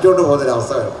രാത്രി അടിച്ചുകൊണ്ട്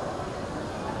പോകുന്നൊരവസ്ഥ വരും.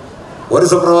 ഒരു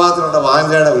സുപ്രഭാതത്തിലുണ്ട്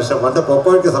വാനിലയുടെ വിഷം. പണ്ട്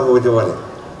കൊക്കോയ്ക്ക് സംഭവിച്ച പോലെ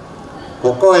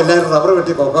കൊക്കോ എല്ലാവരും റബ്ബർ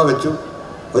വെട്ടി കൊക്കോ വെച്ചു.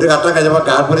 ഒരു ഘട്ടം കഴിയുമ്പോൾ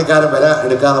കാർപ്പണിക്കാരൻ വില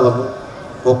എടുക്കാതെ വന്നു.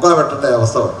 കൊക്കോ വെട്ടേണ്ട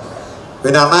അവസ്ഥ വന്നു.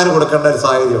 പിന്നെ അണ്ണാന് കൊടുക്കേണ്ട ഒരു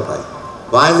സാഹചര്യം ഉണ്ടായി.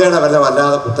 വാനിലയുടെ വില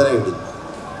വല്ലാതെ കുത്തനെ കിട്ടി.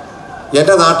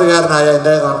 എൻ്റെ നാട്ടുകാരനായ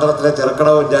എൻ്റെ മണ്ഡലത്തിലെ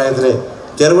ചെറുക്കടവ് പഞ്ചായത്തിലെ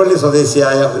ചെറുവള്ളി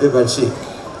സ്വദേശിയായ ഒരു കക്ഷി,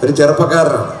 ഒരു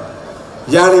ചെറുപ്പക്കാരനാണ്.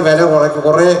 ഇയാൾ ഈ വില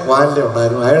കുറേ വാനില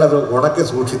ഉണ്ടായിരുന്നു. അയാളത് ഉണക്കി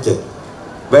സൂക്ഷിച്ച്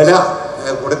വില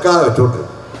കൊടുക്കാതെ വെച്ചുകൊണ്ടിരുന്നു.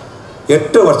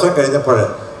 8 വർഷം കഴിഞ്ഞപ്പോൾ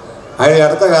അയാൾ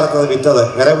അടുത്ത കാലത്ത് അത് വിറ്റത്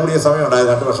വില കൂടിയ സമയം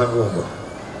ഉണ്ടായത് 2 വർഷങ്ങൾക്ക് മുമ്പ്,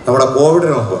 നമ്മുടെ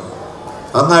കോവിഡിന് മുമ്പ്.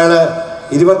 അന്ന് അയാൾ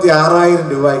 26,000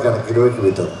 രൂപയ്ക്കാണ് കിലോയ്ക്ക്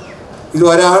വിറ്റത്. ഇത്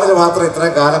ഒരാളിന് മാത്രം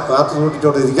ഇത്രയും കാലം കാത്തു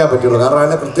സൂക്ഷിച്ചുകൊണ്ട് ഇരിക്കാൻ പറ്റുള്ളൂ. കാരണം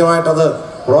അയാൾ കൃത്യമായിട്ടത്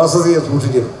പ്രോസസ്സ് ചെയ്ത്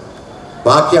സൂക്ഷിച്ചിരുന്നു.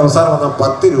 ബാക്കി അവസാനം വന്നാൽ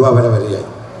 10 രൂപ വില വരെയായി.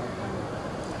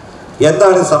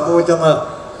 എന്താണ് സംഭവിച്ചെന്ന്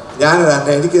ഞാൻ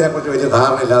തന്നെ എനിക്കിതിനെക്കുറിച്ച് വലിയ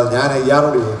ധാരണയില്ലാതെ ഞാൻ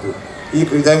ഇയാളോട് ചോദിച്ചു, ഈ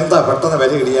ഇതെന്താ പെട്ടെന്ന്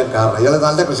വില ഇടിയാൻ കാരണം? ഇയാൾ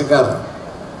നല്ല കൃഷിക്കാരനാണ്.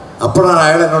 അപ്പോഴാണ്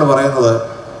അയാൾ എന്നോട് പറയുന്നത്,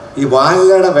 ഈ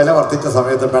വാനിലയുടെ വില വർദ്ധിച്ച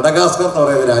സമയത്ത് മെഡഗാസ്കർ എന്ന്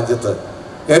പറയുന്ന രാജ്യത്ത്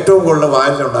ഏറ്റവും കൂടുതൽ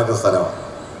വാനില ഉണ്ടാക്കുന്ന സ്ഥലമാണ്.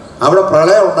 അവിടെ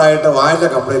പ്രളയം ഉണ്ടായിട്ട് വാനില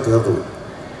കംപ്ലീറ്റ് തീർത്തുപോയി.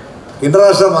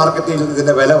 ഇൻ്റർനാഷണൽ മാർക്കറ്റിൽ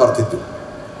ഇതിൻ്റെ വില വർദ്ധിച്ചു.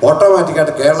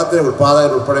 ഓട്ടോമാറ്റിക്കായിട്ട് കേരളത്തിലെ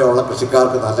ഉൽപ്പാദകർ ഉൾപ്പെടെയുള്ള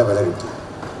കൃഷിക്കാർക്ക് നല്ല വില കിട്ടി.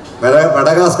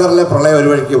 മെഡഗാസ്കറിലെ പ്രളയം ഒരു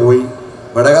വഴിക്ക് പോയി.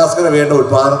 മെഡഗാസ്കർ വീണ്ടും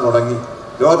ഉൽപ്പാദനം തുടങ്ങി.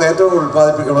 ലോകത്ത് ഏറ്റവും കൂടുതൽ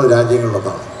ഉൽപ്പാദിപ്പിക്കുന്ന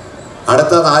രാജ്യങ്ങളിലൊന്നാണ്.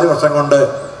 അടുത്ത 4 വർഷം കൊണ്ട്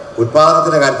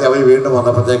ഉൽപ്പാദനത്തിൻ്റെ കാര്യത്തിൽ അവർ വീണ്ടും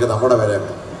വന്നപ്പോഴത്തേക്ക് നമ്മുടെ വില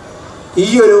കിട്ടും. ഈ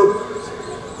ഒരു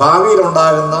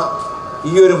ഭാവിയിലുണ്ടാകുന്ന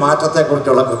ഈ ഒരു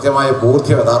മാറ്റത്തെക്കുറിച്ചുള്ള കൃത്യമായ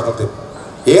ബോധ്യം യഥാർത്ഥത്തിൽ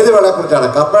ഏത് വിലയെക്കുറിച്ചാണ്?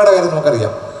 കപ്പയുടെ കാര്യം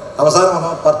നമുക്കറിയാം. അവസാനം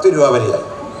വന്നാൽ 10 രൂപ വരെയായി.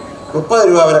 30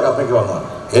 രൂപ വരെ കപ്പയ്ക്ക് വന്നതാണ്.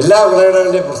 എല്ലാ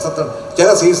വിളകളുടെയും പ്രശ്നത്തിൽ ചില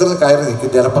സീസണിൽ കയറി നിൽക്കും,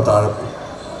 ചിലപ്പോൾ താഴെ പോകും.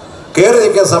 കയറി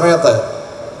നിൽക്കുന്ന സമയത്ത്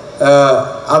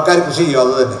ആൾക്കാർ കൃഷി ചെയ്യും.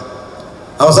 അത് തന്നെ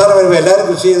അവസാനം വരുമ്പോൾ എല്ലാവരും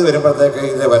കൃഷി ചെയ്ത് വരുമ്പോഴത്തേക്ക്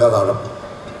ഇതിൻ്റെ വില താഴെ പോകും.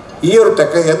 ഈ ഒരു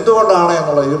എന്തുകൊണ്ടാണ്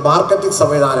എന്നുള്ള ഒരു മാർക്കറ്റിംഗ്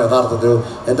സംവിധാനം യഥാർത്ഥത്തിൽ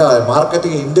എന്താ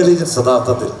മാർക്കറ്റിംഗ് ഇൻ്റലിജൻസ്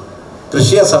യഥാർത്ഥത്തിൽ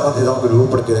കൃഷിയെ സംബന്ധിച്ച് നമുക്ക്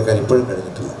രൂപപ്പെടുത്തിയെടുക്കാൻ ഇപ്പോഴും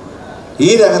കഴിഞ്ഞിട്ടില്ല. ഈ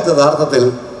രംഗത്ത് യഥാർത്ഥത്തിൽ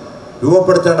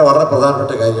രൂപപ്പെടുത്തേണ്ട വളരെ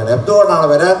പ്രധാനപ്പെട്ട കാര്യമാണ്. എന്തുകൊണ്ടാണ്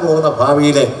വരാൻ പോകുന്ന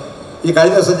ഭാവിയിലെ ഈ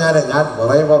കഴിഞ്ഞ ദിവസം ഞാൻ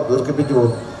പറയുമ്പോൾ ദീർഘിപ്പിച്ചു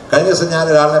പോകുന്നു. കഴിഞ്ഞ ദിവസം ഞാൻ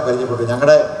ഒരാളിനെ പരിചയപ്പെട്ടു.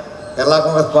 ഞങ്ങളുടെ കേരള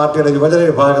കോൺഗ്രസ് പാർട്ടിയുടെ യുവജന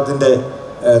വിഭാഗത്തിൻ്റെ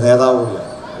നേതാവ്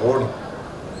കൂടിയാണ്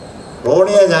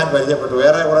റോണിയെ ഞാൻ പരിചയപ്പെട്ടു.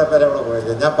 വേറെ കുറേ പേരെ അവിടെ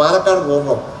പോയത്. ഞാൻ പാലക്കാട്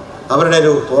പോകുമ്പോൾ അവരുടെ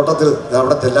ഒരു തോട്ടത്തിൽ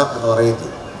അവിടെ ചെല്ലാം എന്ന് പറയുന്നത്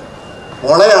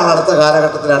മുളയാണ് അടുത്ത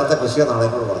കാലഘട്ടത്തിൽ അടുത്ത കൃഷിയെന്നാണ്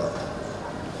എന്നോട് പറഞ്ഞത്.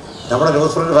 നമ്മുടെ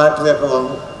ന്യൂസ് ഫ്രണ്ട് ഫാക്ടറിയൊക്കെ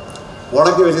വന്നു.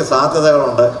 മുളയ്ക്ക് വലിയ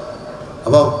സാധ്യതകളുണ്ട്.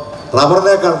 അപ്പം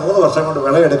റബ്ബറിനേക്കാൾ 3 വർഷം കൊണ്ട്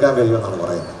വിളയെടുക്കാൻ കഴിയുമെന്നാണ്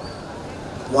പറയുന്നത്.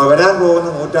 വരാൻ പോകുന്ന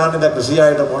നൂറ്റാണ്ടിൻ്റെ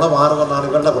കൃഷിയായിട്ട് മുള മാറുമെന്നാണ്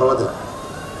ഇവരുടെ പ്രവചനം.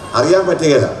 അറിയാൻ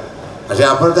പറ്റുകയില്ല. പക്ഷേ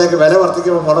അപ്പോഴത്തേക്ക് വില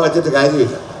വർദ്ധിക്കുമ്പോൾ മുള വെച്ചിട്ട്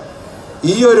കാര്യമില്ല.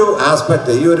 ഈ ഒരു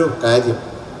ആസ്പെക്റ്റ്, ഈ ഒരു കാര്യം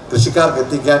കൃഷിക്കാർക്ക്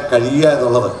എത്തിക്കാൻ കഴിയുക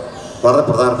എന്നുള്ളത് വളരെ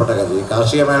പ്രധാനപ്പെട്ട കാര്യം. ഈ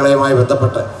കാർഷിക മേളയുമായി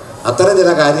ബന്ധപ്പെട്ട് അത്തരം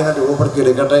ചില കാര്യങ്ങൾ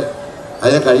രൂപപ്പെടുത്തിയെടുക്കട്ടെ,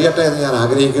 അതിന് കഴിയട്ടെ എന്ന് ഞാൻ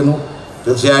ആഗ്രഹിക്കുന്നു.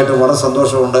 തീർച്ചയായിട്ടും വളരെ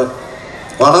സന്തോഷമുണ്ട്.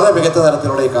 വളരെ മികച്ച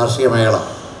തരത്തിലുള്ള ഈ കാർഷിക മേള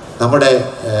നമ്മുടെ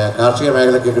കാർഷിക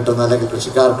മേഖലയ്ക്ക് കിട്ടുന്ന അല്ലെങ്കിൽ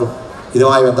കൃഷിക്കാർക്കും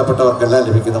ഇതുമായി ബന്ധപ്പെട്ടവർക്കെല്ലാം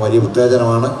ലഭിക്കുന്ന വലിയ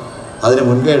ഉത്തേജനമാണ്. അതിന്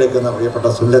മുൻകൈ എടുക്കുന്ന പ്രിയപ്പെട്ട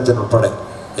സുല്ലച്ചൻ ഉൾപ്പെടെ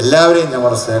എല്ലാവരെയും ഞാൻ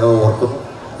വളരെ സ്നേഹവും ഓർക്കുന്നു.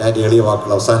 ഞാൻ എളിയ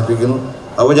വാക്കുകൾ അവസാനിപ്പിക്കുന്നു.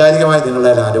 ഔപചാരികമായി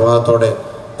നിങ്ങളുടെ അനുവാദത്തോടെ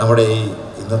നമ്മുടെ ഈ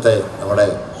ഇന്നത്തെ നമ്മുടെ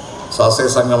സ്വാശ്രയ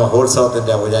സംഘ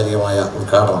മഹോത്സവത്തിൻ്റെ ഔപചാരികമായ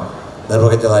ഉദ്ഘാടനം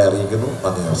നിർവഹിച്ചതായി അറിയിക്കുന്നു.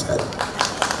 നന്ദി, നമസ്കാരം.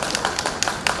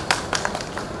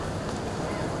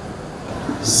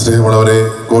 സ്നേഹമുള്ളവരെ,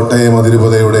 കോട്ടയം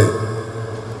അതിരൂപതയുടെ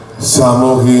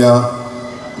സാമൂഹിക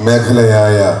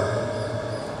മേഖലയായ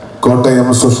കോട്ടയം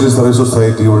സോഷ്യൽ സർവീസ്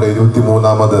സൊസൈറ്റിയുടെ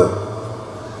 23ാമത്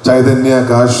ചൈതന്യ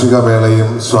കാർഷിക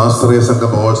മേളയും സ്വാശ്രയ സംഘ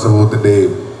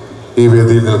മഹോത്സവത്തിൻ്റെയും ഈ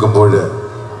വേദിയിൽ നിൽക്കുമ്പോൾ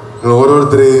നിങ്ങൾ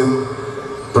ഓരോരുത്തരെയും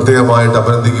പ്രത്യേകമായിട്ട്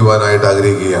അഭിനന്ദിക്കുവാനായിട്ട്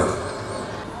ആഗ്രഹിക്കുകയാണ്.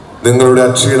 നിങ്ങളുടെ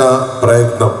അക്ഷീണ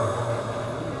പ്രയത്നം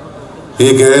ഈ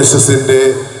KSSന്റെ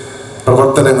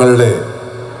പ്രവർത്തനങ്ങളുടെ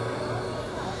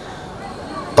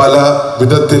പല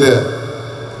വിധത്തിൽ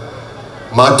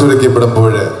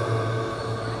മാറ്റുരയ്ക്കപ്പെടുമ്പോൾ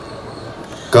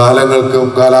കാലങ്ങൾക്കും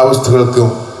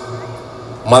കാലാവസ്ഥകൾക്കും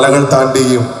മലകൾ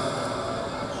താണ്ടിയും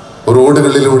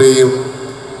റോഡുകളിലൂടെയും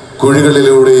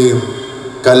കുഴികളിലൂടെയും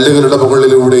കല്ലുകളുടെ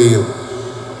മുകളിലൂടെയും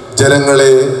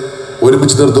ജനങ്ങളെ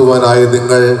ഒരുമിച്ച് നിർത്തുവാനായി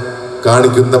നിങ്ങൾ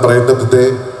കാണിക്കുന്ന പ്രയത്നത്തെ,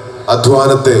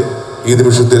 അധ്വാനത്തെ ഈ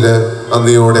നിമിഷത്തിൽ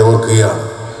നന്ദിയോടെ ഓർക്കുകയാണ്.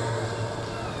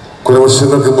 കുറേ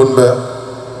വർഷങ്ങൾക്ക് മുൻപ്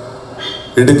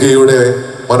ഇടുക്കിയുടെ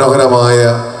മനോഹരമായ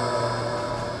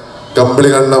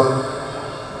കമ്പിളികണ്ണം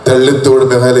തെള്ളിത്തോട്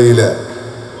മേഖലയിൽ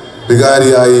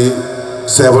വികാരിയായി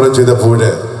സേവനം ചെയ്തപ്പോൾ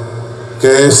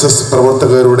KSS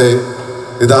പ്രവർത്തകരുടെ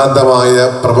നിതാന്തമായ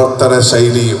പ്രവർത്തന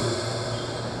ശൈലിയും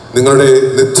നിങ്ങളുടെ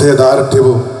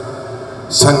നിശ്ചയദാർഢ്യവും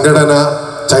സംഘടന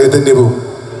ചൈതന്യവും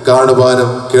കാണുവാനും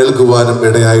കേൾക്കുവാനും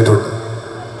ഇടയായിട്ടുണ്ട്.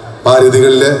 ആ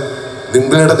രീതികളിൽ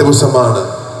നിങ്ങളുടെ ദിവസമാണ്,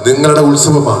 നിങ്ങളുടെ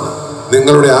ഉത്സവമാണ്,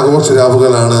 നിങ്ങളുടെ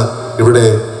ആഘോഷരാവുകളാണ് ഇവിടെ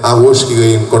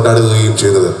ആഘോഷിക്കുകയും കൊണ്ടാടുകയും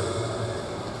ചെയ്തത്.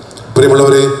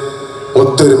 പ്രിയമുള്ളവരെ,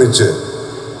 ഒത്തൊരുമിച്ച്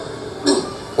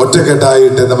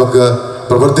ഒറ്റക്കെട്ടായിട്ട് നമുക്ക്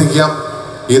പ്രവർത്തിക്കാം.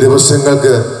 ഈ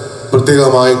ദിവസങ്ങൾക്ക്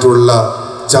പ്രത്യേകമായിട്ടുള്ള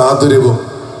ചാതുര്യവും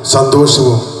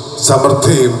സന്തോഷവും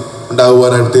സമൃദ്ധിയും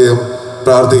ഉണ്ടാകുവാനായി പ്രത്യേകം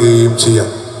പ്രാർത്ഥിക്കുകയും ചെയ്യാം.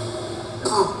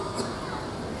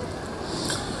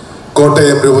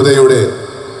 കോട്ടയം രൂപതയുടെ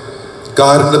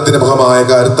കാരുണ്യത്തിന് മുഖമായ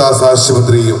കാരിത്താസ്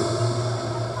ആശുപത്രിയും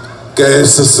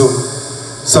KSSും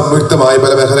സംയുക്തമായി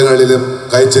പല മേഖലകളിലും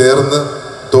കൈചേർന്ന്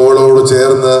തോളോട്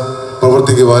ചേർന്ന്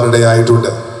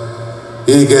പ്രവർത്തിക്കുവാനിടയായിട്ടുണ്ട്.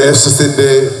 ഈ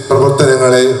KSSന്റെ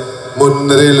പ്രവർത്തനങ്ങളെ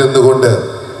മുൻനിരയിൽ നിന്നുകൊണ്ട്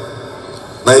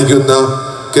നയിക്കുന്ന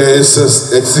KSS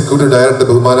എക്സിക്യൂട്ടീവ് ഡയറക്ടർ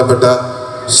ബഹുമാനപ്പെട്ട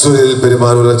സുനിൽ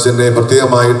പെരുമാനൂർ അച്ഛനെ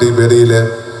പ്രത്യേകമായിട്ട് ഈ വേദിയിൽ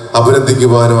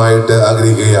അഭിനന്ദിക്കുവാനുമായിട്ട്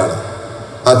ആഗ്രഹിക്കുകയാണ്.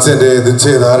 അച്ഛൻ്റെ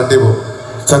നിശ്ചയദാർഢ്യവും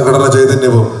സംഘടന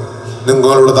ചൈതന്യവും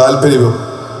നിങ്ങളുടെ താല്പര്യവും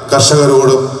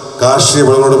കർഷകരോടും കാർഷിക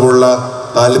വിളകളോടുമുള്ള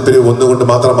താല്പര്യവും ഒന്നുകൊണ്ട്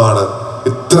മാത്രമാണ്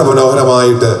ഇത്ര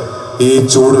മനോഹരമായിട്ട് ഈ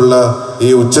ചൂടുള്ള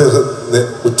ഈ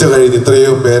ഉച്ച കഴിഞ്ഞ്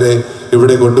ഇത്രയും പേരെ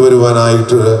ഇവിടെ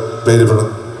കൊണ്ടുവരുവാനായിട്ട് പേരുപെടും.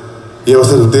 ഈ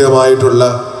അവസരം പ്രത്യേകമായിട്ടുള്ള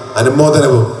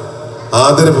അനുമോദനവും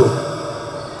ആദരവും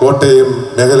കോട്ടയം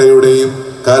മേഖലയുടെയും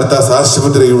കാരിത്താസ്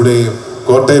ആശുപത്രിയുടെയും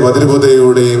കോട്ടയം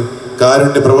അതിരൂപതയുടെയും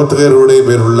കാരുണ്യ പ്രവർത്തകരുടെയും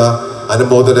പേരുള്ള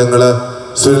അനുമോദനങ്ങൾ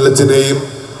സുനിലച്ഛനെയും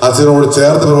അച്ഛനോട്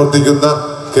ചേർന്ന് പ്രവർത്തിക്കുന്ന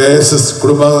KSS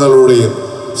കുടുംബാംഗങ്ങളുടെയും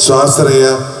സ്വാശ്രയ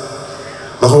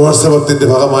മഹോത്സവത്തിൻ്റെ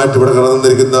ഭാഗമായിട്ട് ഇവിടെ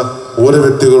കടന്നിരിക്കുന്ന ഓരോ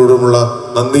വ്യക്തികളോടുമുള്ള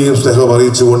നന്ദിയും സ്നേഹവും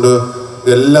അറിയിച്ചുകൊണ്ട്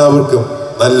എല്ലാവർക്കും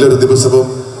നല്ലൊരു ദിവസവും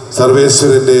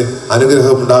സർവേശ്വരൻ്റെ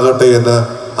അനുഗ്രഹം ഉണ്ടാകട്ടെ എന്ന്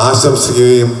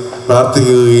ആശംസിക്കുകയും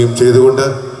പ്രാർത്ഥിക്കുകയും ചെയ്തുകൊണ്ട്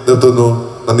നിർത്തുന്നു.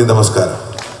 നന്ദി, നമസ്കാരം.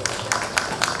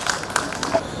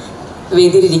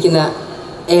 വേദിയിലിരിക്കുന്ന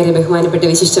ഏറെ ബഹുമാനപ്പെട്ട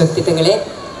വിശിഷ്ട വ്യക്തിത്വങ്ങളെ,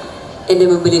 എൻ്റെ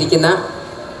മുമ്പിലിരിക്കുന്ന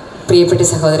പ്രിയപ്പെട്ട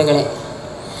സഹോദരങ്ങളെ,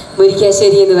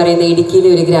 മുരിക്കാശ്ശേരി എന്ന് പറയുന്ന ഇടുക്കിയിലെ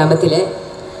ഒരു ഗ്രാമത്തിൽ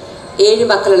 7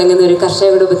 മക്കളടങ്ങുന്ന ഒരു കർഷക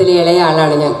കുടുംബത്തിലെ ഇളയ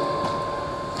ആളാണ് ഞാൻ.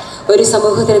 ഒരു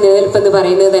സമൂഹത്തിന് നിലനിൽപ്പെന്ന്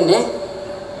പറയുന്നത് തന്നെ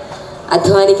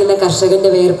അധ്വാനിക്കുന്ന കർഷകൻ്റെ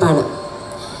വേർപ്പാണ്.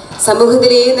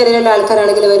 സമൂഹത്തിലെ ഏത് നിലയിലുള്ള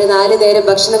ആൾക്കാരാണെങ്കിലും ഒരു 4 നേരം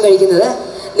ഭക്ഷണം കഴിക്കുന്നത്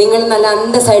നിങ്ങൾ നല്ല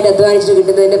അന്തസ്സായിട്ട് അധ്വാനിച്ചിട്ട്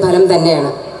കിട്ടുന്നതിൻ്റെ ഫലം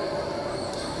തന്നെയാണ്.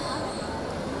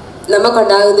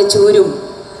 നമുക്കുണ്ടാകുന്ന ചൂരും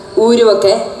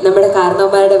ഊരുമൊക്കെ നമ്മുടെ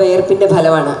കാരണവന്മാരുടെ വേർപ്പിൻ്റെ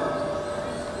ഫലമാണ്.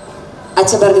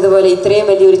 അച്ഛൻ പറഞ്ഞതുപോലെ ഇത്രയും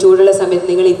വലിയൊരു ചൂടുള്ള സമയത്ത്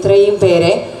നിങ്ങൾ ഇത്രയും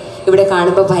പേരെ ഇവിടെ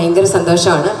കാണുമ്പോൾ ഭയങ്കര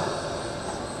സന്തോഷമാണ്.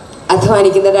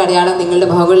 അധ്വാനിക്കുന്നവരുടെ അടയാളം നിങ്ങളുടെ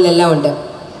മുഖങ്ങളിലെല്ലാം ഉണ്ട്.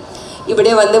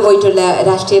 ഇവിടെ വന്നു പോയിട്ടുള്ള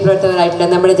രാഷ്ട്രീയ പ്രവർത്തകരായിട്ടുള്ള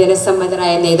നമ്മുടെ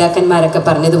ജനസമ്മതരായ നേതാക്കന്മാരൊക്കെ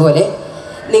പറഞ്ഞതുപോലെ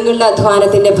നിങ്ങളുടെ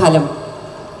അധ്വാനത്തിൻ്റെ ഫലം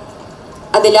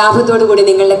അത് ലാഭത്തോടു കൂടി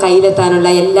നിങ്ങളുടെ കയ്യിലെത്താനുള്ള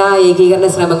എല്ലാ ഏകീകരണ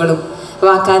ശ്രമങ്ങളും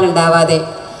വാക്കാലുണ്ടാവാതെ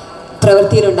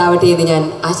പ്രവൃത്തിയിലുണ്ടാവട്ടെ എന്ന് ഞാൻ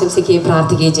ആശംസിക്കുകയും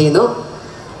പ്രാർത്ഥിക്കുകയും ചെയ്യുന്നു.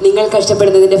 നിങ്ങൾ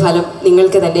കഷ്ടപ്പെടുന്നതിൻ്റെ ഫലം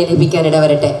നിങ്ങൾക്ക് തന്നെ ലഭിക്കാനിട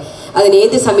വരട്ടെ.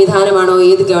 അതിനേത് സംവിധാനമാണോ,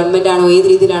 ഏത് ഗവൺമെൻറ്റാണോ, ഏത്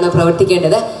രീതിയിലാണോ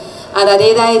പ്രവർത്തിക്കേണ്ടത് അത്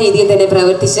അതേതായ രീതിയിൽ തന്നെ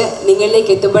പ്രവർത്തിച്ച്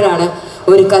നിങ്ങളിലേക്ക് എത്തുമ്പോഴാണ്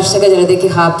ഒരു കർഷക ജനതയ്ക്ക്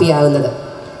ഹാപ്പി ആകുന്നത്.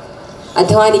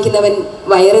 അധ്വാനിക്കുന്നവൻ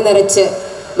വയറ് നിറച്ച്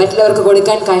മറ്റുള്ളവർക്ക്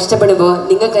കൊടുക്കാൻ കഷ്ടപ്പെടുമ്പോൾ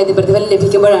നിങ്ങൾക്ക് അതിന് പ്രതിഫലം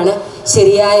ലഭിക്കുമ്പോഴാണ്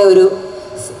ശരിയായ ഒരു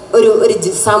ഒരു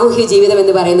സാമൂഹിക ജീവിതം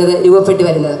എന്ന് പറയുന്നത് രൂപപ്പെട്ടു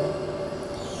വരുന്നത്.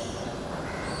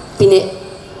 പിന്നെ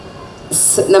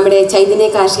നമ്മുടെ ചൈതന്യ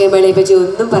കാർഷിക മേളയെ പറ്റി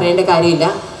ഒന്നും പറയേണ്ട കാര്യമില്ല.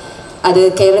 അത്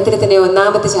കേരളത്തിലെ തന്നെ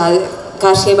ഒന്നാമത്തെ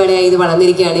കാർഷിക മേളയായി ഇത്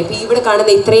വളർന്നിരിക്കുകയാണ്. ഇപ്പോൾ ഇവിടെ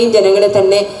കാണുന്ന ഇത്രയും ജനങ്ങളെ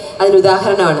തന്നെ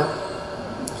അതിനുദാഹരണമാണ്.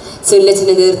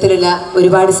 സുനിലച്ചൻ്റെ നേതൃത്വത്തിലുള്ള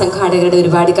ഒരുപാട് സംഘാടകരുടെ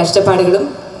ഒരുപാട് കഷ്ടപ്പാടുകളും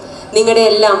നിങ്ങളുടെ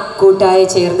എല്ലാം കൂട്ടായി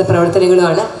ചേർന്ന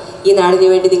പ്രവർത്തനങ്ങളുമാണ് ഈ നാടിന്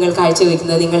വേണ്ടി നിങ്ങൾ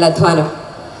കാഴ്ചവെക്കുന്നത്. നിങ്ങളുടെ അധ്വാനം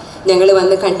ഞങ്ങൾ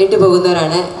വന്ന് കണ്ടിട്ട്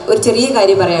പോകുന്നവരാണ്. ഒരു ചെറിയ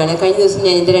കാര്യം പറയുകയാണ്. കഴിഞ്ഞ ദിവസം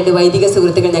ഞാൻ എൻ്റെ 2 വൈദിക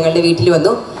സുഹൃത്തുക്കൾ ഞങ്ങളുടെ വീട്ടിൽ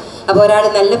വന്നു. അപ്പോൾ ഒരാൾ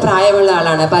നല്ല പ്രായമുള്ള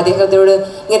ആളാണ്. അപ്പോൾ അദ്ദേഹത്തോട്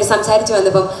ഇങ്ങനെ സംസാരിച്ച്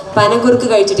വന്നപ്പം പനംകുറുക്ക്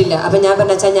കഴിച്ചിട്ടില്ല. അപ്പം ഞാൻ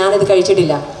പറഞ്ഞു, അച്ഛാ ഞാനത്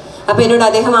കഴിച്ചിട്ടില്ല. അപ്പോൾ എന്നോട്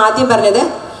അദ്ദേഹം ആദ്യം പറഞ്ഞത്,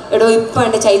 എടോ ഇപ്പോൾ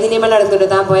എൻ്റെ ചൈതന്യമേള നടക്കുന്നുണ്ട്,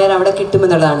 താൻ പോയാൽ അവിടെ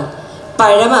കിട്ടുമെന്നുള്ളതാണ്.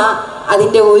 പഴമ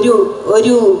അതിൻ്റെ ഒരു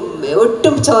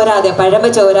ഒട്ടും ചോരാതെ, പഴമ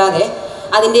ചോരാതെ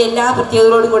അതിൻ്റെ എല്ലാ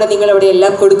പ്രത്യേകതകളോടും കൂടെ നിങ്ങളവിടെ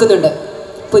എല്ലാം കൊടുക്കുന്നുണ്ട്.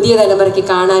 പുതിയ തലമുറയ്ക്ക്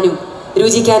കാണാനും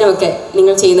രുചിക്കാനും ഒക്കെ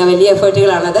നിങ്ങൾ ചെയ്യുന്ന വലിയ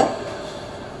എഫേർട്ടുകളാണത്.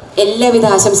 എല്ലാവിധ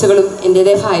ആശംസകളും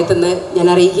എൻ്റേതേ ഭാഗത്തുനിന്ന് ഞാൻ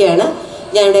അറിയിക്കുകയാണ്.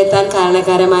 ഞാൻ ഇവിടെ എത്താൻ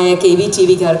കാരണക്കാരമായ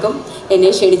KVTVക്കാർക്കും എന്നെ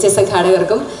ക്ഷണിച്ച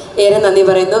സംഘാടകർക്കും ഏറെ നന്ദി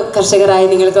പറയുന്നു. കർഷകരായ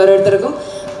നിങ്ങൾക്ക് ഓരോരുത്തർക്കും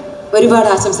ഒരുപാട്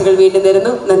ആശംസകൾ വീണ്ടും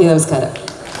തരുന്നു. നന്ദി, നമസ്കാരം.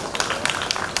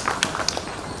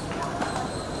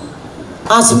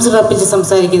 ആശംസകൾ അർപ്പിച്ച്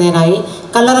സംസാരിക്കുന്നതിനായി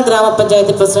കല്ലറ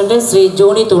ഗ്രാമപഞ്ചായത്ത് പ്രസിഡന്റ് ശ്രീ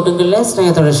ജോണി തോട്ടുങ്കലിനെ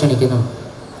സ്നേഹത്തോടെ ക്ഷണിക്കുന്നു.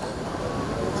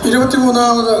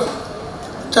 23ാമത്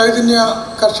ചൈതന്യ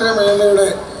കർഷക മേളയുടെ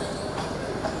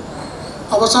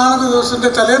അവസാന ദിവസത്തിൻ്റെ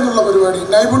തലേന്നുള്ള പരിപാടി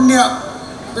നൈപുണ്യ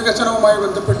വികസനവുമായി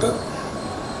ബന്ധപ്പെട്ട്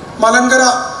മലങ്കര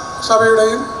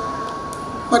സഭയുടെയും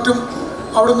മറ്റും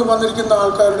അവിടെ നിന്ന് വന്നിരിക്കുന്ന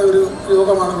ആൾക്കാരുടെ ഒരു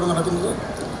യോഗമാണ് ഇവിടെ നടക്കുന്നത്.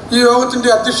 ഈ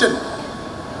യോഗത്തിൻ്റെ അധ്യക്ഷൻ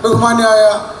ബഹുമാന്യായ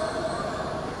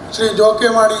ശ്രീ ജോക്കെ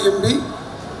മാണി MP,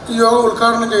 ഈ യോഗം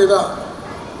ഉദ്ഘാടനം ചെയ്ത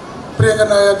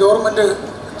പ്രിയങ്കരനായ government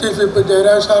chief whip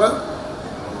Jayaraj sir,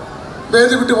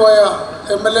 വേദി വിട്ടുപോയ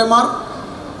MLA മാർ,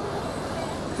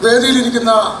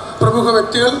 വേദിയിലിരിക്കുന്ന പ്രമുഖ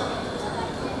വ്യക്തികൾ,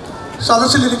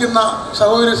 സദസ്സിലിരിക്കുന്ന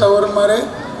സഹോദരി സഹോദരന്മാരെ,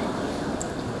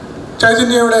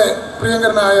 ചൈതന്യയുടെ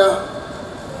പ്രിയങ്കരനായ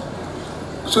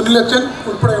സുനിലച്ചൻ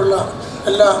ഉൾപ്പെടെയുള്ള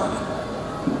എല്ലാ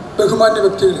ബഹുമാന്യ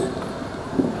വ്യക്തികളും,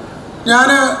 ഞാൻ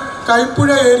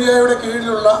കൈപ്പുഴ ഏരിയയുടെ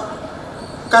കീഴിലുള്ള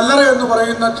കല്ലറ എന്ന്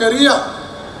പറയുന്ന ചെറിയ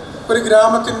ഒരു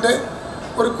ഗ്രാമത്തിൻ്റെ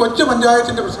ഒരു കൊച്ചു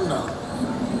പഞ്ചായത്തിൻ്റെ പ്രസിഡന്റാണ്.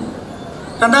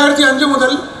 2005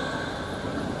 മുതൽ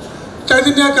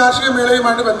ചൈതന്യ കാർഷിക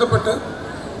മേളയുമായിട്ട് ബന്ധപ്പെട്ട്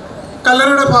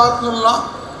കല്ലറയുടെ ഭാഗത്തു നിന്നുള്ള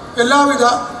എല്ലാവിധ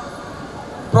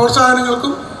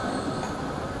പ്രോത്സാഹനങ്ങൾക്കും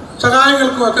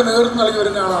സഹായങ്ങൾക്കുമൊക്കെ നേതൃത്വം നൽകി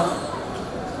വരുന്ന ആളാണ്.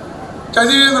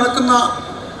 ചൈതന്യയിൽ നടക്കുന്ന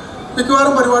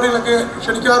മിക്കവാറും പരിപാടികളൊക്കെ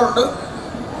ക്ഷണിക്കാറുണ്ട്,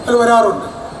 അതിൽ വരാറുണ്ട്.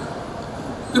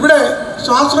 ഇവിടെ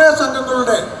സ്വാശ്രയ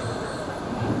സംഘങ്ങളുടെ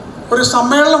ഒരു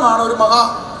സമ്മേളനമാണ്, ഒരു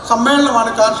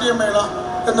മഹാസമ്മേളനമാണ് കാർഷിക മേള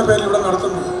എന്ന പേരിൽ ഇവിടെ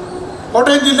നടത്തുന്നത്.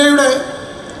 കോട്ടയം ജില്ലയുടെ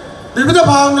വിവിധ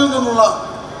ഭാഗങ്ങളിൽ നിന്നുള്ള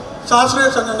സ്വാശ്രയ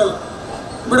സംഘങ്ങൾ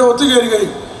ഇവിടെ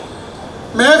ഒത്തുചേരുകയും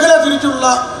മേഖല തിരിച്ചുള്ള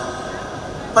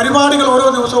പരിപാടികൾ ഓരോ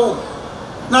ദിവസവും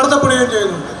നടത്തപ്പെടുകയും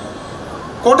ചെയ്യുന്നുണ്ട്.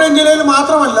 കോട്ടയം ജില്ലയിൽ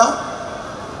മാത്രമല്ല,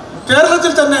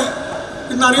 കേരളത്തിൽ തന്നെ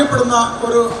ഇന്ന് അറിയപ്പെടുന്ന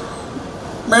ഒരു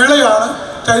മേളയാണ്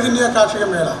ചൈതന്യ കാർഷിക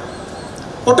മേള.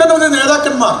 ഒട്ടനവധി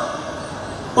നേതാക്കന്മാർ,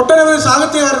 ഒട്ടനവധി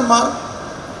സാഹിത്യകാരന്മാർ,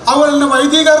 അതുപോലെ തന്നെ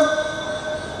വൈദികർ,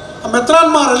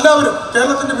 മെത്രാന്മാർ എല്ലാവരും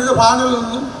കേരളത്തിൻ്റെ വിവിധ ഭാഗങ്ങളിൽ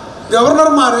നിന്നും,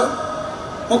 ഗവർണർമാർ,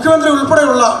 മുഖ്യമന്ത്രി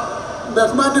ഉൾപ്പെടെയുള്ള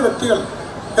ബഹുമാന്യ വ്യക്തികൾ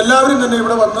എല്ലാവരും തന്നെ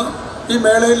ഇവിടെ വന്ന് ഈ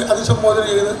മേളയിൽ അഭിസംബോധന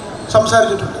ചെയ്ത്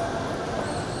സംസാരിച്ചിട്ടുണ്ട്.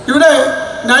 ഇവിടെ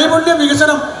നൈപുണ്യ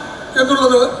വികസനം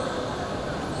എന്നുള്ളത്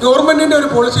ഗവൺമെൻറ്റിൻ്റെ ഒരു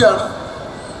പോളിസിയാണ്.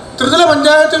 ത്രിതല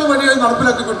പഞ്ചായത്തുകൾ വഴി അത്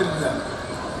നടപ്പിലാക്കിക്കൊണ്ടിരിക്കുകയാണ്.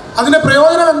 അതിൻ്റെ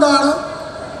പ്രയോജനം എന്താണ്,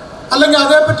 അല്ലെങ്കിൽ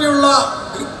അതേപ്പറ്റിയുള്ള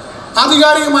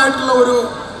ആധികാരികമായിട്ടുള്ള ഒരു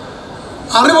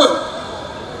അറിവ്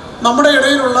നമ്മുടെ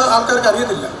ഇടയിലുള്ള ആൾക്കാർക്ക്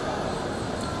അറിയത്തില്ല.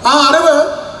 ആ അറിവ്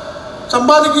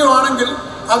സമ്പാദിക്കുകയാണെങ്കിൽ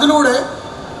അതിലൂടെ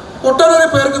ഒട്ടനവധി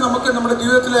പേർക്ക് നമുക്ക് നമ്മുടെ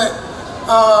ജീവിതത്തിലെ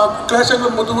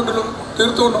ക്ലേശങ്ങളും ബുദ്ധിമുട്ടുകളും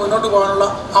തീർത്തുകൊണ്ട് മുന്നോട്ട് പോകാനുള്ള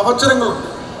അവസരങ്ങളുണ്ട്.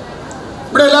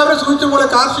 ഇവിടെ എല്ലാവരും സൂചിച്ച പോലെ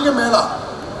കാർഷിക മേള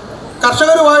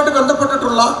കർഷകരുമായിട്ട്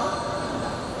ബന്ധപ്പെട്ടിട്ടുള്ള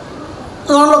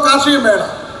കാർഷിക മേള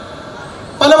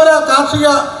പല പല കാർഷിക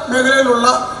മേഖലയിലുള്ള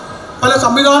പല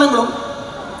സംവിധാനങ്ങളും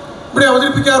ഇവിടെ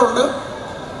അവതരിപ്പിക്കാറുണ്ട്.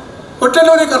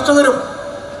 ഒട്ടനവധി കർഷകരും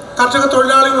കർഷക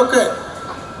തൊഴിലാളികളുമൊക്കെ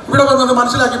ഇവിടെ വന്നത്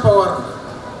മനസ്സിലാക്കി പോകാറുണ്ട്.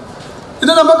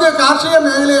 ഇത് നമുക്ക് കാർഷിക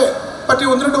മേഖലയെ പറ്റി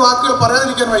 1-2 വാക്കുകൾ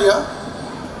പറയാതിരിക്കാൻ വയ്യ.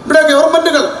 ഇവിടെ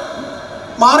ഗവൺമെൻറ്റുകൾ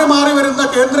മാറി മാറി വരുന്ന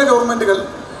കേന്ദ്ര ഗവൺമെൻറ്റുകൾ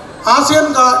ആസിയൻ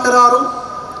കരാറും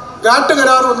ഗാട്ട്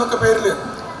കരാറും എന്നൊക്കെ പേരിൽ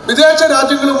വിദേശ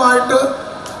രാജ്യങ്ങളുമായിട്ട്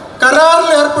കരാറിൽ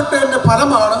ഏർപ്പെട്ടതിൻ്റെ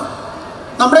ഫലമാണ്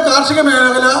നമ്മുടെ കാർഷിക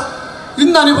മേഖല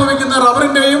ഇന്ന് അനുഭവിക്കുന്ന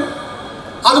റബ്ബറിൻ്റെയും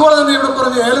അതുപോലെ തന്നെ ഇവിടെ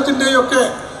പറഞ്ഞ ഏലത്തിൻ്റെയും ഒക്കെ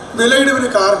വിലയിടിവിന്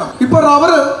കാരണം. ഇപ്പോൾ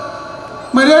റബ്ബർ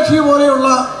മലേഷ്യ പോലെയുള്ള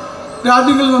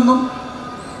രാജ്യങ്ങളിൽ നിന്നും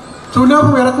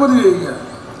ചുനാപ്പ് ഇറക്കുമതി ചെയ്യുകയാണ്.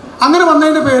 അങ്ങനെ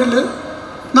വന്നതിൻ്റെ പേരിൽ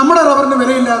നമ്മുടെ റബ്ബറിന്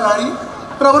വിലയില്ലാതായി,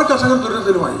 റബ്ബർ കർഷകർ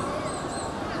ദുരിതത്തിലുമായി.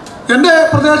 എൻ്റെ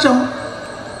പ്രദേശം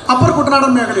അപ്പർ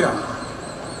കുട്ടനാടൻ മേഖലയാണ്.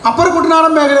 അപ്പർ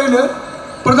കുട്ടനാടൻ മേഖലയിൽ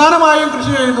പ്രധാനമായും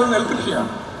കൃഷി ചെയ്യുന്നത്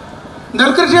നെൽകൃഷിയാണ്.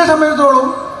 നെൽകൃഷിയെ സംബന്ധിച്ചിടത്തോളം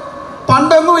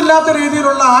പണ്ടെങ്ങും ഇല്ലാത്ത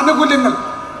രീതിയിലുള്ള ആനുകൂല്യങ്ങൾ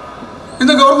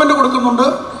ഇന്ന് ഗവൺമെൻറ് കൊടുക്കുന്നുണ്ട്,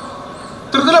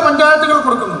 ത്രിതല പഞ്ചായത്തുകൾ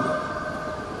കൊടുക്കുന്നുണ്ട്.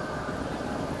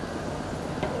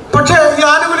 പക്ഷേ ഈ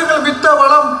ആനുകൂല്യങ്ങൾ വിത്ത്,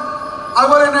 വളം,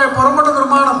 അതുപോലെ തന്നെ പുറംകൊണ്ട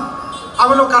നിർമ്മാണം,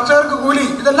 അതുപോലെ കർഷകർക്ക് കൂലി,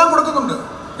 ഇതെല്ലാം കൊടുക്കുന്നുണ്ട്.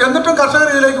 എന്നിട്ടും കർഷകർ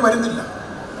ഇതിലേക്ക് വരുന്നില്ല.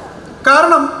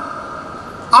 കാരണം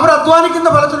അവർ അധ്വാനിക്കുന്ന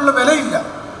ഫലത്തിലുള്ള വിലയില്ല.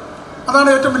 അതാണ്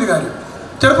ഏറ്റവും വലിയ കാര്യം.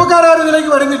 ചെറുപ്പക്കാരും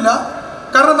ഇതിലേക്ക് വരുന്നില്ല.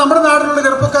 കാരണം നമ്മുടെ നാട്ടിലുള്ള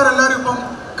ചെറുപ്പക്കാരെല്ലാവരും ഇപ്പം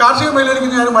കാർഷിക മേഖലയിലേക്ക്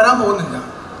ഞാനും വരാൻ പോകുന്നില്ല.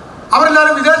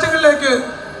 അവരെല്ലാവരും വിദേശങ്ങളിലേക്ക്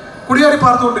കുടിയേറി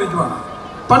പാർത്തുകൊണ്ടിരിക്കുകയാണ്.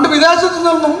 പണ്ട് വിദേശത്തു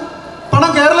നിന്നും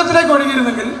പണം കേരളത്തിലേക്ക്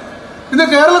ഒഴുകിയിരുന്നെങ്കിൽ ഇന്ന്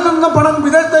കേരളത്തിൽ നിന്നും പണം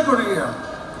വിദേശത്തേക്ക് ഒഴുകുകയാണ്.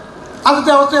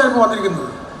 ആദ്യത്തെ അവസ്ഥയായിരുന്നു വന്നിരിക്കുന്നത്.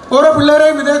 ഓരോ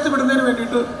പിള്ളേരെയും വിദേശത്ത് വിടുന്നതിന്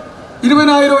വേണ്ടിയിട്ട്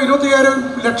 20,000 25,000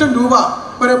 ലക്ഷം രൂപ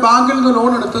വരെ ബാങ്കിൽ നിന്ന്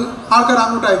ലോൺ എടുത്ത് ആൾക്കാർ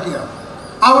അങ്ങോട്ട് അയക്കുകയാണ്.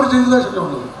 ആ ഒരു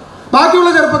സ്ഥിതിവിശേഷത്തിലുള്ളത്. ബാക്കിയുള്ള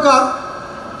ചെറുപ്പക്കാർ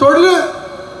തൊഴിൽ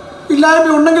ഇല്ലായ്മ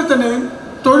ഉണ്ടെങ്കിൽ തന്നെയും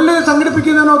തൊഴിൽ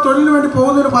സംഘടിപ്പിക്കുന്നതിനോ തൊഴിലിന് വേണ്ടി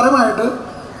പോകുന്നതിന് ഫലമായിട്ട്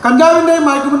കഞ്ചാവിൻ്റെയും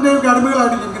മയക്കുമരുന്നിൻ്റെയും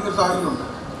അടിമകളായിട്ട് ജീവിക്കുന്ന ഒരു സാഹചര്യമുണ്ട്.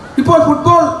 ഇപ്പോൾ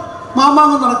ഫുട്ബോൾ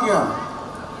മാമാങ്കം നടക്കുകയാണ്.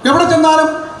 എവിടെ ചെന്നാലും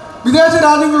വിദേശ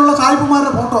രാജ്യങ്ങളിലുള്ള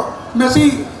സായിപ്പുമാരുടെ ഫോട്ടോ, മെസ്സി,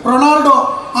 റൊണാൾഡോ,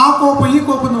 ആ കോപ്പ് ഈ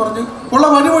കോപ്പ് എന്ന് പറഞ്ഞ് ഉള്ള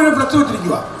വഴി മുഴുവൻ ഫ്ലെക്സ്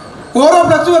വെച്ചിരിക്കുക. ഓരോ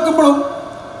ഫ്ലെക്സ് വെക്കുമ്പോഴും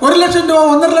 1 ലക്ഷം രൂപ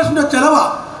 1.5 ലക്ഷം രൂപ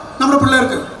ചിലവാണ് നമ്മുടെ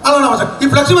പിള്ളേർക്ക്. അതാണ് അവസരം. ഈ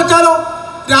ഫ്ലെക്സ് വെച്ചാലോ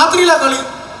രാത്രിയിലാണ് കളി.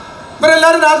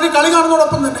 ഇവരെല്ലാവരും രാത്രി കളി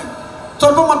കാണുന്നതോടൊപ്പം തന്നെ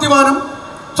സ്വല്പം മദ്യപാനം,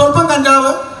 സ്വല്പം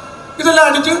കഞ്ചാവ്, ഇതെല്ലാം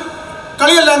അടിച്ച്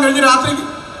കളിയെല്ലാം കഴിഞ്ഞ് രാത്രി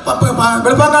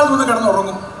വെളുപ്പാക്കാലത്ത് വന്ന്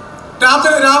കിടന്നുറങ്ങും.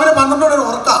 രാവിലെ 12 വരെ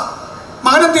ഉറക്കാം.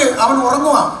 മകനെന്തിയെ അവൻ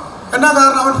ഉറങ്ങുക. എന്നാ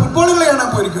കാരണം അവൻ ഫുട്ബോൾ കളി കാണാൻ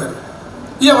പോയിരിക്കുമായിരുന്നു.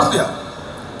 ഈ അവസ്ഥയാണ്.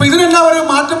 അപ്പോൾ ഇതിനെല്ലാം ഒരു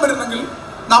മാറ്റം വരുന്നെങ്കിൽ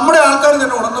നമ്മുടെ ആൾക്കാർ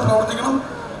തന്നെ ഉണർന്ന് പ്രവർത്തിക്കണം.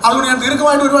 അതുകൊണ്ട് ഞാൻ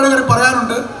ദീർഘമായിട്ട് ഒരുപാട് കാര്യം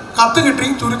പറയാനുണ്ട്. കത്ത് കിട്ടി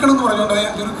ചുരുക്കണം എന്ന് പറഞ്ഞുകൊണ്ട്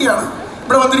ഞാൻ ചുരുക്കുകയാണ്.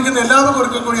 ഇവിടെ വന്നിരിക്കുന്ന എല്ലാവർക്കും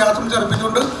ഒരിക്കൽ കൂടി ആശംസ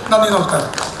അർപ്പിച്ചുകൊണ്ട് നന്ദി, നമസ്കാരം.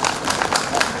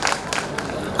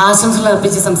 ആശംസകൾ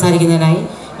അർപ്പിച്ച് സംസാരിക്കുന്നതിനായി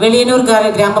വെളിയന്നൂർ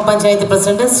ഗ്രാമപഞ്ചായത്ത്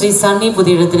പ്രസിഡന്റ് ശ്രീ സണ്ണി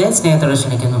പുതിയിടത്തിനെ സ്നേഹത്തോടെ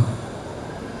ക്ഷണിക്കുന്നു.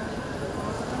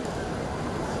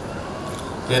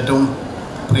 ഏറ്റവും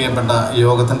പ്രിയപ്പെട്ട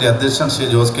യോഗത്തിൻ്റെ അധ്യക്ഷൻ Shri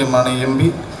Jose K Mani M P,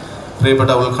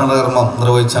 പ്രിയപ്പെട്ട ഉദ്ഘാടന കർമ്മം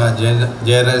നിർവഹിച്ച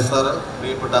ജയരാജ് സാറ്,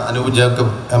 പ്രിയപ്പെട്ട അനൂപ്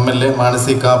ജേക്കബ് MLA,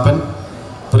 മാനസി കാപ്പൻ,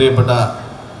 പ്രിയപ്പെട്ട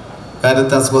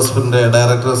കാരിത്താസ് ഹോസ്പിറ്റലിൻ്റെ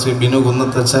ഡയറക്ടർ ശ്രീ ബിനു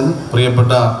കുന്നത്തച്ഛൻ,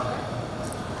 പ്രിയപ്പെട്ട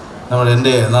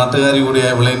എൻ്റെ നാട്ടുകാരി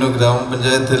കൂടിയായ വെളിയന്നൂർ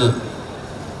ഗ്രാമപഞ്ചായത്തിൽ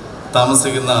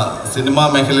താമസിക്കുന്ന സിനിമാ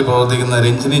മേഖലയിൽ പ്രവർത്തിക്കുന്ന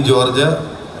രഞ്ജിനി ജോർജ്,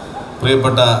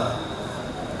 പ്രിയപ്പെട്ട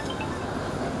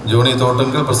ജോണി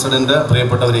തോട്ടങ്കൽ പ്രസിഡന്റ്,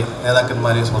 പ്രിയപ്പെട്ടവർ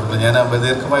നേതാക്കന്മാരെയും സുഹൃത്തുക്കൾ, ഞാൻ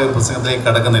ദീർഘമായ ഒരു പ്രസംഗത്തിലേക്ക്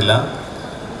കടക്കുന്നില്ല.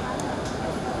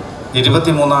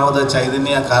 23ാമത്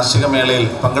ചൈതന്യ കാർഷിക മേളയിൽ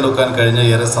പങ്കെടുക്കാൻ കഴിഞ്ഞ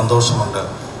ഏറെ സന്തോഷമുണ്ട്.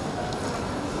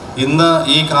 ഇന്ന്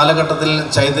ഈ കാലഘട്ടത്തിൽ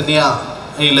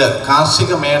ചൈതന്യയിൽ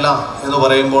കാർഷിക മേള എന്ന്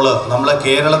പറയുമ്പോൾ നമ്മളെ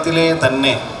കേരളത്തിലെ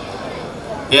തന്നെ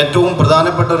ഏറ്റവും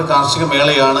പ്രധാനപ്പെട്ട ഒരു കാർഷിക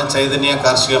മേളയാണ് ചൈതന്യ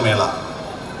കാർഷിക മേള.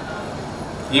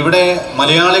 ഇവിടെ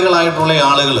മലയാളികളായിട്ടുള്ള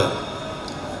ആളുകൾ,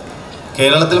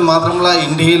 കേരളത്തിൽ മാത്രമല്ല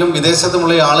ഇന്ത്യയിലും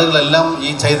വിദേശത്തുമുള്ള ആളുകളെല്ലാം ഈ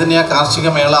ചൈതന്യ കാർഷിക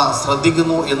മേള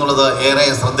ശ്രദ്ധിക്കുന്നു എന്നുള്ളത് ഏറെ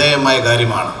ശ്രദ്ധേയമായ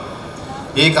കാര്യമാണ്.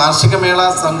 ഈ കാർഷിക മേള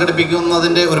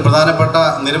സംഘടിപ്പിക്കുന്നതിൻ്റെ ഒരു പ്രധാനപ്പെട്ട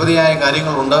നിരവധിയായ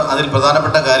കാര്യങ്ങളുണ്ട്. അതിൽ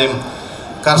പ്രധാനപ്പെട്ട കാര്യം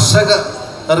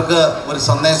കർഷകർക്ക് ഒരു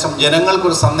സന്ദേശം,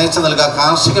 ജനങ്ങൾക്കൊരു സന്ദേശം നൽകുക,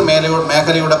 കാർഷിക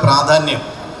മേഖലയുടെ പ്രാധാന്യം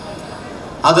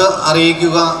അത്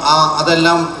അറിയിക്കുക.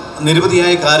 അതെല്ലാം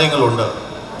നിരവധിയായ കാര്യങ്ങളുണ്ട്.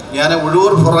 ഞാൻ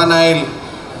ഉഴൂർ ഫൊറാനായിൽ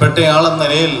പെട്ടയാളെന്ന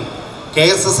നിലയിൽ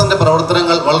KSSൻ്റെ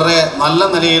പ്രവർത്തനങ്ങൾ വളരെ നല്ല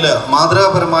നിലയിൽ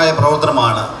മാതൃകാപരമായ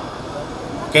പ്രവർത്തനമാണ്.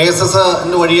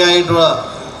 KSSൻ്റെ വഴിയായിട്ടുള്ള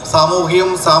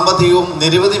സാമൂഹികവും സാമ്പത്തികവും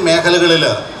നിരവധി മേഖലകളിൽ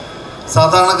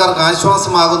സാധാരണക്കാർക്ക്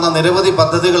ആശ്വാസമാകുന്ന നിരവധി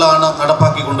പദ്ധതികളാണ്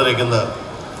നടപ്പാക്കിക്കൊണ്ടിരിക്കുന്നത്.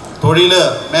 തൊഴിൽ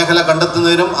മേഖല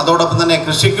കണ്ടെത്തുന്നതിനും അതോടൊപ്പം തന്നെ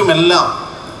കൃഷിക്കുമെല്ലാം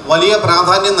വലിയ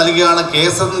പ്രാധാന്യം നൽകിയാണ്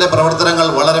KSSൻ്റെ പ്രവർത്തനങ്ങൾ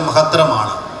വളരെ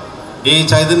മഹത്തരമാണ്. ഈ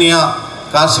ചൈതന്യ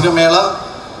കാർഷിക മേള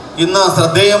ഇന്ന്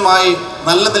ശ്രദ്ധേയമായി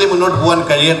നല്ല നിലയിൽ മുന്നോട്ട് പോകാൻ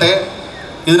കഴിയട്ടെ.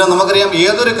 ഇതിന് നമുക്കറിയാം,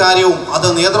 ഏതൊരു കാര്യവും അത്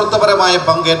നേതൃത്വപരമായ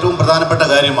പങ്ക് ഏറ്റവും പ്രധാനപ്പെട്ട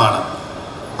കാര്യമാണ്.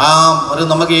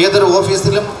 നമുക്ക് ഏതൊരു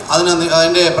ഓഫീസിലും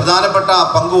അതിൻ്റെ പ്രധാനപ്പെട്ട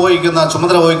പങ്ക് വഹിക്കുന്ന,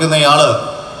 ചുമതല വഹിക്കുന്നയാൾ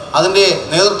അതിൻ്റെ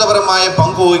നേതൃത്വപരമായ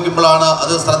പങ്ക് വഹിക്കുമ്പോഴാണ്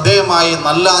അത് ശ്രദ്ധേയമായി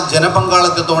നല്ല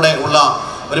ജനപങ്കാളിത്തത്തോടെ ഉള്ള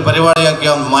ഒരു പരിപാടിയാക്കി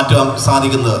മാറ്റാൻ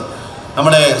സാധിക്കുന്നത്.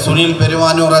 നമ്മുടെ സുനിൽ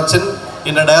പെരുമാനൂർ അച്ഛൻ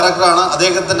ഇതിൻ്റെ ഡയറക്ടറാണ്.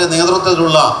 അദ്ദേഹത്തിൻ്റെ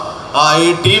നേതൃത്വത്തിലുള്ള ഈ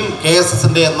ടീം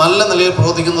KSSൻ്റെ നല്ല നിലയിൽ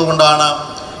പ്രവർത്തിക്കുന്നത് കൊണ്ടാണ്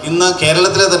ഇന്ന്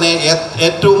കേരളത്തിലെ തന്നെ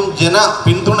ഏറ്റവും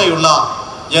പിന്തുണയുള്ള,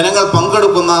 ജനങ്ങൾ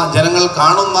പങ്കെടുക്കുന്ന, ജനങ്ങൾ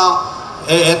കാണുന്ന,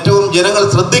 ഏറ്റവും ജനങ്ങൾ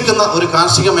ശ്രദ്ധിക്കുന്ന ഒരു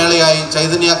കാർഷിക മേളയായി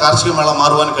ചൈതന്യ കാർഷിക മേള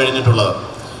മാറുവാൻ കഴിഞ്ഞിട്ടുള്ളത്.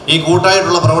 ഈ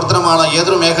കൂട്ടായിട്ടുള്ള പ്രവർത്തനമാണ്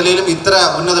ഏതൊരു മേഖലയിലും ഇത്ര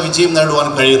ഉന്നത വിജയം നേടുവാൻ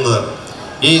കഴിയുന്നത്.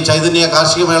 ഈ ചൈതന്യ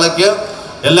കാർഷിക മേളയ്ക്ക്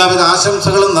എല്ലാവിധ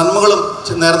ആശംസകളും നന്മകളും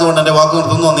നേർന്നുകൊണ്ട് എൻ്റെ വാക്ക്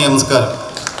നിർത്തുന്നു. നന്ദി, നമസ്കാരം.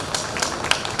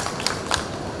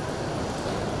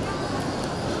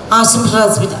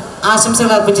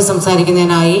 ആശംസകൾ അർപ്പിച്ച്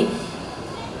സംസാരിക്കുന്നതിനായി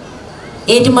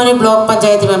Ettumanoor block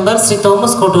panchayat member Shri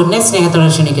Thomas കോട്ടൂരിനെ സ്നേഹത്തോടെ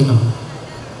ക്ഷണിക്കുന്നു.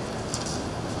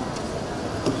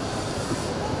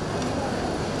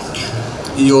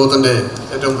 ഈ യോഗത്തിൻ്റെ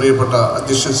ഏറ്റവും പ്രിയപ്പെട്ട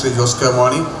അധ്യക്ഷൻ ശ്രീ ജോസ് കെ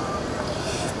മാണി,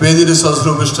 വേദിയുടെ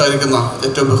സദസ്സിലുപരിഷ്ഠായിരിക്കുന്ന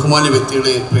ഏറ്റവും ബഹുമാന്യ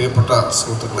വ്യക്തികളെ, പ്രിയപ്പെട്ട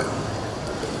സുഹൃത്തുക്കളെ,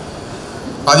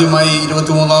 ആദ്യമായി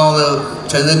 23ാമത്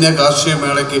ചൈതന്യ കാർഷിക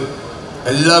മേളയ്ക്ക്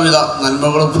എല്ലാവിധ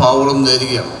നന്മകളും ഭാവങ്ങളും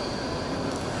നേരുകയാണ്.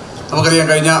 നമുക്കറിയാം,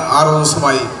 കഴിഞ്ഞ 6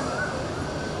 ദിവസമായി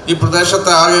ഈ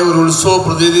പ്രദേശത്തെ ആകെ ഒരു ഉത്സവ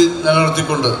പ്രതീതി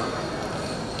നിലനിർത്തിക്കൊണ്ട്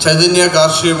ചൈതന്യ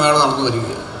കാർഷിക മേള നടന്നു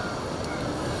വരികയാണ്.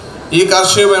 ഈ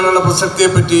കാർഷിക മേളയുടെ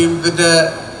പ്രസക്തിയെപ്പറ്റിയും ഇതിൻ്റെ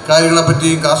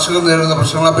കാര്യങ്ങളെപ്പറ്റിയും കാർഷികർ നേരിടുന്ന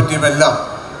പ്രശ്നങ്ങളെപ്പറ്റിയും എല്ലാം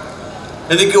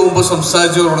എനിക്ക് മുമ്പ്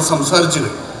സംസാരിച്ചവരോട് സംസാരിച്ചു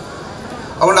കഴിഞ്ഞു.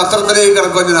 അതുകൊണ്ട് അത്തരത്തിലേക്ക്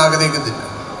കിടക്കുവാൻ ഞാൻ ആഗ്രഹിക്കുന്നില്ല.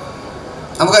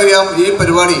 നമുക്കറിയാം, ഈ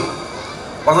പരിപാടി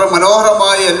വളരെ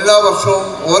മനോഹരമായി എല്ലാ വർഷവും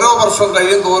ഓരോ വർഷവും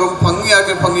കഴിയും തോറും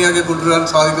ഭംഗിയാക്കി കൊണ്ടുവരാൻ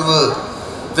സാധിക്കുന്നത്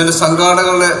ഇതിൻ്റെ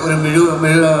സംഘാടകരുടെ ഒരു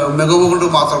മികവ് കൊണ്ട്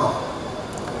മാത്രമാണ്.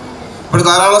 ഇവിടെ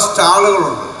ധാരാളം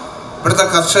സ്റ്റാളുകളുണ്ട്. ഇവിടുത്തെ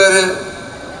കർഷകർ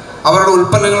അവരുടെ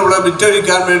ഉൽപ്പന്നങ്ങൾ ഇവിടെ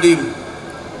വിറ്റഴിക്കാൻ വേണ്ടിയും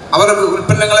അവരുടെ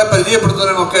ഉൽപ്പന്നങ്ങളെ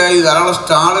പരിചയപ്പെടുത്തുന്നതിനുമൊക്കെയായി ധാരാളം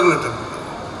സ്റ്റാളുകൾ ഇട്ടിട്ടുണ്ട്.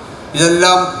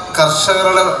 ഇതെല്ലാം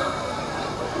കർഷകരുടെ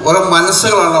ഓരോ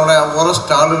മനസ്സുകളാണ് അവിടെ ഓരോ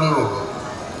സ്റ്റാളുകളിലുള്ളത്.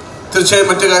 തീർച്ചയായും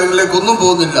മറ്റു കാര്യങ്ങളിലേക്കൊന്നും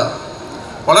പോകുന്നില്ല.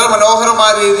 വളരെ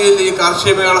മനോഹരമായ രീതിയിൽ ഈ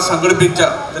കാർഷിക മേള സംഘടിപ്പിച്ച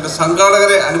ഇതിൻ്റെ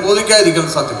സംഘാടകരെ അനുമോദിക്കാതിരിക്കാൻ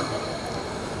സാധ്യമല്ല.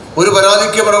 ഒരു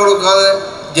പരാതിക്ക് വിട കൊടുക്കാതെ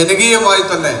ജനകീയമായി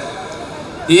തന്നെ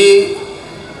ഈ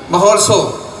മഹോത്സവം,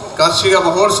 കാർഷിക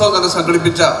മഹോത്സവം തന്നെ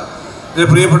സംഘടിപ്പിച്ച ഇതിൻ്റെ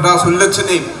പ്രിയപ്പെട്ട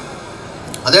സുല്ലച്ചനെയും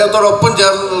അദ്ദേഹത്തോടൊപ്പം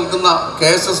ചേർന്ന് നിൽക്കുന്ന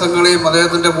KSS അംഗങ്ങളെയും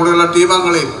അദ്ദേഹത്തിൻ്റെ കൂടെയുള്ള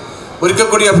ടീമംഗങ്ങളെയും ഒരിക്കൽ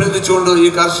കൂടി അഭിനന്ദിച്ചുകൊണ്ട് ഈ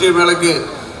കാർഷിക മേളയ്ക്ക്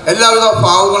എല്ലാവിധ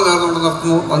ഭാവങ്ങൾ നേർന്നുകൊണ്ട്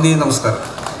നിർത്തുന്നു. നന്ദി, നമസ്കാരം.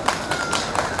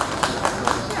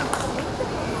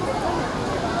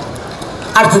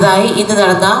 അടുത്തതായി ഇന്ന്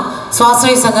നടന്ന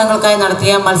സ്വാശ്രയ സംഘങ്ങൾക്കായി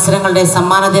നടത്തിയ മത്സരങ്ങളുടെ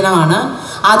സമ്മാന ദിനമാണ്.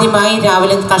 ആദ്യമായി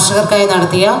രാവിലെ കർഷകർക്കായി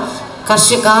നടത്തിയ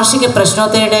കാർഷിക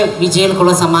പ്രശ്നോത്തരിയുടെ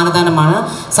വിജയികൾക്കുള്ള സമ്മാനദാനമാണ്.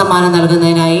 സമ്മാനം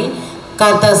നൽകുന്നതിനായി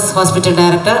Caritas hospital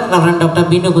director reverend doctor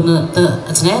Binu കുന്നത്ത്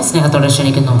അച്ഛനെ സ്നേഹത്തോടെ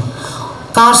ക്ഷണിക്കുന്നു.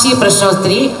 കാർഷിക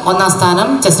പ്രശ്നോത്തരി 1ാം സ്ഥാനം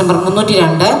chest number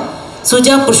 302 Suja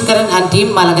Pushkaran and team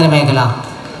Malankara മേഖല.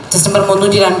 Chest number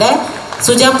 302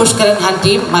 Suja Pushkaran and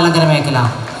team Malankara മേഖല.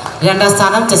 2ാം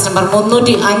സ്ഥാനം chest number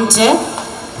 305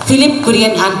 Philip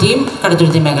Kurian and team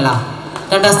Kaduthuruthy മേഖല.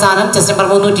 2ാം സ്ഥാനം chest number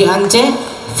 305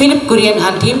 Philip Kurian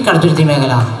and team Kaduthuruthy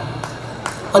മേഖല.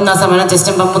 1ാം സമ്മാനം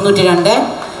chest number 302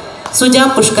 Suja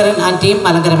Pushkaran and team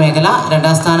Malankara മേഖല.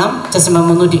 2ാം സ്ഥാനം chest number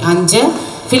 305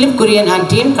 Philip Kurian and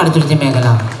team Kaduthuruthy മേഖല.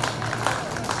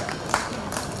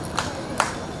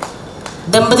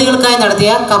 ദമ്പതികൾക്കായി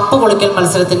നടത്തിയ കപ്പ് പൊളിക്കൽ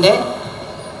മത്സരത്തിൻ്റെ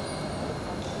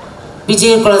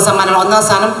വിജയികൾക്കുള്ള സമ്മാനം 1ാം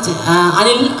സ്ഥാനം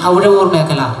അനിൽ ഉഴവൂർ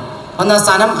മേഖല. 1ാം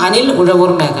സ്ഥാനം അനിൽ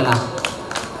ഉഴവൂർ മേഖല.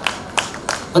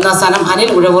 1ാം സ്ഥാനം അനിൽ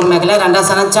ഉഴവൂർ മേഖല. 2ാം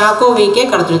സ്ഥാനം ചാക്കോ VK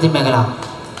കടുത്തുരുത്തി മേഖല.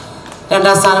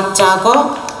 2ാം സ്ഥാനം ചാക്കോ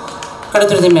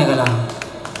കടുത്തുരുത്തി മേഖല.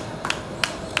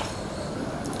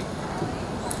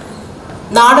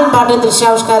 നാടൻ പാട്ട്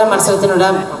ദൃശ്യാവിഷ്കാര മത്സരത്തിനുള്ള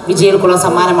വിജയികൾക്കുള്ള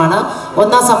സമ്മാനമാണ്.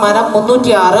 1ാം സമ്മാനം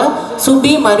 306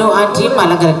 സുബി മനു ആൻഡ് ടീം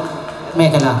മലങ്കര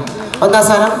മേഖല. 1ാം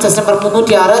സ്ഥാനം chest number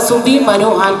 306 Subi Manu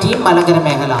and team Malankara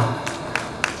മേഖല.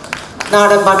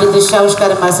 നാടൻ പാട്ട്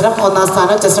ദൃശ്യാവിഷ്കാര മത്സരം 1ാം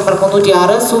സ്ഥാനം chest number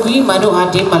 306 Subi Manu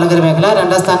and team Malankara മേഖല.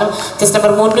 2ാം സ്ഥാനം chest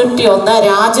number 301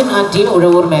 Rajan and team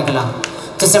Uzhavoor മേഖല.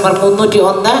 Chest number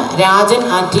 301 Rajan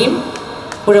and team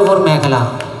Uzhavoor മേഖല.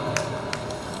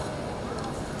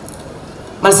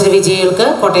 മത്സര വിജയികൾക്ക്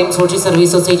കോട്ടയം സോഷ്യൽ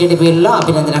സർവീസ് സൊസൈറ്റിയുടെ പേരിലുള്ള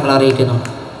അഭിനന്ദനങ്ങൾ അറിയിക്കുന്നു.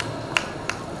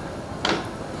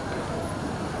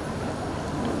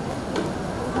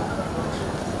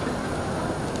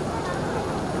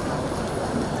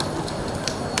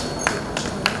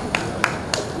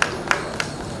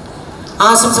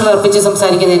 ആശംസകൾ അർപ്പിച്ച്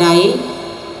സംസാരിക്കുന്നതിനായി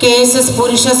KSS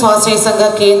പുരുഷ സ്വാശ്രയ സംഘ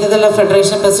കേന്ദ്രതല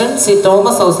ഫെഡറേഷൻ പ്രസിഡന്റ് ശ്രീ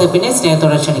തോമസ് ഔസേപ്പിനെ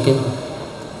സ്നേഹത്തോടെ ക്ഷണിക്കുന്നു.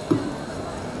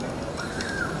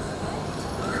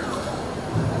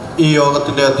 ഈ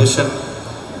യോഗത്തിൻ്റെ അധ്യക്ഷൻ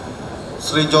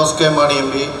ശ്രീ ജോസ് കെ മാണി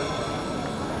MP,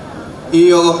 ഈ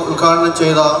യോഗം ഉദ്ഘാടനം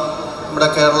ചെയ്ത നമ്മുടെ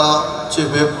Kerala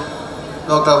chief whip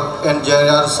doctor N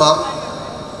Jayaraj sir,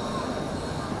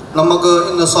 നമുക്ക്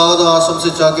ഇന്ന് സ്വാഗതം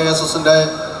ആശംസിച്ച KSSൻ്റെ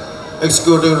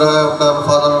executive director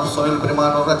father Sunil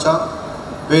Perumanoor അച്ഛ,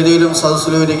 വേദിയിലും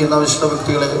സദസ്സിലും ഇരിക്കുന്ന വിശിഷ്ട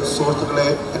വ്യക്തികളെ, സുഹൃത്തുക്കളെ,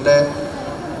 എൻ്റെ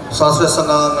സ്വാശ്രയ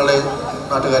സംഘാംഗങ്ങളെ,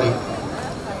 നാട്ടുകാരെ,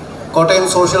 കോട്ടയം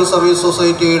സോഷ്യൽ സർവീസ്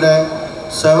സൊസൈറ്റിയുടെ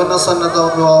സേവന സന്നദ്ധ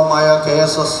വിഭാഗമായ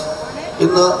KSS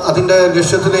ഇന്ന് അതിൻ്റെ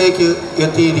ലക്ഷ്യത്തിലേക്ക്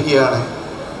എത്തിയിരിക്കുകയാണ്.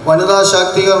 വനിതാ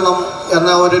ശാക്തീകരണം എന്ന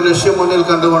ഒരു ലക്ഷ്യം മുന്നിൽ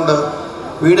കണ്ടുകൊണ്ട്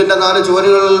വീടിൻ്റെ 4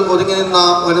 ചുവരുകളിൽ ഒതുങ്ങി നിന്ന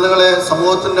വനിതകളെ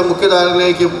സമൂഹത്തിൻ്റെ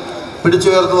മുഖ്യധാരയിലേക്ക്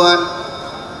പിടിച്ചുയർത്തുവാൻ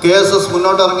KSS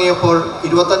മുന്നോട്ടിറങ്ങിയപ്പോൾ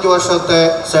 25 വർഷത്തെ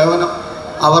സേവനം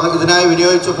അവർ ഇതിനായി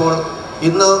വിനിയോഗിച്ചപ്പോൾ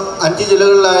ഇന്ന് 5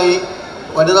 ജില്ലകളിലായി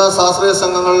വനിതാ സ്വാശ്രയ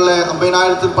സംഘങ്ങളിലെ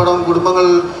 50,000-ൽ പരം കുടുംബങ്ങൾ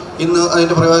ഇന്ന്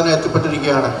അതിൻ്റെ പ്രയോജനം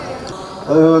എത്തിപ്പെട്ടിരിക്കുകയാണ്.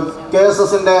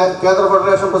 KSSൻ്റെ കേന്ദ്ര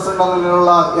ഫെഡറേഷൻ പ്രസിഡന്റ് എന്ന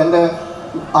നിലയിലുള്ള എൻ്റെ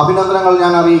അഭിനന്ദനങ്ങൾ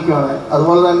ഞാൻ അറിയിക്കുകയാണ്.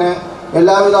 അതുപോലെ തന്നെ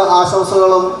എല്ലാവിധ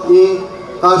ആശംസകളും ഈ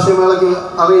കാർഷിക മേളയ്ക്ക്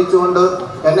അറിയിച്ചുകൊണ്ട്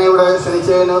എന്നെ ഇവിടെ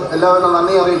ക്ഷണിച്ചതിന് എല്ലാവിധ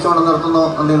നന്ദി അറിയിച്ചുകൊണ്ട് നിർത്തുന്നു.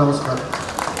 നന്ദി, നമസ്കാരം.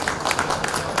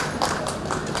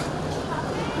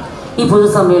 ഈ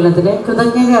പൊതുസമ്മേളനത്തിന്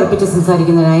കൃതജ്ഞത അർപ്പിച്ച്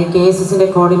സംസാരിക്കുന്നതിനായി KSSന്റെ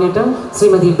കോർഡിനേറ്റർ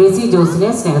ശ്രീമതി ബെസി ജോസിനെ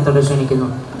സ്നേഹത്തോടെ ക്ഷണിക്കുന്നു.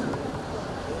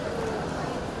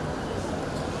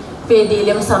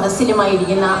 വേദിയിലും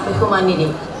സദസ്സിലുമായിരിക്കുന്ന ബഹുമാന്യരെ,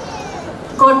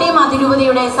 കോട്ടയം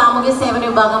അതിരൂപതയുടെ സാമൂഹ്യ സേവന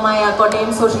വിഭാഗമായ Kottayam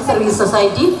social service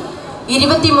society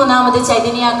 23ാമത്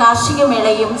Chaitanya കാർഷിക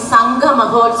മേളയും സംഘ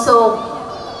മഹോത്സവവും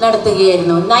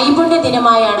നടത്തുകയായിരുന്നു. നൈപുണ്യ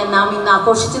ദിനമായാണ് നാം ഇന്ന്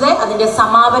ആഘോഷിച്ചത്. അതിൻ്റെ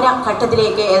സമാപന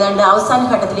ഘട്ടത്തിലേക്ക്, ഏതാണ്ട് അവസാന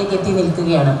ഘട്ടത്തിലേക്ക് എത്തി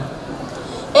നിൽക്കുകയാണ്.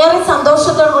 ഏറെ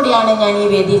സന്തോഷത്തോടു കൂടിയാണ് ഞാൻ ഈ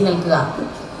വേദിയിൽ നിൽക്കുക.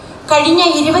 കഴിഞ്ഞ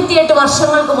 28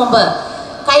 വർഷങ്ങൾക്ക് മുമ്പ്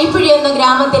കൈപ്പിഴി എന്ന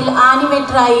ഗ്രാമത്തിൽ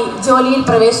ആനിമേറ്ററായി ജോലിയിൽ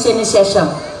പ്രവേശിച്ചതിന് ശേഷം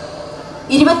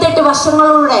 28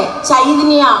 വർഷങ്ങളിലൂടെ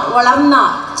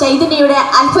ചൈതന്യയുടെ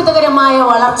അത്ഭുതകരമായ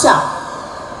വളർച്ച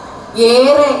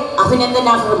ഏറെ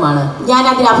അഭിനന്ദനാർഹമാണ്. ഞാൻ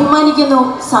അതിൽ അഭിമാനിക്കുന്നു,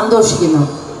 സന്തോഷിക്കുന്നു.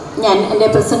 ഞാൻ എൻ്റെ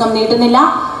പ്രസംഗം നീട്ടുന്നില്ല.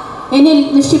 എന്നിൽ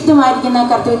നിക്ഷിപ്തമായിരിക്കുന്ന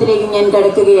കർത്തവ്യത്തിലേക്ക് ഞാൻ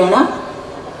കടക്കുകയാണ്.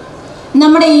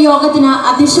 നമ്മുടെ ഈ യോഗത്തിന്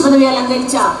അധ്യക്ഷ പദവി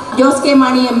അലങ്കരിച്ച ജോസ് കെ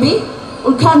മാണി MP,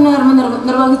 ഉദ്ഘാടന കർമ്മം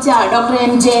നിർവഹിച്ച ഡോക്ടർ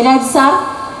M ജയരാജ് സാർ,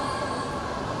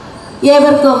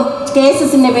 ഏവർക്കും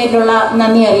KSSന്റെ പേരിലുള്ള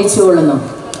നന്ദി അറിയിച്ചുകൊള്ളുന്നു.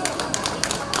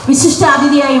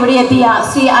 വിശിഷ്ടാതിഥിയായി ഇവിടെ എത്തിയ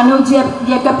Shri Anuj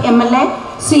Jacob MLA,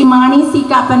 Shri Mani C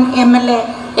Kappan MLA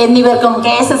എന്നിവർക്കും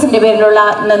KSSന്റെ പേരിലുള്ള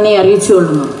നന്ദി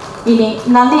അറിയിച്ചുകൊള്ളുന്നു. ഇനി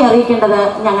നന്ദി അറിയിക്കേണ്ടത്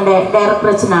ഞങ്ങളുടെ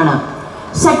ഡയറക്ടർ അച്ഛനാണ്.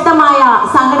 ശക്തമായ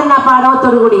സംഘടനാ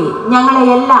പാഠവത്തോടുകൂടി ഞങ്ങളെ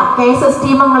എല്ലാം KSS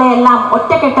ടീമുകളെയെല്ലാം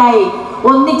ഒറ്റക്കെട്ടായി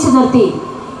ഒന്നിച്ചു നിർത്തി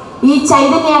ഈ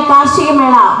ചൈതന്യ കാർഷിക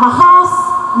മേള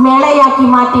മഹാമേളയാക്കി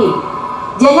മാറ്റി,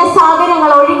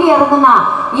 ജനസാഗരങ്ങൾ ഒഴുകിയിറങ്ങുന്ന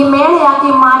ഈ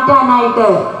മേളയാക്കി മാറ്റാനായിട്ട്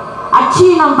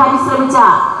അക്ഷീണം പരിശ്രമിച്ച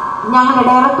ഞങ്ങളുടെ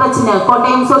ഡയറക്ടർ അച്ഛന്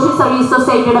കോട്ടയം സോഷ്യൽ സർവീസ്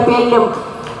സൊസൈറ്റിയുടെ പേരിലും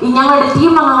ഈ ഞങ്ങളുടെ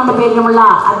ടീം അംഗങ്ങളുടെ പേരിലുമുള്ള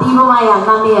അതീവമായ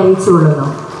നന്ദി അറിയിച്ചുകൊള്ളുന്നു.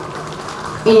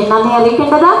 ഇനി നന്ദി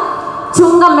അറിയിക്കേണ്ടത്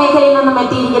ചുങ്കം മേഖലയിൽ നിന്നും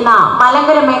എത്തിയിരിക്കുന്ന,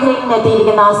 മലങ്കര മേഖലയിൽ നിന്ന്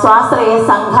എത്തിയിരിക്കുന്ന സ്വാശ്രയ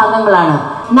സംഘാംഗങ്ങളാണ്.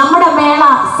 നമ്മുടെ മേള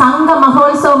സംഘ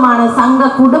മഹോത്സവമാണ്, സംഘ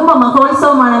കുടുംബ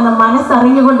മഹോത്സവമാണെന്ന്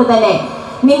മനസ്സറിഞ്ഞുകൊണ്ട് തന്നെ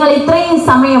നിങ്ങൾ ഇത്രയും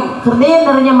സമയം ഹൃദയം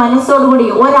നിറഞ്ഞ മനസ്സോടുകൂടി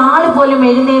ഒരാൾ പോലും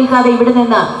എഴുന്നേൽക്കാതെ ഇവിടെ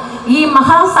നിന്ന് ഈ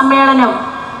മഹാസമ്മേളനം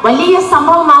വലിയ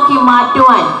സംഭവമാക്കി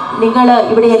മാറ്റുവാൻ നിങ്ങൾ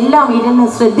ഇവിടെ എല്ലാം ഇരുന്ന്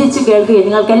ശ്രദ്ധിച്ച് കേൾക്കുകയും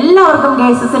നിങ്ങൾക്ക് എല്ലാവർക്കും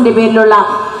KSSന്റെ പേരിലുള്ള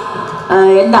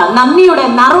നന്ദിയുടെ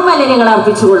നറുമലരുകൾ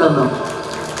അർപ്പിച്ചുകൊള്ളുന്നു.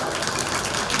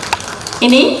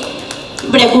 ഇനി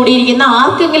ഇവിടെ കൂടിയിരിക്കുന്ന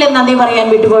ആർക്കെങ്കിലും നന്ദി പറയാൻ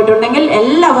വിട്ടുപോയിട്ടുണ്ടെങ്കിൽ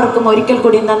എല്ലാവർക്കും ഒരിക്കൽ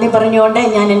കൂടി നന്ദി പറഞ്ഞുകൊണ്ട്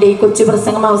ഞാൻ എൻ്റെ ഈ കൊച്ചു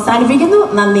പ്രസംഗം അവസാനിപ്പിക്കുന്നു.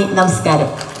 നന്ദി,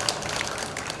 നമസ്കാരം.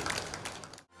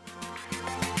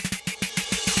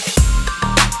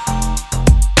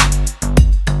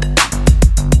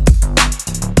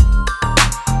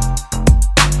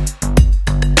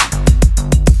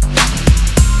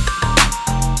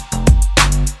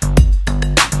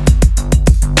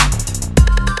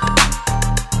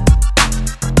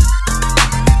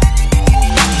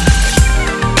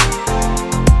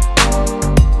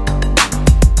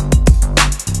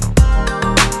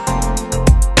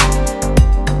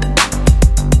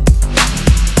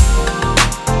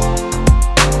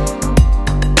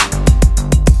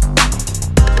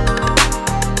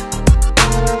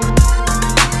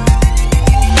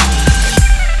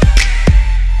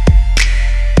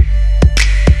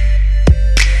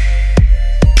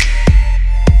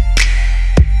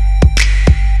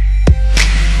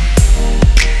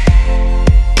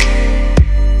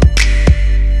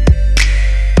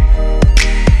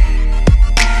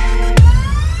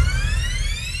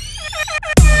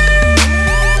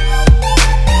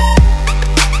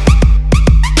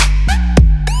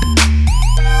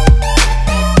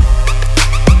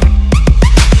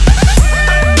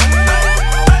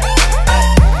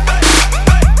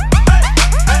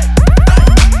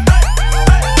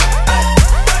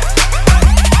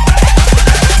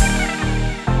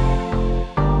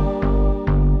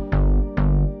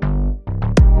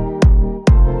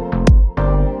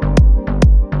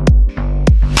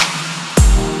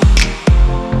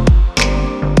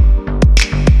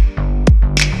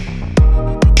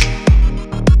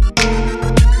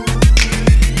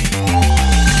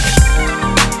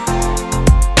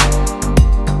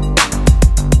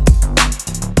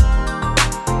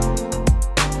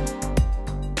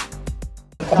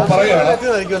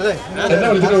 എന്നെ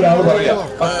വിളിച്ചിട്ട് ഒരാൾ പറയാം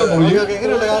 10 മുറി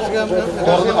തുറന്ന്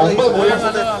 9 മുറി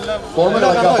തുറന്ന്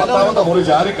കിടക്കുക 10ാമത്തെ മുറി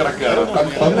ചാരി കിടക്കുകയാണ്.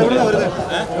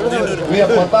 നീ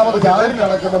 10ാമത് ചാരി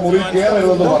കിടക്കുന്ന മുറി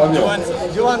കയറരുതെന്ന് പറഞ്ഞോ?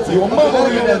 ഈ 9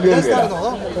 മുറിയിൽ ഞാൻ കയറുകയാണ്.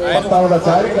 10ാമത്തെ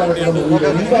ചാരി കിടക്കുന്ന മുറിയിൽ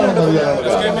എന്താണെന്ന്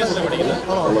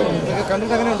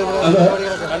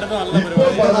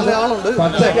അറിയാനുള്ള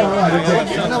പച്ചക്കാണ്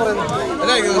അരിച്ചെങ്കിൽ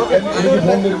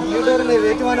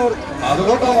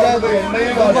അതുകൊണ്ടാണ്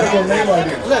എണ്ണയും വാടി എണ്ണയും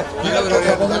വാടി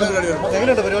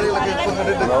എങ്ങനെയുണ്ട് പരിപാടികളൊക്കെ ഇപ്പം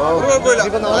കണ്ടിട്ട്?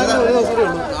 ഇപ്പം നാളെ ഒരു ദിവസം കൂടെ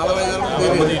ഉള്ളൂ.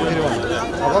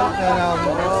 അപ്പം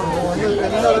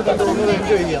എല്ലാവരും കണ്ട് ഒന്നുകൂടെ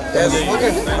എൻജോയ് ചെയ്യാം. ഓക്കെ.